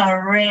 And that's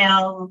a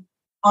real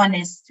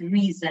honest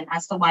reason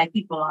as to why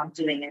people aren't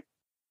doing it.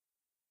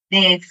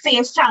 They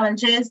face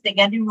challenges, they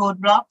get the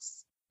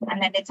roadblocks,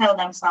 and then they tell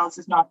themselves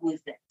it's not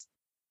worth it.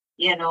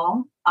 You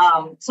know?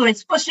 So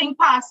it's pushing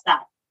past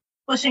that,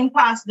 pushing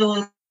past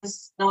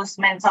those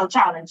mental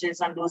challenges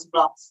and those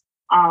blocks.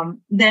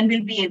 Then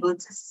we'll be able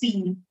to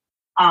see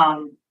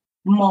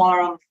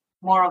more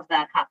of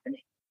that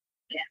happening.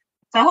 Yeah.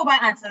 So I hope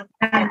I answered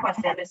the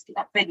question in this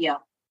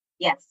video.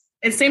 Yes.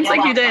 It seems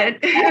like you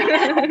did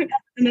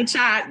in the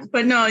chat,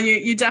 but no,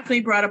 you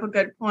definitely brought up a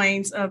good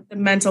point of the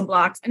mental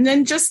blocks. And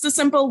then just the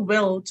simple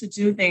will to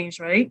do things,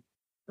 right?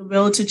 The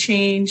will to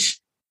change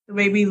the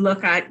way we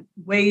look at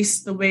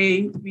waste, the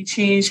way we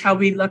change how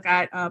we look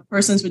at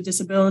persons with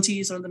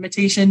disabilities or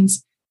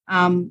limitations.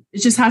 It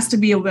just has to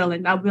be a will,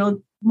 and that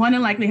will more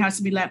than likely has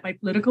to be led by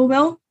political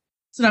will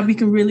so that we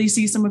can really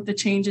see some of the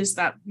changes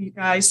that you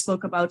guys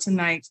spoke about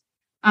tonight.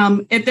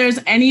 If there's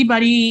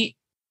anybody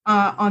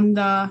on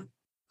the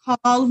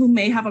call who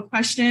may have a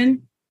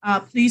question,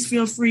 please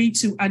feel free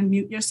to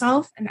unmute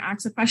yourself and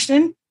ask a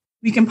question.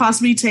 We can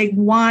possibly take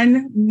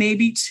one,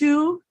 maybe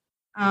two,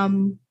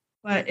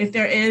 but if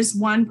there is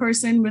one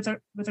person with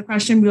a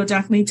question, we'll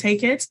definitely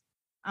take it.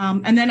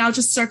 And then I'll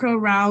just circle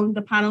around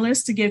the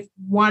panelists to give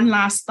one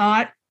last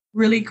thought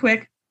really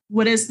quick.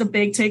 What is the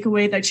big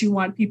takeaway that you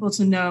want people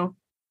to know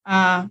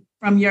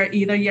from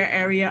either your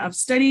area of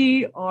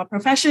study or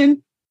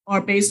profession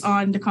or based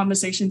on the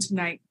conversation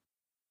tonight?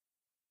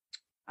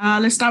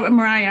 Let's start with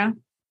Mariah.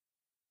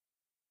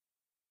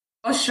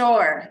 Oh,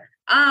 sure.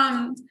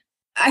 I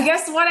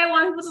guess what I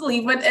want people to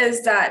leave with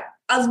is that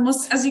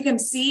as you can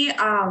see,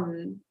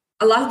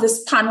 a lot of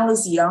this panel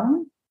is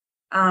young.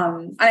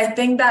 And I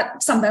think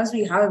that sometimes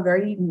we have a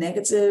very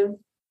negative,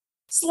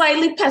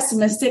 slightly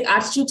pessimistic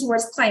attitude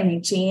towards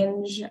climate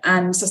change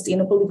and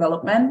sustainable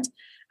development.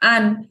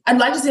 And I'd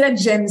like to say that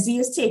Gen Z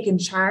is taking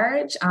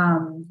charge.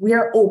 We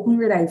are open,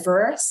 we're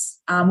diverse.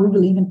 We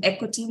believe in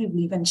equity, we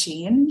believe in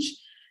change.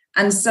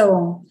 And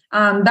so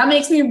that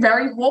makes me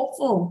very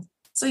hopeful.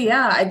 So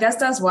yeah, I guess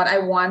that's what I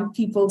want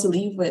people to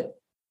leave with,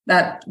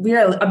 that we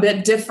are a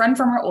bit different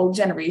from our old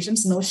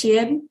generations. No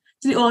shade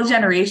to the old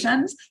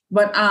generations,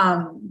 but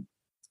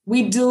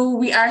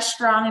we are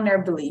strong in our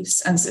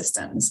beliefs and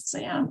systems. So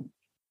yeah.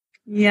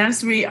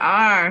 Yes, we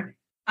are.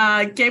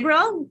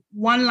 Gabriel,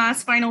 one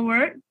last final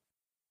word.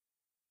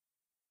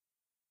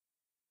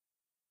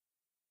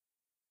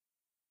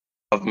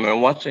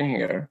 I'm watching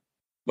here,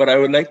 but I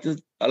would like to,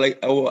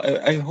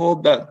 I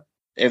hope that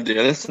if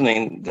they're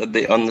listening, that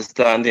they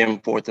understand the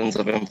importance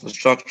of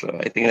infrastructure.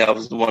 I think that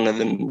was one of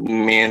the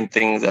main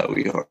things that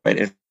we heard,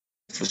 right?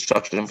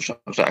 Infrastructure,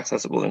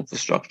 accessible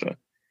infrastructure,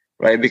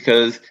 right?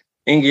 Because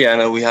in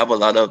Guyana, we have a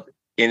lot of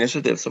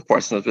initiatives for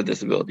persons with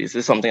disabilities.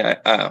 This is something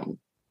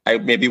I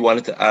maybe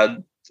wanted to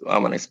add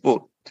when I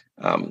spoke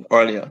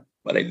earlier,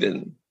 but I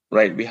didn't,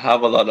 right? We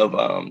have a lot of,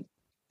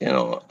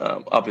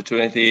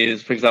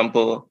 opportunities. For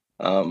example,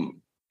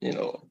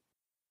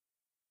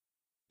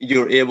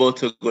 you're able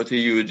to go to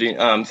Eugene.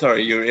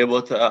 You're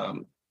able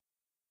to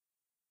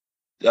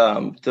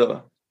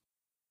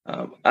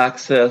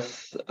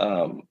access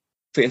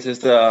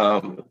places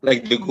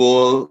like the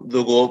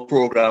goal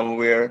program,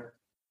 where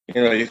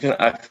you can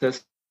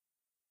access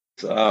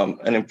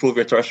and improve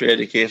your tertiary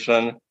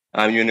education.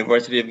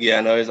 University of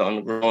Guyana is on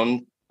the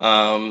ground.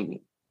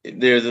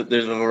 There's a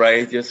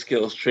variety of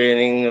skills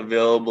training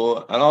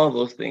available and all of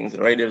those things,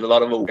 right? There's a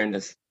lot of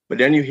awareness, but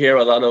then you hear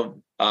a lot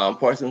of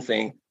persons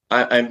saying,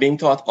 I'm being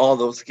taught all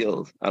those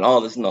skills and all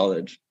this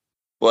knowledge,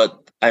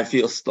 but I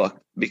feel stuck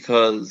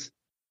because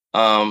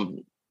I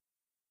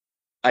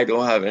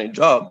don't have any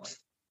jobs.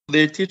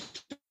 They're teaching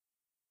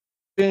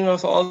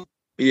us all,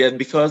 yet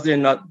because they're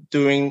not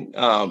making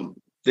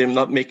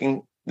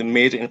the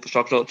major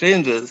infrastructural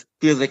changes,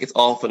 feels like it's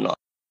all for naught,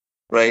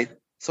 right?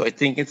 So I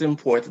think it's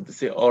important to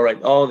say, all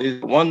right, all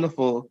is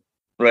wonderful,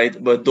 right?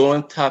 But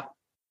don't tap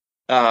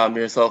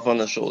yourself on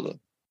the shoulder.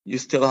 You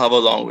still have a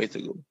long way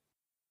to go,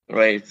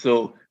 right?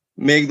 So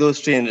make those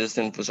changes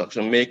to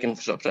infrastructure, make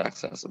infrastructure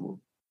accessible.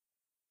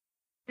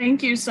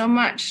 Thank you so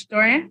much.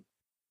 Dorian?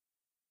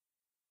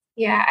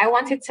 Yeah, I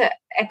wanted to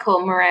echo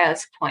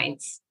Mariah's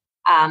points.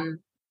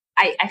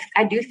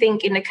 I do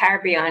think in the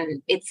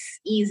Caribbean, it's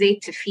easy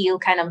to feel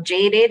kind of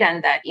jaded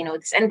and that,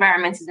 this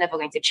environment is never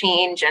going to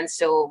change. And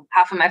so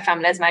half of my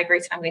family has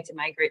migrated, I'm going to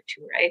migrate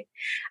too, right?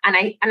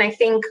 And I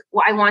think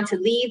what I want to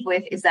leave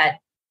with is that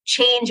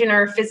change in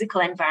our physical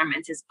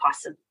environment is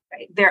possible.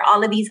 Right? There are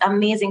all of these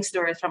amazing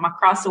stories from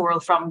across the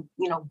world, from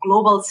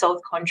global South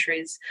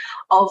countries,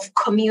 of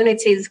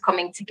communities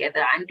coming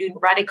together and doing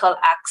radical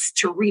acts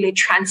to really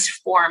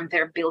transform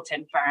their built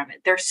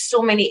environment. There's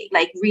so many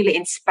really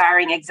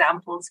inspiring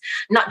examples,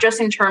 not just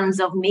in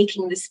terms of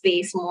making the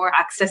space more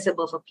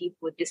accessible for people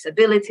with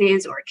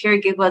disabilities or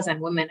caregivers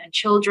and women and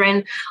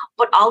children,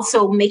 but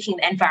also making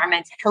the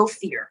environment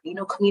healthier.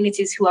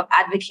 Communities who have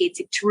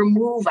advocated to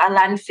remove a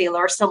landfill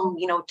or some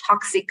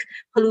toxic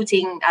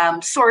polluting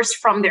source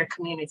from their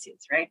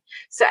communities, right?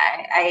 So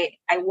I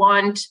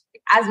want,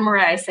 as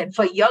Mariah said,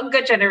 for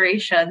younger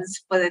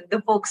generations, for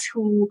the folks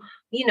who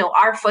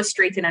are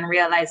frustrated and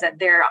realize that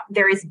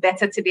there is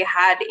better to be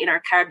had in our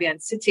Caribbean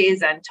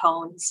cities and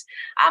towns,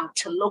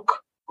 to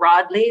look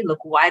broadly,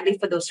 look widely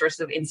for those sources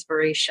of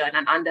inspiration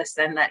and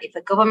understand that if the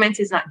government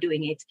is not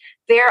doing it,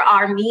 there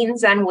are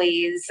means and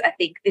ways. I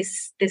think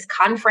this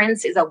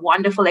conference is a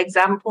wonderful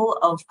example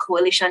of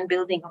coalition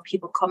building, of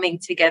people coming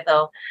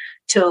together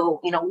to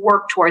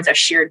work towards a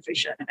shared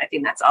vision. And I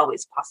think that's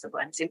always possible.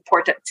 And it's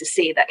important to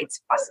say that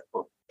it's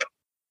possible.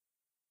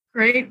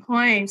 Great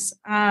points.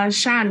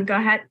 Shan, go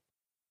ahead.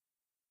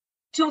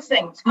 Two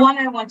things. One,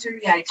 I want to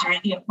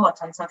reiterate the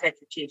importance of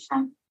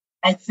education.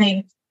 I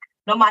think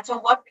no matter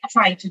what we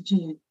try to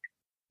do,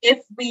 if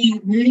we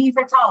leave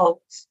it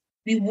out,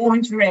 we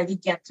won't really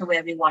get to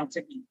where we want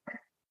to be.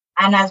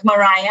 And as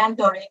Mariah and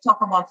Doreen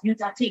talk about,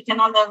 youth are taking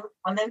on the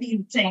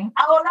lead thing.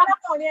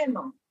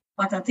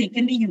 But are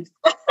taking the youth.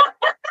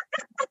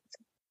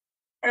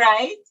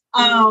 Right?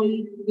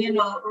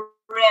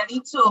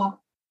 Really to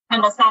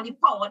understand the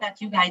power that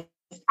you guys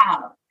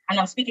have. And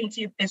I'm speaking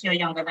to you because you're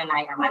younger than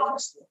I am,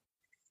 obviously.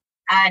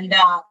 And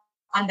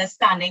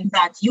understanding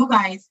that you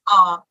guys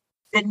are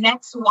the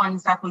next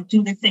ones that will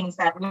do the things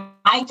that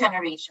my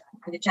generation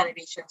and the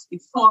generations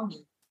before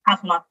me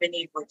have not been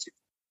able to do.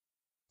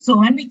 So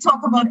when we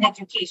talk about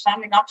education,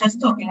 we're not just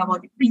talking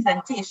about the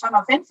presentation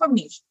of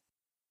information,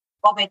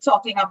 but we're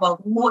talking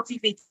about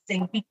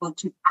motivating people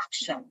to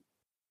action.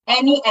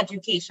 Any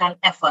education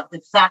effort,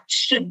 that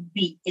should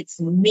be its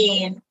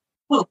main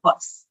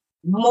purpose,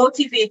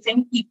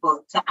 motivating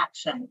people to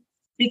action.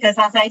 Because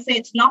as I say,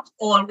 it's not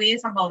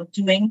always about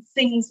doing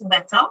things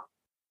better,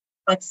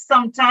 but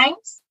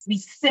sometimes we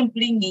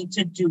simply need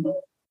to do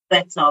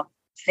better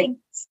things.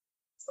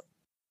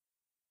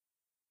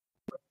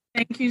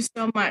 Thank you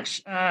so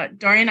much.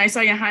 Dorian, I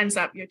saw your hands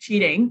up. You're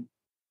cheating.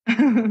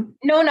 No,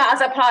 I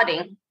was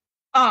applauding.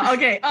 Oh,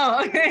 okay.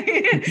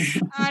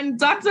 And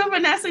Dr.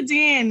 Vanessa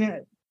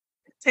Dean,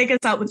 take us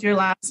out with your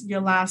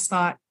last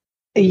thought.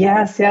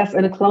 Yes.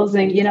 In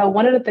closing,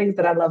 one of the things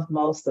that I love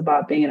most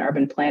about being an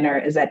urban planner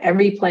is that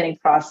every planning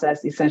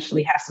process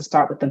essentially has to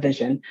start with a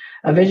vision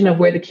of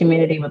where the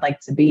community would like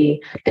to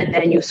be. And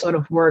then you sort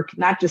of work,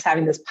 not just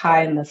having this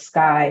pie in the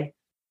sky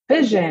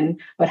vision,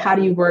 but how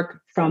do you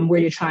work from where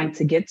you're trying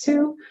to get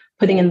to,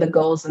 putting in the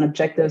goals and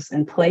objectives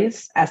in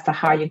place as to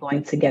how you're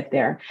going to get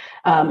there.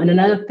 And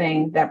another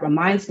thing that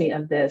reminds me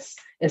of this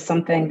is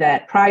something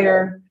that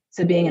prior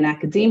to being in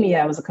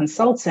academia, I was a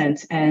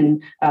consultant.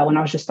 And when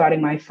I was just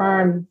starting my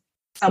firm,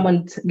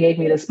 someone gave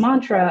me this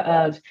mantra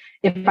of,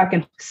 if I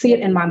can see it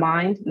in my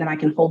mind, then I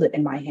can hold it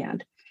in my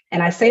hand.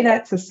 And I say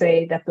that to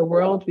say that the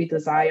world we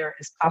desire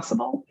is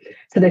possible.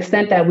 To the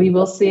extent that we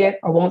will see it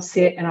or won't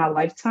see it in our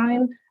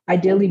lifetime,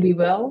 ideally we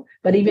will.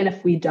 But even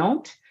if we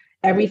don't,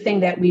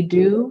 everything that we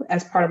do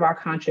as part of our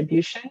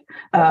contribution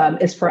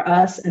is for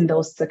us and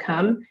those to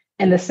come.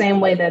 In the same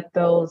way that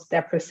those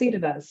that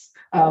preceded us,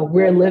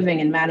 we're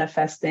living and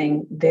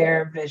manifesting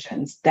their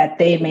visions that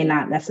they may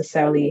not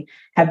necessarily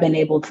have been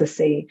able to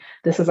see.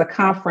 This is a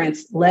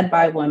conference led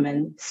by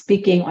women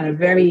speaking on a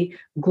very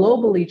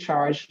globally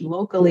charged,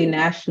 locally,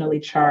 nationally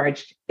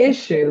charged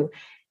issue.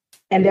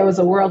 And there was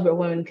a world where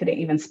women couldn't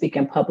even speak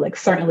in public,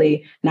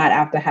 certainly not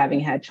after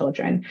having had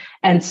children.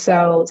 And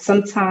so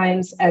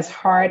sometimes, as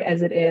hard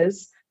as it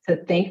is to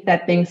think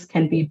that things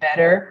can be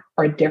better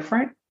or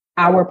different,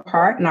 our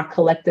part and our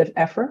collective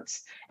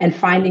efforts and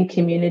finding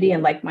community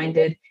and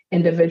like-minded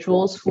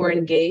individuals who are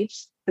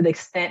engaged to the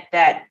extent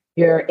that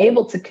you're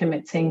able to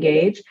commit to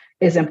engage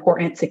is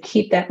important to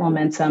keep that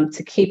momentum,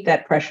 to keep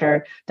that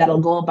pressure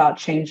that'll go about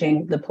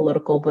changing the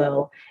political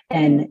will,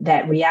 and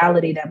that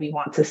reality that we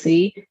want to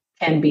see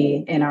can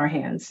be in our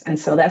hands. And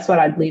so that's what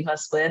I'd leave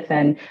us with.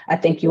 And I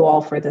thank you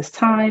all for this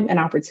time and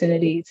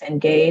opportunity to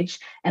engage,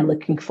 and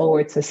looking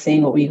forward to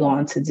seeing what we go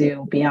on to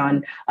do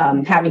beyond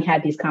having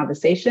had these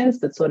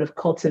conversations that sort of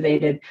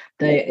cultivated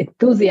the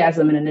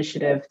enthusiasm and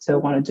initiative to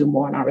want to do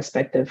more in our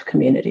respective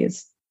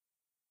communities.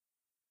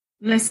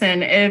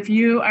 Listen, if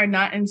you are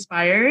not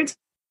inspired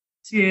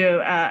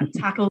to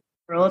tackle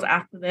the world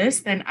after this,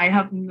 then I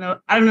don't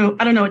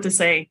know what to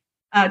say.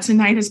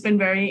 Tonight has been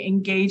very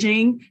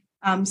engaging.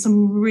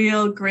 Some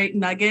real great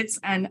nuggets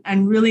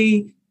and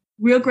really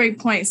real great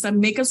points that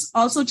make us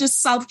also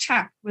just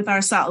self-check with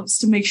ourselves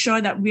to make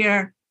sure that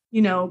we're,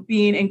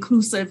 being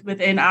inclusive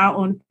within our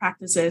own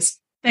practices.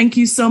 Thank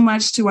you so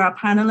much to our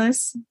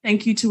panelists.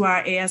 Thank you to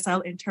our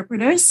ASL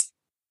interpreters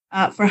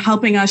for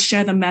helping us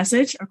share the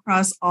message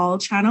across all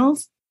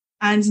channels.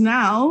 And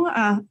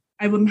now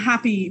I'm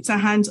happy to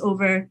hand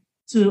over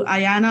to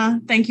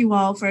Ayana. Thank you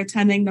all for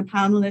attending the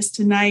panelists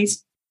tonight.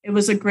 It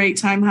was a great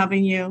time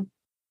having you.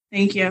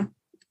 Thank you.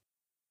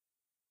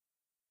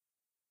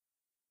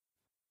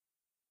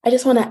 I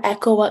just want to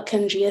echo what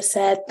Kendria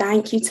said.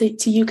 Thank you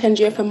to you,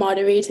 Kendria, for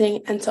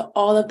moderating, and to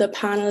all of the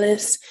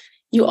panelists.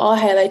 You all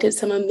highlighted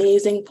some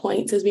amazing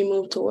points as we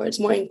move towards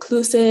more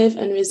inclusive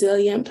and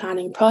resilient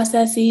planning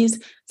processes.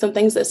 Some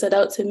things that stood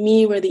out to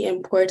me were the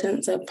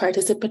importance of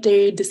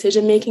participatory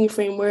decision-making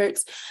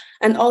frameworks,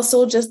 and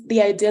also just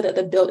the idea that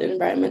the built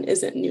environment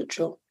isn't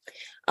neutral.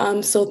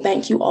 So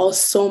thank you all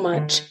so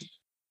much.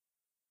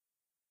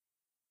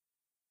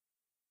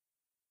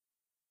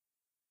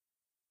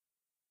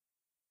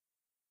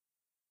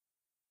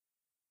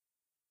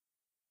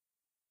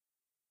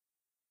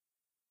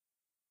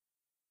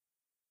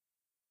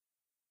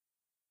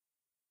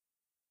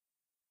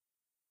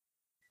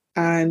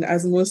 And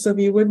as most of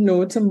you would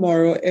know,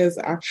 tomorrow is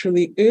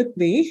actually Earth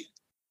Day.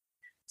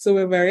 So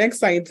we're very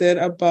excited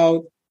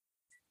about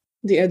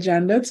the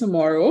agenda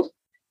tomorrow.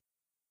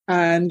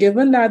 And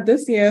given that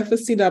this year for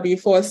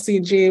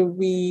CW4CJ,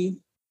 we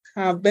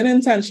have been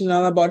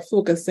intentional about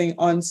focusing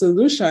on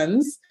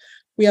solutions,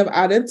 we have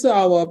added to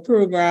our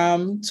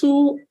program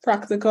 2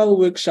 practical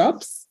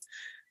workshops,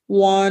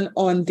 one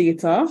on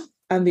data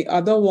and the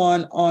other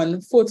one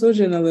on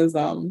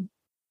photojournalism.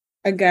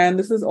 Again,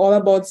 this is all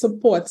about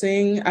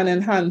supporting and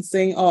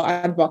enhancing our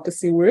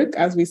advocacy work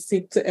as we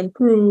seek to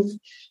improve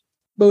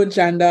both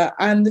gender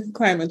and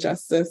climate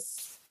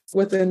justice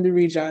within the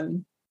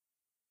region.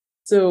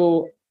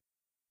 So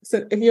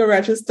if you're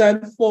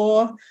registered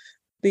for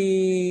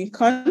the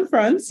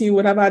conference, you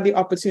would have had the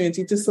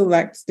opportunity to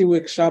select the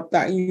workshop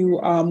that you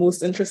are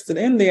most interested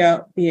in. They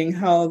are being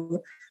held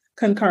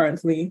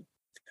concurrently.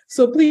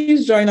 So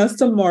please join us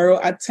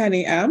tomorrow at 10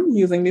 a.m.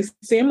 using the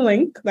same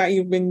link that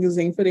you've been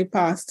using for the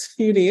past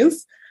few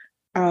days.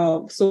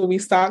 So we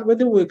start with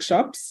the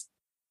workshops,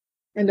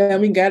 and then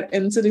we get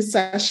into the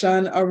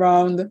session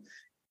around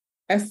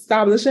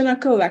establishing a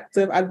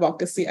collective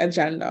advocacy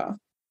agenda.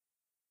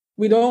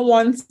 We don't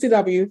want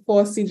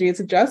CW4CJ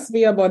to just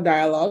be about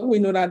dialogue. We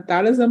know that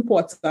that is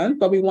important,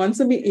 but we want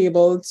to be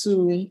able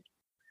to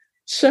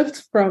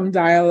shift from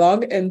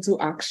dialogue into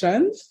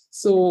action.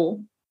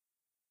 So,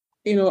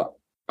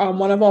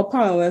 one of our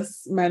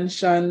panelists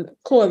mentioned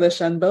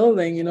coalition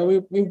building.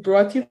 We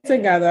brought you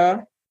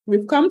together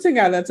we've come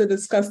together to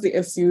discuss the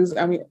issues,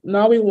 and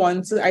now we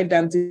want to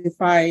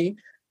identify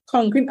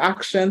concrete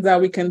actions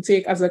that we can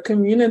take as a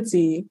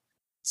community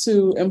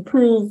to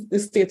improve the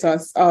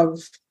status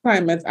of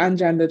climate and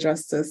gender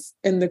justice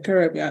in the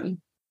Caribbean.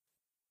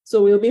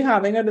 So we'll be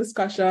having a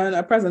discussion,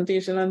 a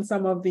presentation on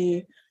some of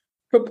the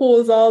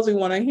proposals. We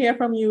want to hear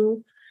from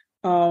you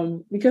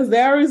because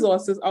there are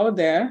resources out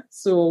there.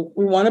 So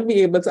we want to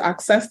be able to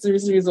access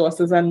these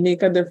resources and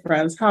make a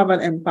difference, have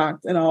an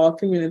impact in our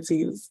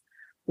communities,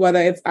 whether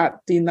it's at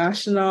the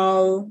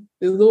national,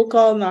 the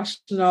local,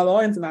 national,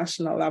 or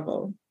international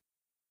level.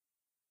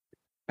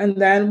 And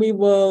then we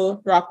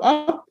will wrap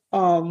up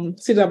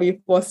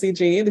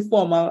CW4CJ, the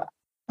formal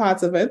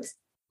part of it,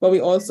 but we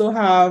also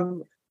have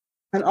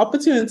an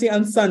opportunity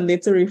on Sunday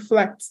to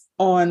reflect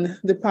on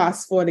the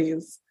past 4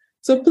 days.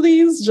 So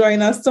please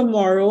join us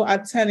tomorrow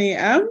at 10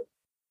 a.m.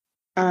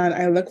 And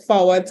I look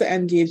forward to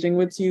engaging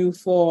with you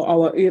for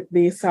our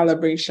 8-day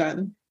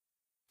celebration.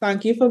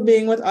 Thank you for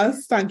being with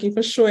us. Thank you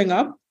for showing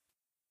up.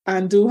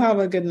 And do have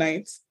a good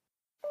night.